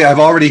 Okay, I've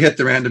already hit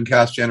the random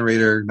cast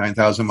generator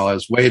 9000 while I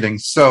was waiting.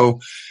 So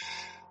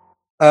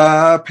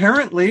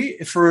apparently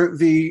for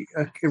the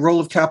role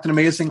of Captain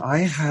Amazing, I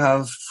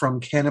have from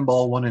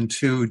Cannonball 1 and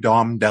 2,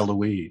 Dom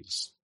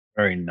DeLuise.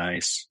 Very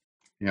nice.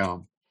 Yeah.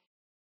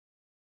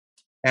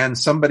 And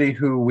somebody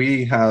who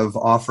we have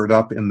offered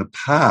up in the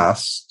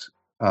past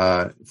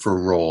for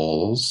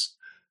roles,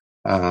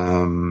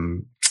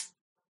 in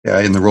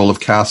the role of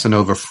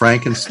Casanova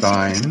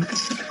Frankenstein,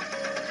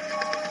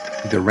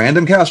 the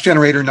random cast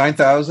generator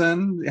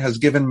 9000 has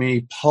given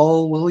me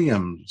Paul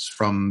Williams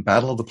from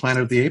Battle of the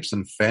Planet of the Apes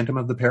and Phantom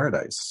of the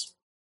Paradise.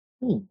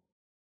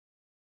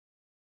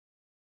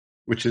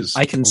 Which is...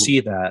 I can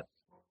see that.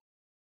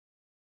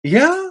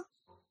 Yeah.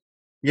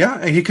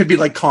 Yeah, he could be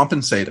like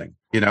compensating.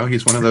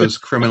 He's one of those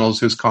criminals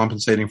who's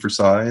compensating for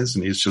size,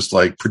 and he's just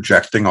like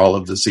projecting all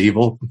of this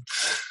evil.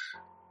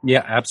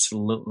 Yeah,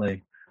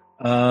 absolutely.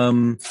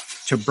 To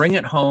bring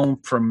it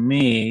home for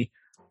me,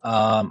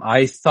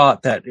 I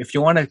thought that if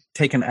you want to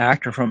take an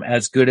actor from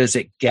As Good as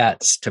It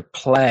Gets to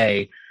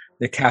play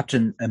the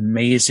Captain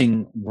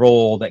Amazing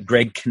role that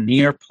Greg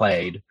Kinnear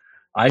played,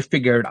 I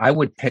figured I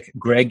would pick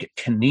Greg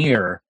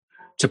Kinnear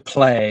to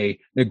play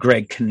the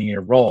Greg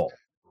Kinnear role.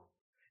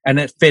 And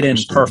it fit in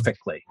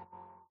perfectly.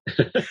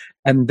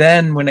 And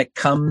then when it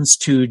comes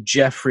to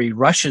Jeffrey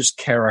Rush's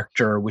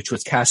character, which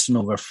was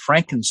Casanova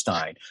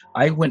Frankenstein,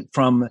 I went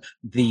from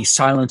the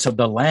Silence of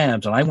the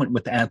Lambs, and I went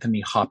with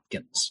Anthony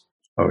Hopkins.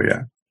 Oh,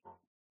 yeah.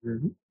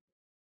 Mm-hmm.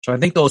 So I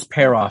think those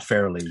pair off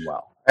fairly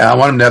well. And I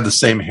want him to have the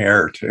same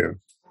hair, too.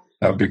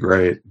 That would be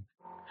great.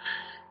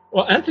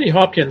 Well, Anthony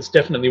Hopkins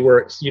definitely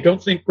works. You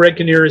don't think Greg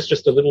Kinnear is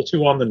just a little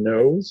too on the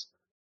nose?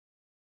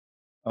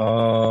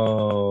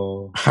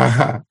 Oh,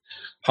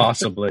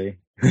 possibly.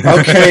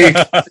 Okay.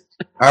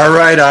 All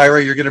right,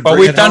 Ira, you're going to bring it home. But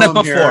we've done it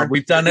before. Here.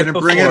 We've done it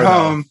before. Bring it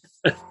home.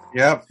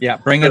 Yep. Yeah,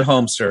 bring it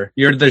home, sir.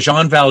 You're the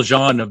Jean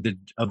Valjean of the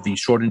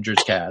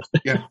Schrodinger's cast.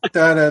 Yeah. For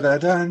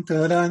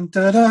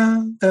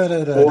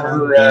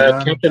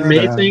Captain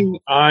Amazing,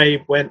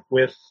 I went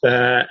with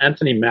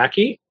Anthony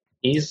Mackie.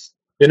 He's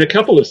been a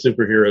couple of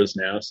superheroes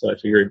now, so I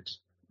figured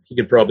he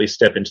could probably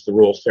step into the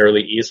role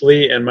fairly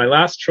easily. And my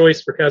last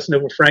choice for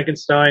Casanova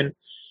Frankenstein,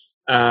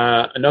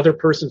 another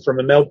person from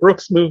a Mel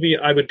Brooks movie,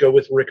 I would go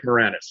with Rick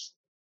Moranis.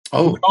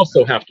 Oh, who would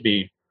also have to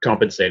be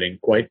compensating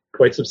quite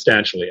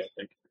substantially, I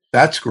think.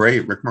 That's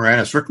great, Rick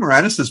Moranis. Rick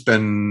Moranis has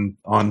been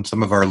on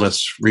some of our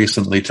lists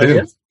recently too. Oh,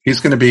 yeah?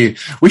 He's going to be.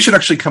 We should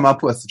actually come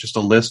up with just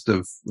a list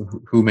of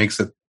who makes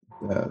it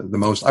the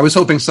most. I was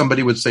hoping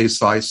somebody would say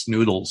Cy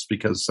Snoodles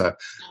because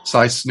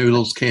Cy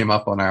Snoodles came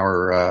up on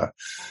our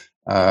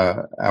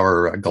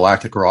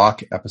Galactic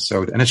Rock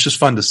episode, and it's just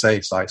fun to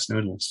say Cy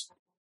Snoodles.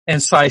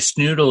 And Cy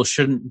Snoodles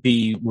shouldn't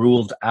be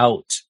ruled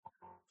out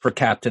for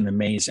Captain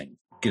Amazing.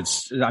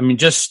 Because I mean,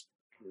 just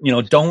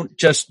don't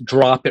just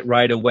drop it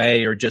right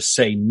away or just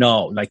say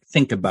no. Like,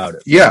 think about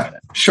it. Yeah,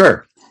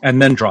 sure.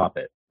 And then drop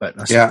it.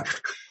 But yeah,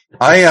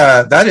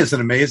 that is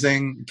an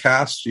amazing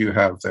cast you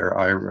have there,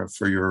 Ira,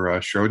 for your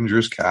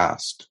Schrodinger's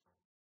cast.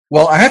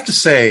 Well, I have to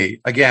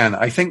say again,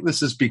 I think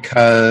this is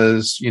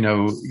because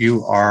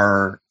you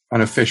are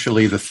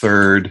unofficially the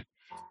third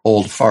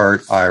old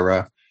fart,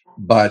 Ira,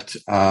 but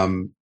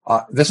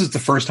this is the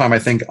first time I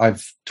think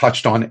I've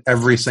touched on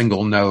every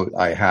single note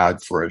I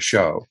had for a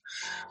show.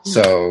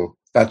 So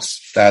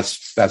that's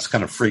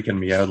kind of freaking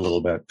me out a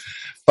little bit.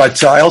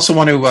 But I also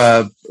want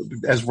to,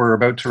 as we're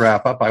about to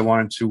wrap up, I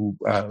wanted to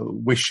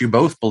wish you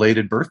both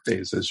belated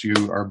birthdays, as you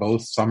are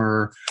both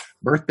summer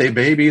birthday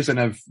babies and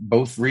have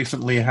both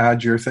recently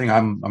had your thing.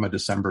 I'm a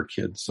December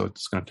kid, so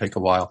it's going to take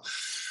a while.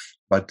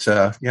 But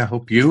yeah,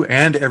 hope you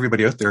and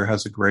everybody out there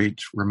has a great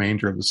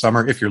remainder of the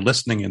summer, if you're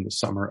listening in the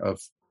summer of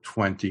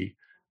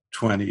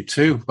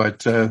 2022.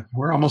 But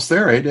we're almost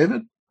there, eh,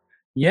 David?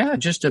 Yeah,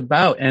 just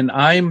about. And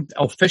I'm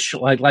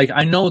official. Like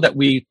I know that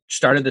we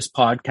started this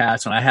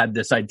podcast and I had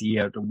this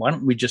idea of why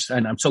don't we just,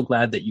 and I'm so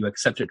glad that you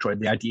accepted, Troy,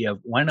 the idea of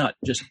why not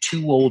just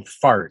two old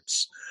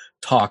farts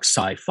talk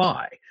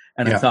sci-fi.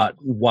 And I thought,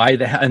 why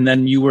the hell? And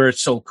then you were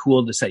so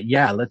cool to say,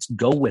 yeah, let's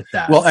go with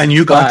that. Well, and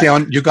you got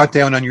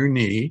down on your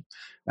knee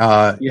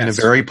in a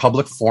very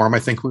public forum. I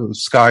think it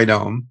was Sky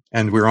Dome,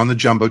 and we were on the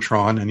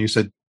Jumbotron, and you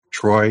said,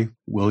 Troy,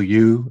 will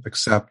you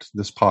accept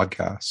this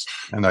podcast?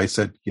 And I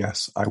said,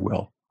 yes, I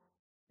will.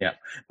 Yeah,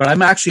 but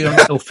I'm actually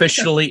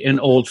officially an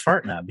old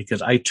fart now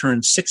because I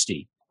turned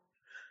 60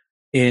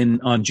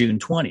 on June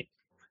 20th.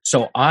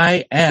 So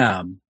I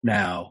am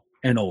now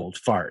an old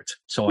fart.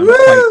 So I'm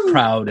quite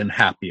proud and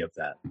happy of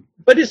that.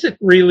 But is it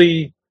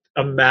really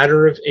a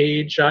matter of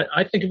age?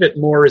 I think of it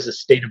more as a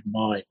state of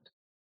mind.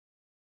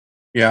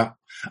 Yeah.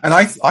 And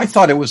I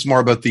thought it was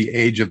more about the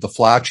age of the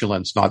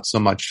flatulence, not so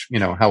much,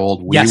 how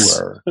old we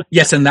were.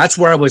 Yes, and that's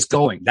where I was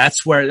going.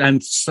 That's where,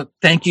 and so,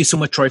 thank you so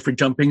much, Troy, for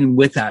jumping in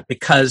with that,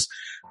 because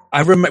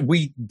I remember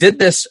we did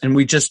this and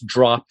we just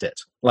dropped it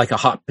like a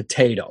hot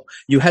potato.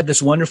 You had this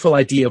wonderful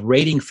idea of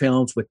rating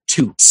films with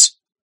toots.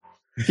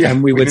 Yeah,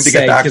 and we would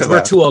say, because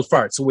we're two old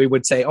farts, so we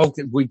would say,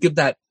 we give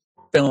that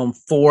film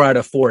 4 out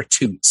of 4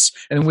 toots.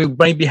 And we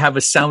maybe have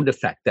a sound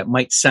effect that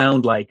might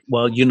sound like,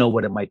 well, you know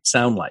what it might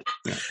sound like.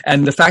 Yeah.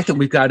 And the fact that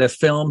we've got a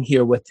film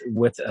here with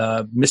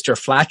Mr.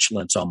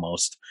 Flatulence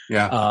almost,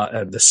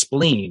 the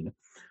spleen,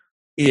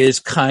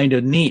 is kind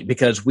of neat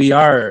because we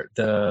are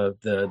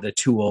the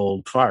two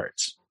old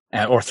farts,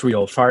 or 3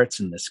 old farts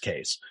in this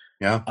case.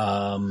 Yeah.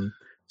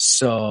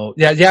 So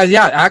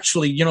yeah.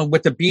 Actually,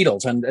 with the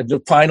Beatles and the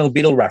final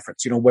Beatle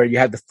reference, where you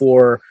had the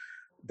four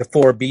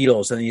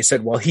Beatles, and you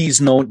said, well,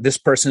 this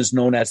person is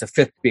known as the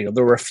 5th Beatle.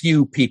 There were a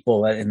few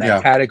people in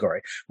that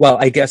category. Well,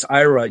 I guess,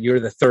 Ira, you're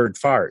the 3rd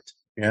fart.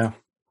 Yeah.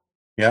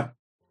 Yeah.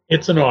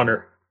 It's an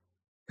honor.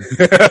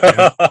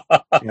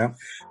 Yeah.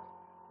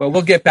 Well,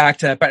 we'll get back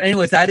to that. But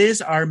anyways, that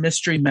is our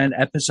Mystery Men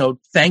episode.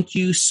 Thank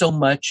you so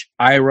much,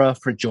 Ira,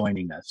 for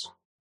joining us.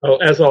 Oh,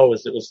 as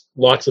always, it was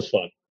lots of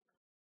fun.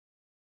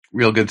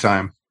 Real good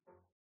time.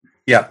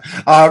 Yeah.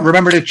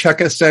 Remember to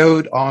check us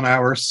out on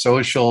our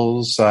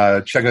socials.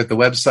 Check out the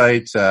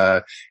website.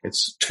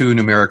 It's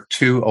 2of.ca.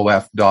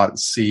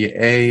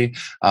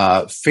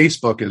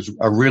 Facebook is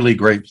a really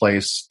great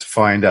place to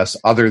find us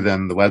other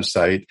than the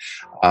website.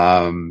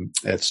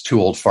 It's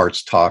Two Old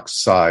Farts Talk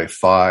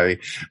Sci-Fi.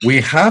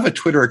 We have a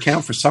Twitter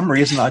account. For some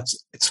reason,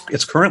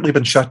 it's currently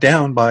been shut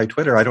down by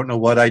Twitter. I don't know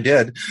what I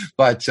did,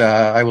 but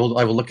I will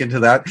look into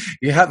that.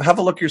 You have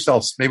a look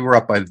yourselves. Maybe we're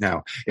up by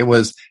now. It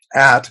was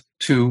at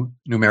two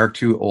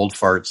Old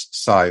Farts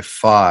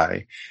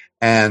Sci-Fi.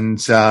 And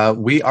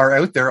we are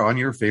out there on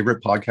your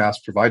favorite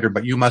podcast provider,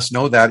 but you must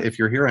know that if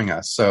you're hearing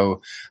us.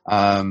 So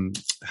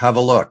have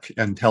a look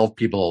and tell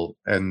people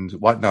and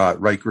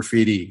whatnot. Write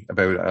graffiti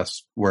about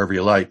us wherever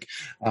you like.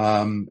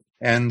 And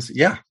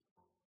yeah,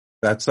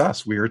 that's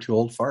us. We are Two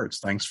Old Farts.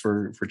 Thanks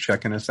for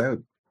checking us out.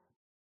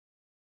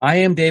 I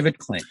am David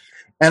Klink.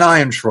 And I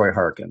am Troy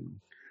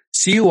Harkin.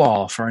 See you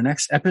all for our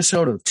next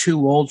episode of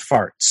Two Old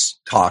Farts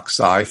Talk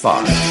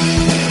Sci-Fi.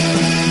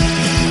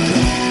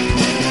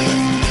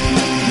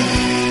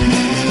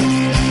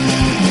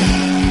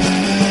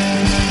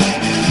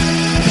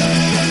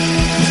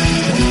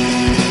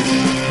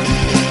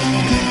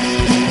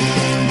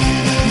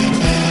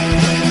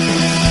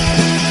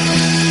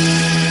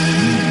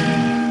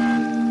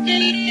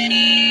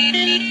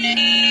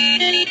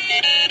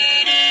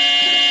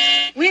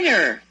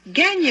 Winner,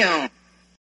 Gagnon.